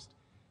enforced.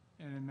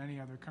 And in many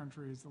other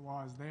countries the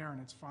law is there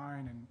and it's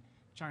fine. And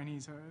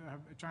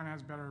China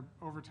has better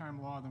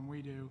overtime law than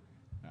we do.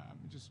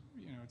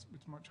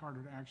 It's much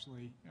harder to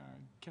actually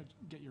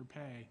get your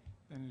pay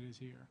than it is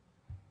here.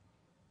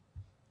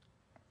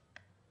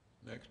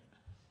 Next.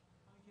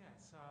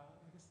 Yes,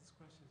 I guess this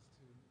question is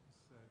to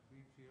Ms.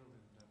 Greenfield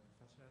and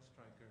Professor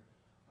Estreicher.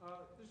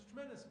 There's a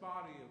tremendous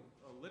body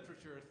of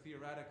literature,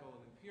 theoretical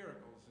and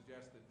empirical, to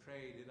suggest that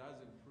trade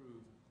does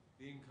improve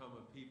the income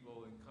of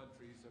people in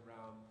countries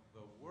around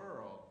the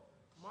world.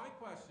 My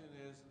question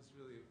is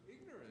really of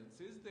ignorance.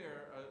 Is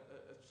there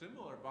a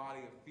similar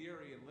body of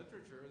theory and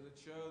literature that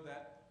show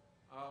that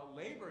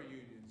labor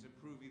unions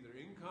improve either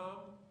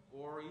income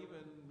or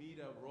even meet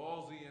a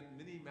Rawlsian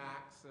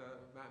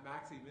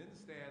maxi-min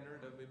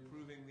standard of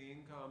improving the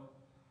income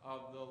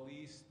of the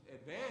least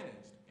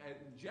advantaged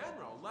in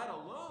general, let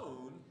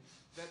alone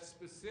that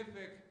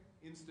specific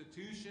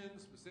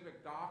institutions,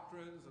 specific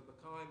doctrines of the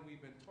kind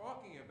we've been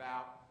talking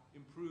about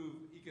improve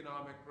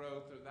economic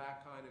growth or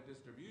that kind of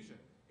distribution?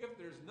 If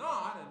there's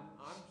not, and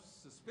I'm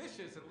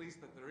suspicious at least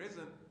that there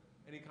isn't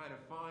any kind of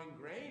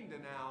fine-grained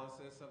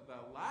analysis of the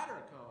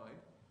latter kind,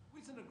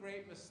 isn't a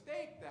great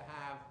mistake to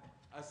have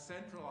a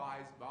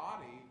centralized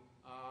body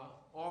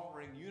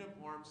offering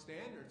uniform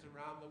standards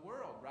around the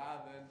world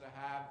rather than to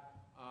have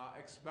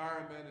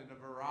experiment in a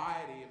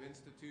variety of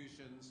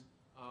institutions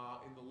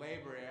in the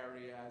labor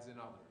area as in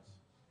others?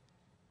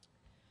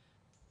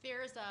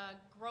 There's a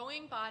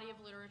growing body of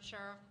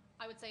literature.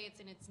 I would say it's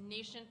in its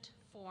nascent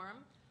form.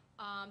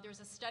 There's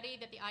a study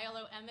that the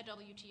ILO and the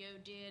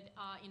WTO did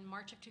in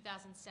March of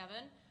 2007,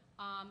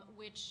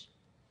 which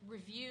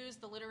reviews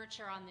the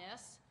literature on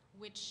this,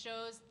 which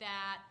shows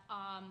that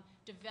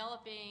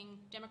developing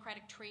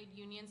democratic trade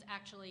unions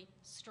actually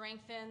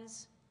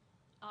strengthens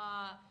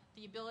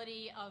the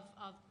ability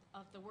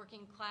of the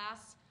working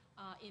class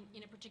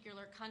in a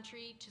particular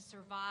country to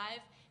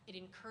survive. It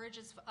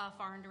encourages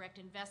foreign direct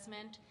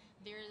investment.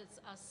 There's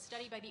a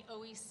study by the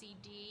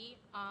OECD.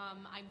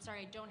 I'm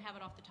sorry, I don't have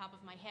it off the top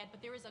of my head,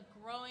 but there is a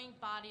growing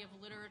body of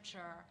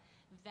literature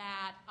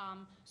that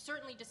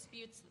certainly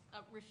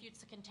refutes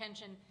the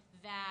contention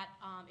that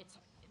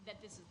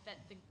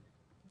the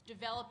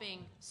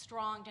developing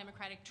strong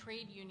democratic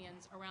trade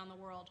unions around the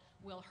world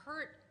will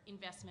hurt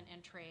investment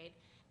and trade,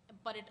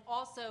 but it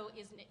also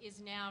is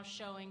now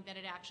showing that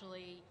it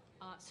actually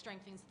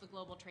strengthens the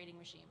global trading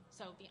regime.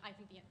 So I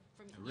think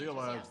I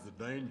realize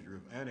the danger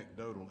of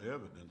anecdotal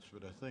evidence,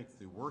 but I think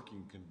the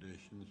working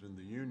conditions in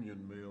the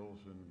union mills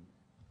in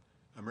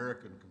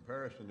American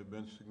comparison have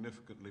been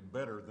significantly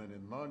better than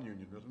in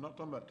non-union mills. I'm not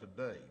talking about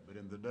today, but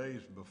in the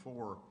days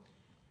before,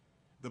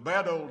 the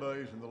bad old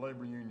days, and the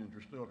labor unions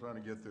are still trying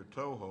to get their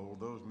toehold,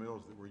 those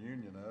mills that were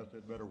unionized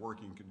had better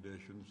working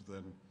conditions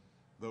than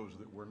those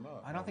that were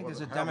not. I don't think there's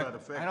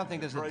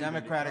a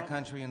democratic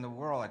country in the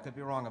world, I could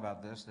be wrong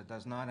about this, that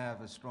does not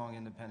have a strong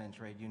independent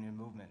trade union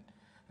movement.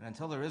 And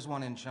until there is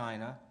one in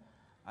China,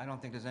 I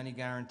don't think there's any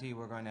guarantee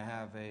we're going to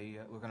have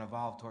we're going to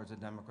evolve towards a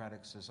democratic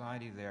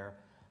society there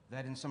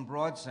that in some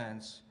broad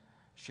sense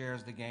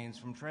shares the gains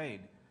from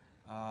trade.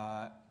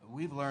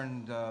 We've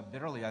learned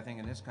bitterly, I think,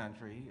 in this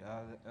country,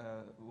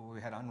 we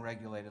had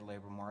unregulated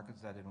labor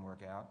markets that didn't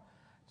work out.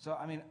 So,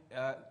 I mean,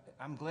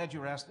 I'm glad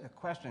you asked a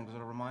question because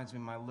it reminds me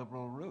of my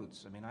liberal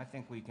roots. I mean, I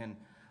think we can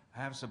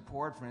have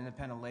support for an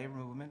independent labor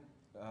movement,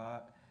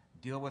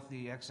 deal with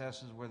the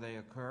excesses where they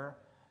occur,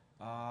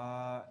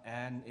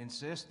 and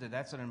insist that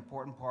that's an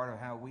important part of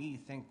how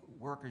we think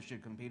workers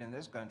should compete in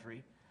this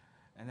country.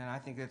 And then I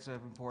think it's an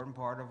important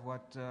part of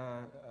what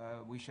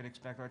we should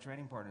expect our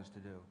trading partners to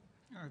do.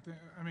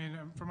 I mean,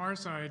 from our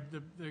side,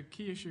 the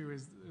key issue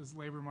is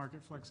labor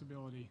market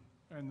flexibility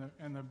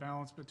and the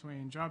balance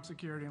between job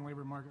security and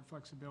labor market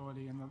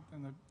flexibility, and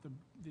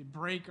the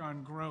brake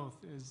on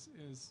growth is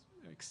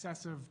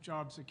excessive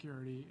job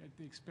security at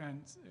the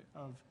expense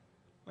of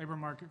labor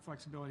market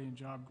flexibility and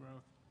job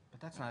growth. But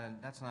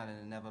that's not an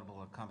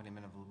inevitable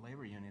accompaniment of the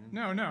labor union.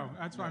 No,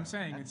 that's what I'm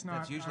saying. It's not.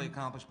 That's usually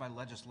accomplished by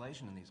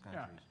legislation in these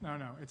countries. Yeah,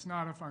 no, it's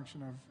not a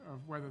function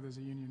of whether there's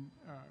a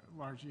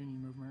large union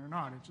movement or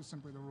not. It's just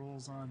simply the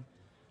rules on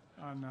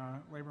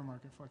labor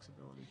market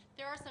flexibility.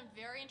 There are some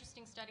very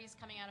interesting studies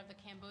coming out of the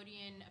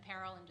Cambodian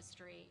apparel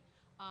industry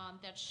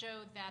that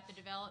showed that the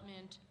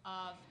development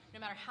of, no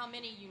matter how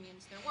many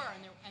unions there were,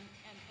 and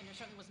there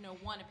certainly was no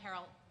one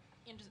apparel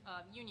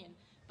union,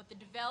 but the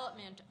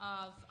development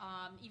of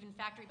even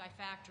factory by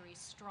factory,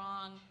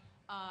 strong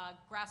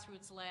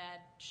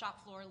grassroots-led,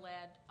 shop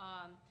floor-led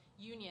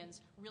unions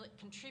really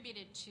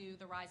contributed to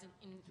the rise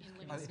in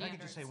living standards. If I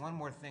could just say one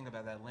more thing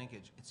about that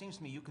linkage. It seems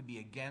to me you could be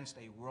against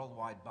a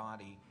worldwide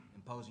body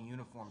imposing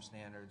uniform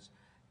standards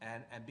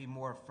and be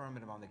more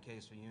affirmative on the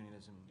case for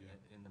unionism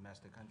in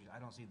domestic countries. I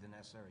don't see the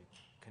necessary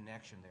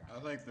connection there. I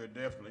think they're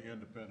definitely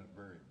independent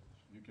variables.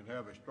 You can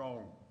have a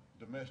strong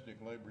domestic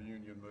labor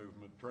union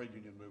movement, trade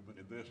union movement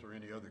in this or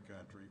any other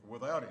country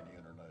without any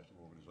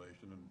international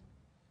organization. And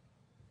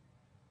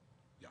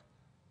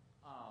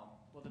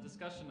well, the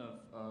discussion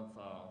of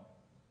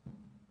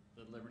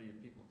the liberty of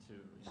people to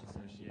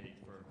associate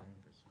for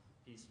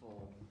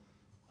peaceful,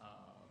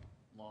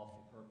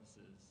 lawful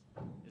purposes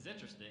is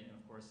interesting. And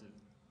of course,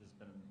 there's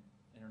been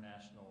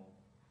international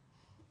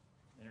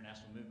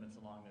movements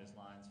along those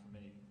lines for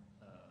many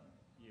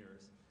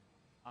years.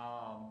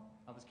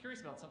 I was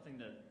curious about something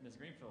that Ms.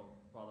 Greenfield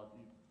brought up.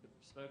 You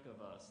spoke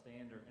of a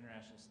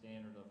international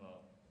standard of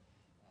a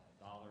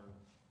dollar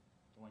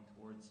going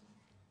towards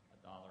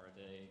 $1 a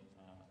day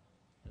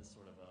as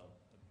sort of a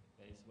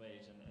base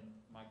wage. And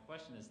my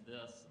question is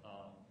this.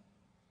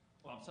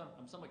 Well,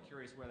 I'm somewhat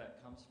curious where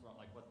that comes from,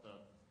 like what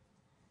the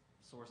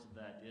source of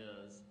that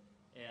is.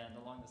 And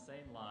along the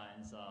same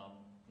lines,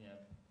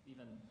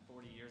 even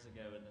 40 years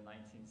ago in the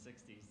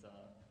 1960s,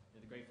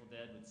 the Grateful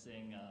Dead would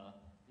sing,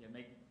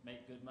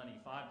 make good money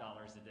 $5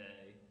 a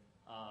day,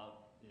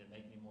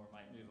 make me more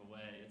might move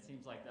away. It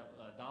seems like that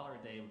 $1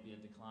 a day would be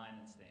a decline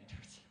in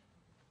standards.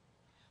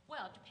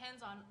 Well, it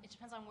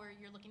depends on where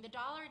you're looking. The $1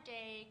 a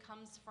day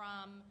comes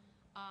from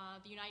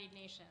the United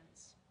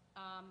Nations.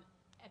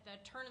 At the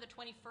turn of the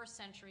 21st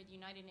century, the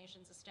United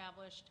Nations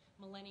established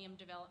Millennium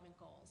Development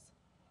Goals.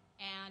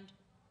 And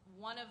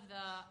one of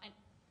the, and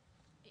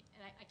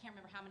I can't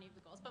remember how many of the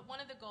goals, but one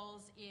of the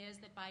goals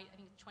is that by, I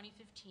think,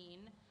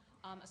 2015,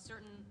 a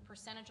certain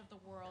percentage of the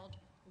world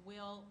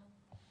will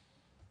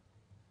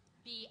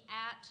be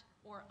at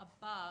or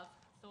above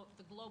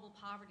the global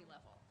poverty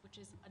level, which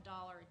is $1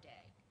 a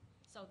day.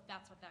 So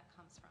that's what that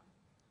comes from.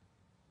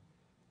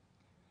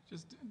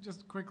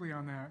 Just quickly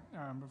on that,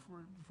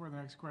 before the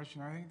next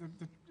question, I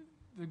think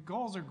the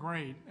goals are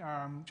great.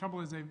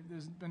 Trouble is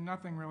there's been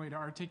nothing really to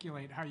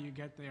articulate how you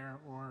get there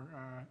or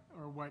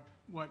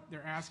what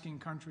they're asking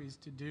countries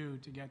to do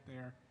to get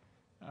there.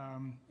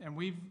 And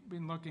we've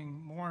been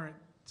looking more at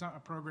a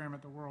program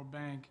at the World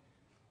Bank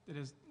that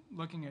is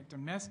looking at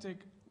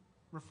domestic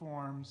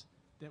reforms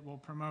that will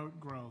promote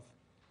growth,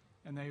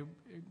 and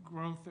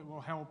growth that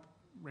will help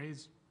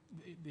raise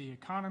the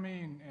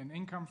economy and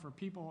income for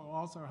people. Will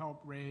also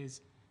help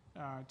raise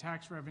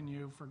tax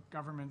revenue for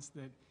governments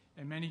that,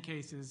 in many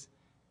cases,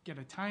 get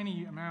a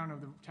tiny amount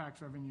of the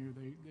tax revenue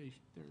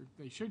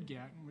they should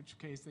get, in which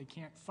case they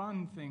can't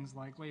fund things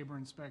like labor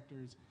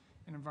inspectors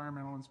and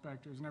environmental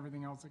inspectors and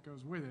everything else that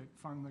goes with it,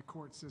 fund the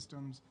court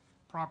systems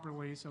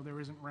properly so there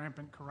isn't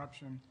rampant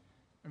corruption.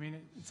 I mean,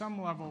 at some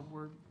level,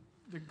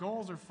 the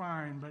goals are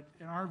fine, but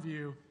in our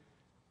view,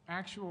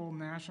 actual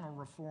national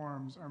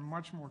reforms are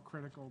much more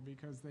critical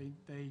because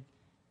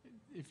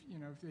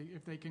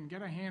if they can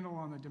get a handle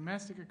on the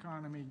domestic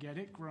economy, get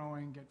it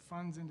growing, get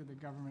funds into the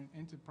government,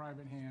 into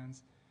private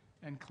hands,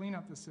 and clean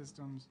up the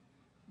systems,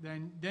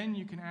 then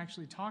you can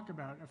actually talk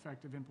about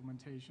effective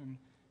implementation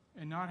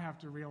and not have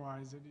to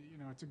realize that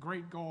it's a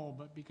great goal,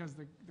 but because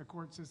the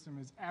court system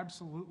is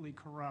absolutely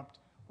corrupt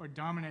or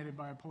dominated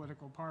by a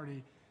political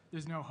party,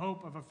 there's no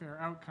hope of a fair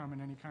outcome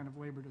in any kind of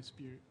labor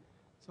dispute.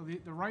 So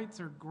the rights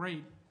are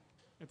great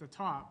at the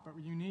top, but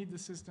you need the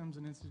systems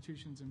and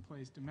institutions in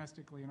place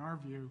domestically, in our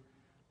view.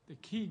 The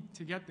key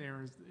to get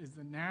there is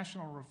the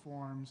national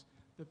reforms,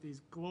 that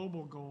these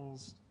global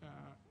goals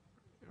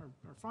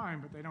are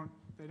fine, but they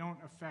don't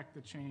affect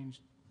the change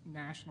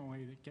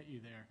nationally that get you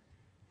there.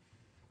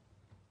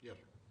 Yes.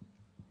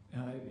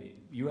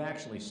 You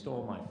actually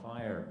stole my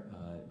fire.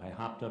 I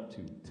hopped up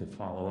to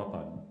follow up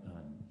on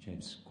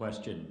James'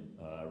 question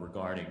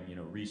regarding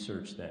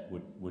research that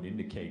would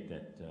indicate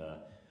that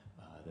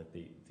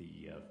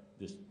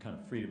this kind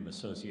of freedom of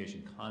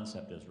association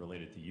concept as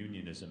related to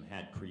unionism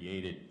had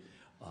created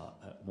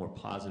a more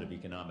positive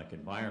economic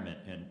environment,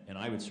 and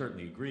I would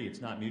certainly agree.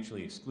 It's not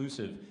mutually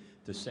exclusive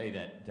to say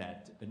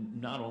that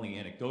not only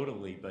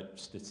anecdotally but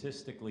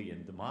statistically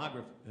and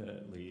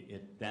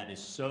demographically that is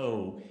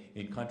so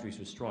in countries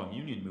with strong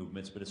union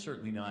movements, but it's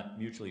certainly not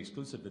mutually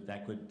exclusive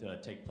that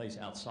could take place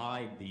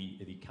outside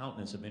the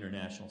countenance of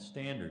international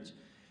standards.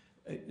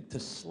 To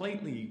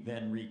slightly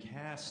then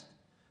recast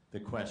the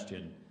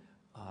question,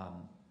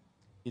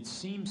 it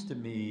seems to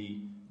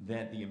me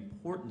that the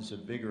importance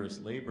of vigorous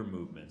labor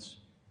movements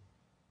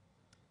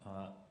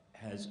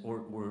has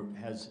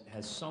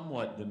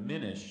somewhat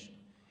diminished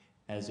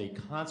as a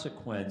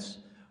consequence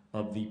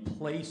of the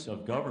place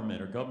of government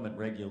or government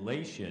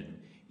regulation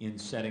in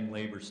setting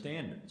labor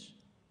standards.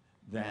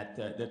 That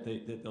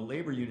the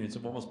labor unions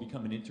have almost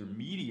become an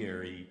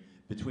intermediary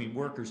between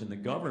workers and the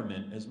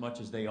government as much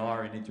as they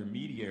are an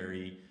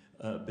intermediary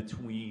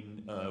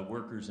between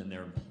workers and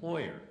their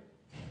employer.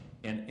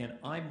 And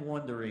I'm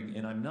wondering,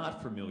 and I'm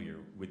not familiar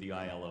with the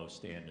ILO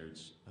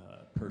standards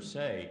per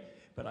se,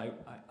 but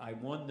I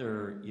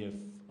wonder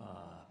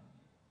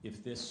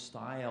if this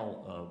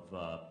style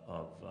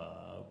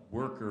of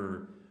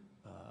worker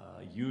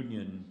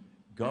union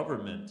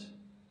government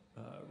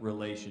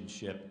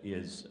relationship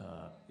is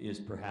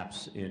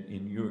perhaps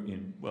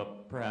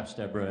perhaps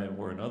Deborah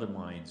or in other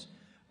minds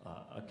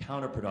a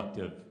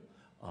counterproductive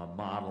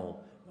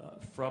model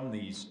from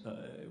these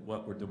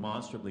what were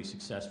demonstrably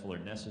successful or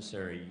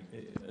necessary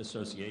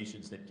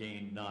associations that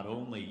gain not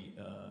only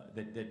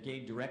that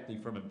gain directly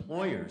from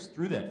employers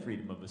through that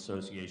freedom of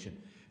association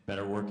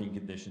better working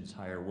conditions,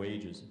 higher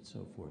wages, and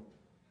so forth.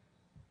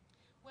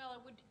 Well,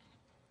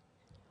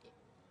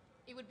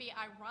 it would be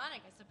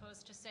ironic, I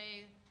suppose, to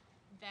say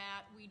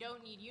that we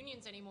don't need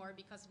unions anymore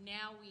because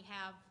now we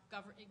have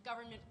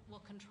government will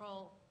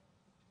control,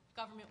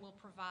 government will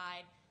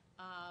provide,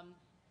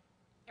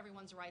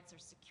 everyone's rights are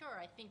secure.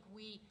 I think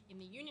we in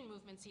the union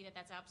movement see that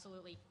that's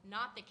absolutely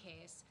not the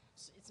case.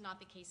 It's not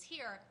the case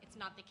here. It's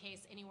not the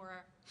case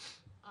anywhere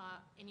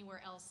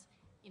else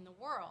in the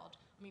world.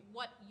 I mean,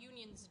 what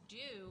unions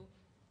do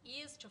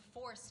is to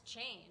force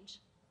change,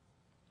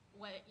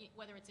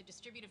 whether it's a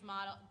distributive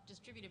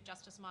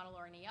justice model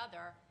or any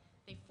other.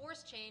 They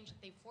force change.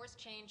 They force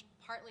change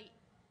partly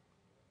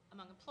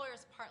among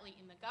employers, partly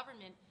in the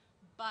government,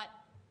 but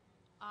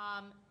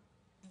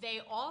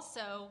they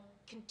also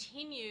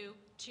continue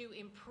to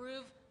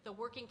improve the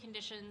working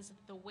conditions,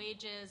 the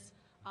wages,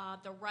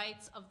 the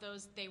rights of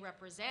those they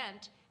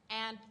represent,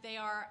 and they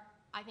are,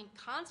 I think,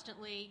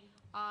 constantly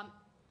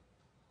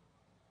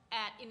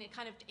in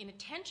a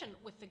tension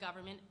with the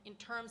government in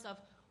terms of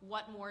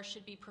what more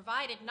should be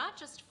provided, not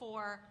just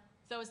for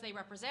those they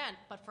represent,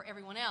 but for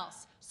everyone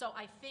else. So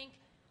I think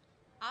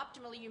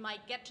optimally you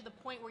might get to the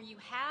point where you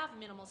have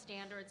minimal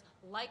standards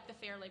like the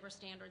Fair Labor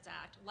Standards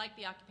Act, like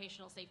the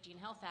Occupational Safety and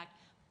Health Act,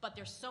 but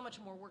there's so much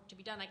more work to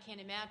be done. I can't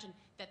imagine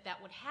that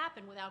that would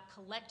happen without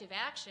collective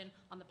action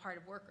on the part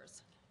of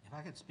workers. If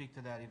I could speak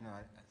to that, even though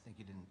I think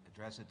you didn't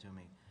address it to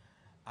me.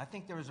 I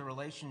think there is a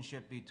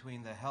relationship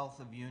between the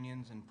health of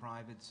unions and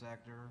private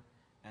sector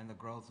and the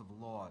growth of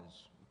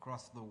laws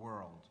across the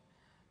world.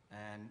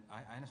 And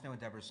I understand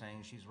what Deborah's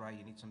saying. She's right.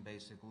 You need some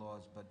basic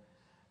laws. But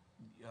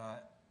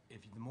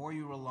the more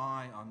you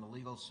rely on the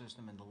legal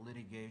system and the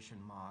litigation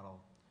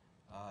model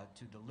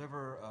to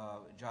deliver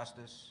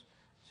justice,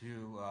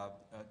 to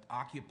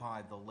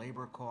occupy the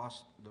labor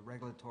cost, the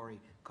regulatory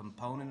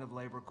component of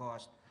labor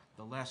cost,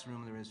 the less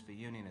room there is for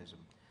unionism.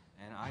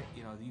 And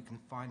you can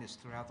find this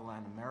throughout the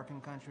Latin American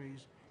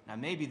countries. Now,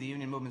 maybe the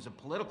union movement's a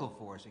political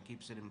force that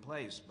keeps it in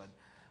place, but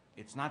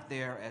it's not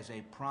there as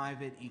a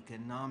private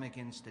economic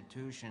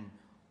institution,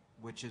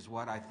 which is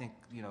what I think,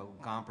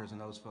 Gompers and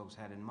those folks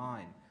had in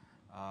mind.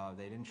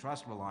 They didn't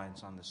trust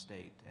reliance on the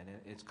state, and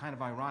it's kind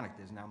of ironic.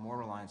 There's now more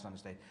reliance on the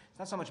state. It's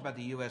not so much about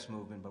the U.S.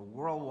 movement, but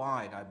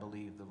worldwide, I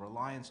believe the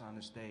reliance on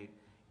the state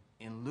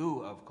in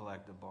lieu of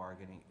collective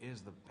bargaining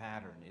is the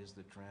pattern, is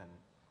the trend.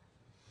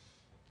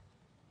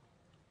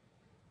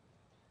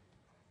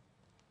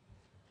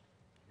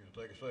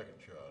 You'll take a second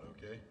shot,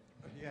 okay?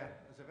 Yeah,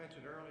 as I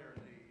mentioned earlier,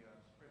 the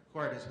Supreme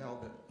Court has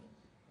held that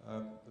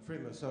the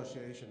Freedom of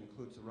Association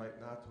includes the right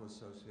not to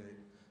associate.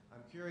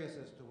 I'm curious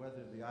as to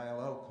whether the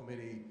ILO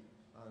Committee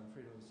on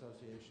Freedom of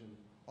Association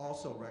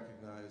also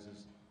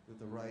recognizes that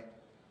the right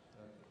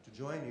to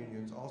join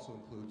unions also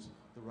includes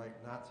the right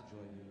not to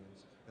join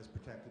unions as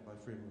protected by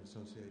freedom of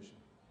association.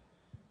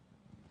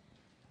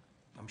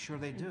 I'm sure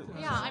they do.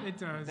 Yeah, It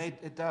does.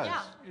 It does.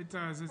 Yeah. It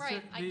does. It's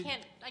Right, I the-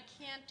 can't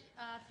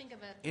think of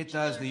a It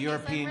does, particular the case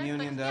European I've read,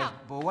 Union but does. yeah.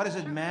 But what does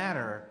it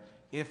matter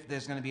if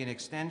there's going to be an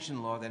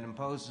extension law that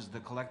imposes the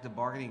collective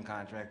bargaining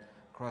contract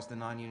across the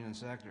non-union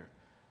sector?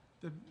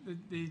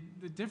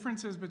 The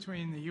differences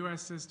between the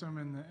U.S. system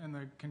and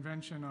the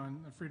Convention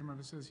on the Freedom of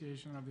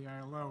Association of the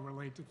ILO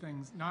relate to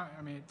things not,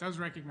 I mean, it does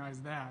recognize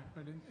that,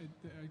 but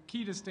a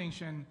key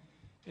distinction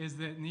is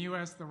that in the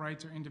U.S. the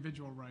rights are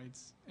individual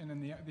rights, and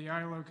in the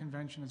ILO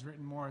Convention is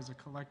written more as a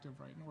collective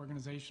right, an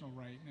organizational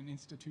right, an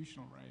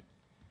institutional right.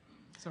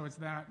 So it's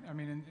that, I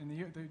mean,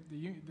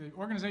 the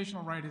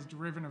organizational right is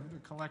derivative of the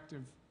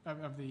collective,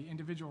 of the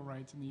individual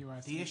rights in the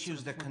U.S. The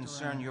issues that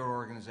concern your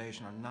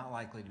organization are not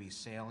likely to be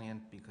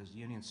salient because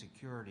union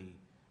security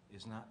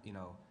is not,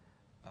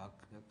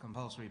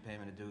 compulsory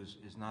payment of dues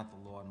is not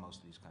the law in most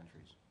of these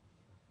countries.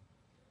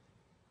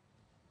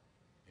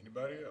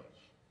 Anybody else?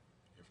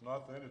 If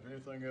not, then, is there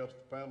anything else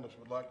the panelists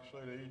would like to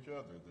say to each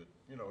other that,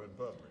 in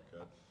public?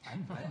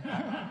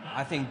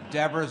 I think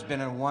Deborah's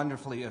been a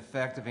wonderfully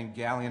effective and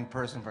gallant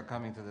person for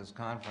coming to this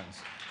conference.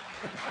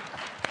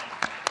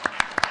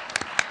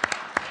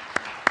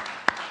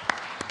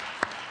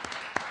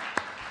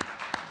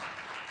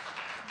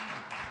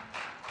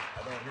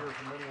 I don't hear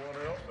from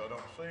anyone else. I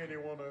don't see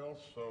anyone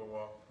else,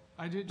 so...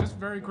 I did, just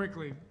very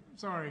quickly,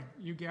 sorry,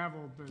 you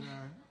gavelled, but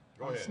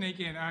Go I'll ahead. sneak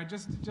in.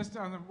 Just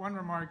on the one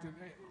remark, that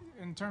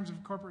in terms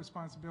of corporate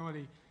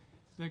responsibility,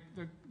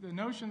 the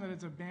notion that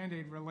it's a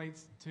Band-Aid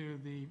relates to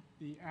the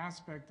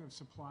aspect of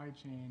supply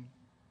chain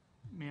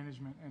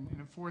management and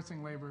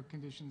enforcing labor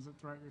conditions that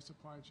threaten your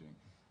supply chain.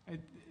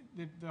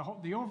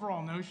 The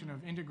overall notion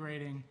of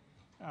integrating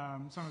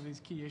some of these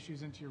key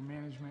issues into your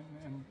management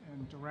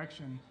and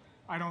direction,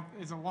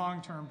 is a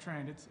long-term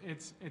trend.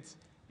 It's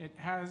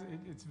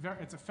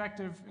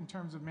effective in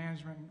terms of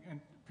management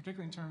and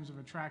particularly in terms of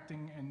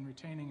attracting and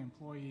retaining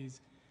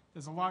employees.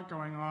 There's a lot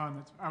going on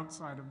that's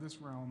outside of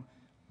this realm,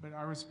 but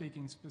I was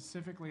speaking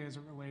specifically as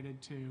it related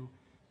to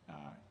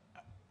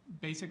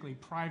basically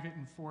private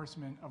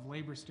enforcement of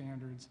labor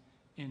standards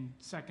in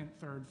second,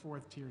 third,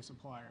 fourth tier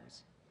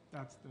suppliers.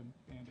 That's the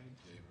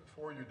Band-Aid.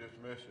 Before you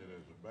dismiss it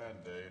as a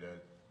Band-Aid,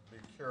 be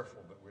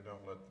careful that we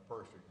don't let the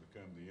perfect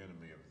become the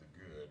enemy of the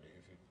good.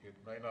 If it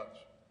may not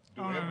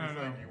do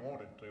everything you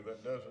want it to,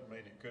 that doesn't mean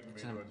it couldn't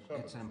be doing some of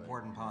the It's an things.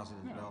 important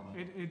positive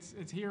development.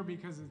 It's here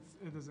because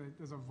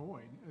there's a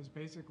void. It's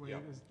basically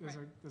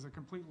there's a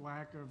complete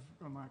lack of,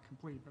 well, not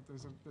complete, but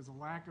there's a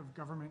lack of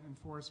government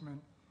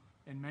enforcement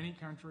in many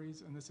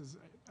countries, and this is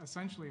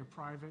essentially a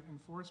private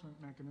enforcement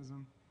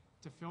mechanism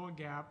to fill a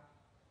gap.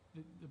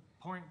 The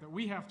point that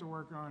we have to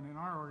work on in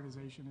our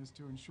organization is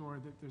to ensure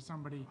that there's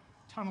somebody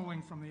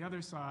tunneling from the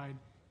other side,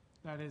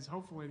 that is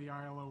hopefully the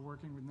ILO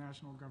working with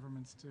national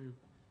governments to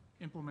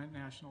implement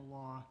national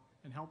law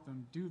and help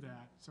them do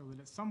that, so that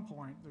at some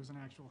point there's an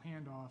actual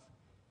handoff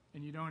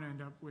and you don't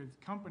end up with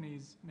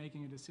companies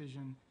making a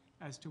decision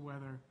as to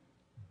whether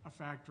a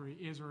factory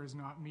is or is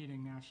not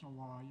meeting national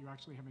law. You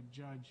actually have a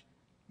judge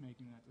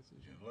making that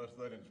decision. Unless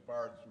that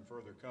inspired some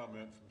further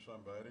comment from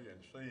somebody, and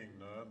seeing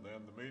none,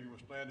 then the meeting will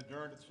stand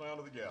adjourned at the sound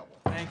of the gavel.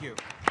 Thank you.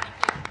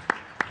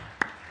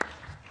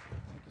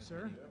 Thank you,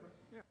 sir.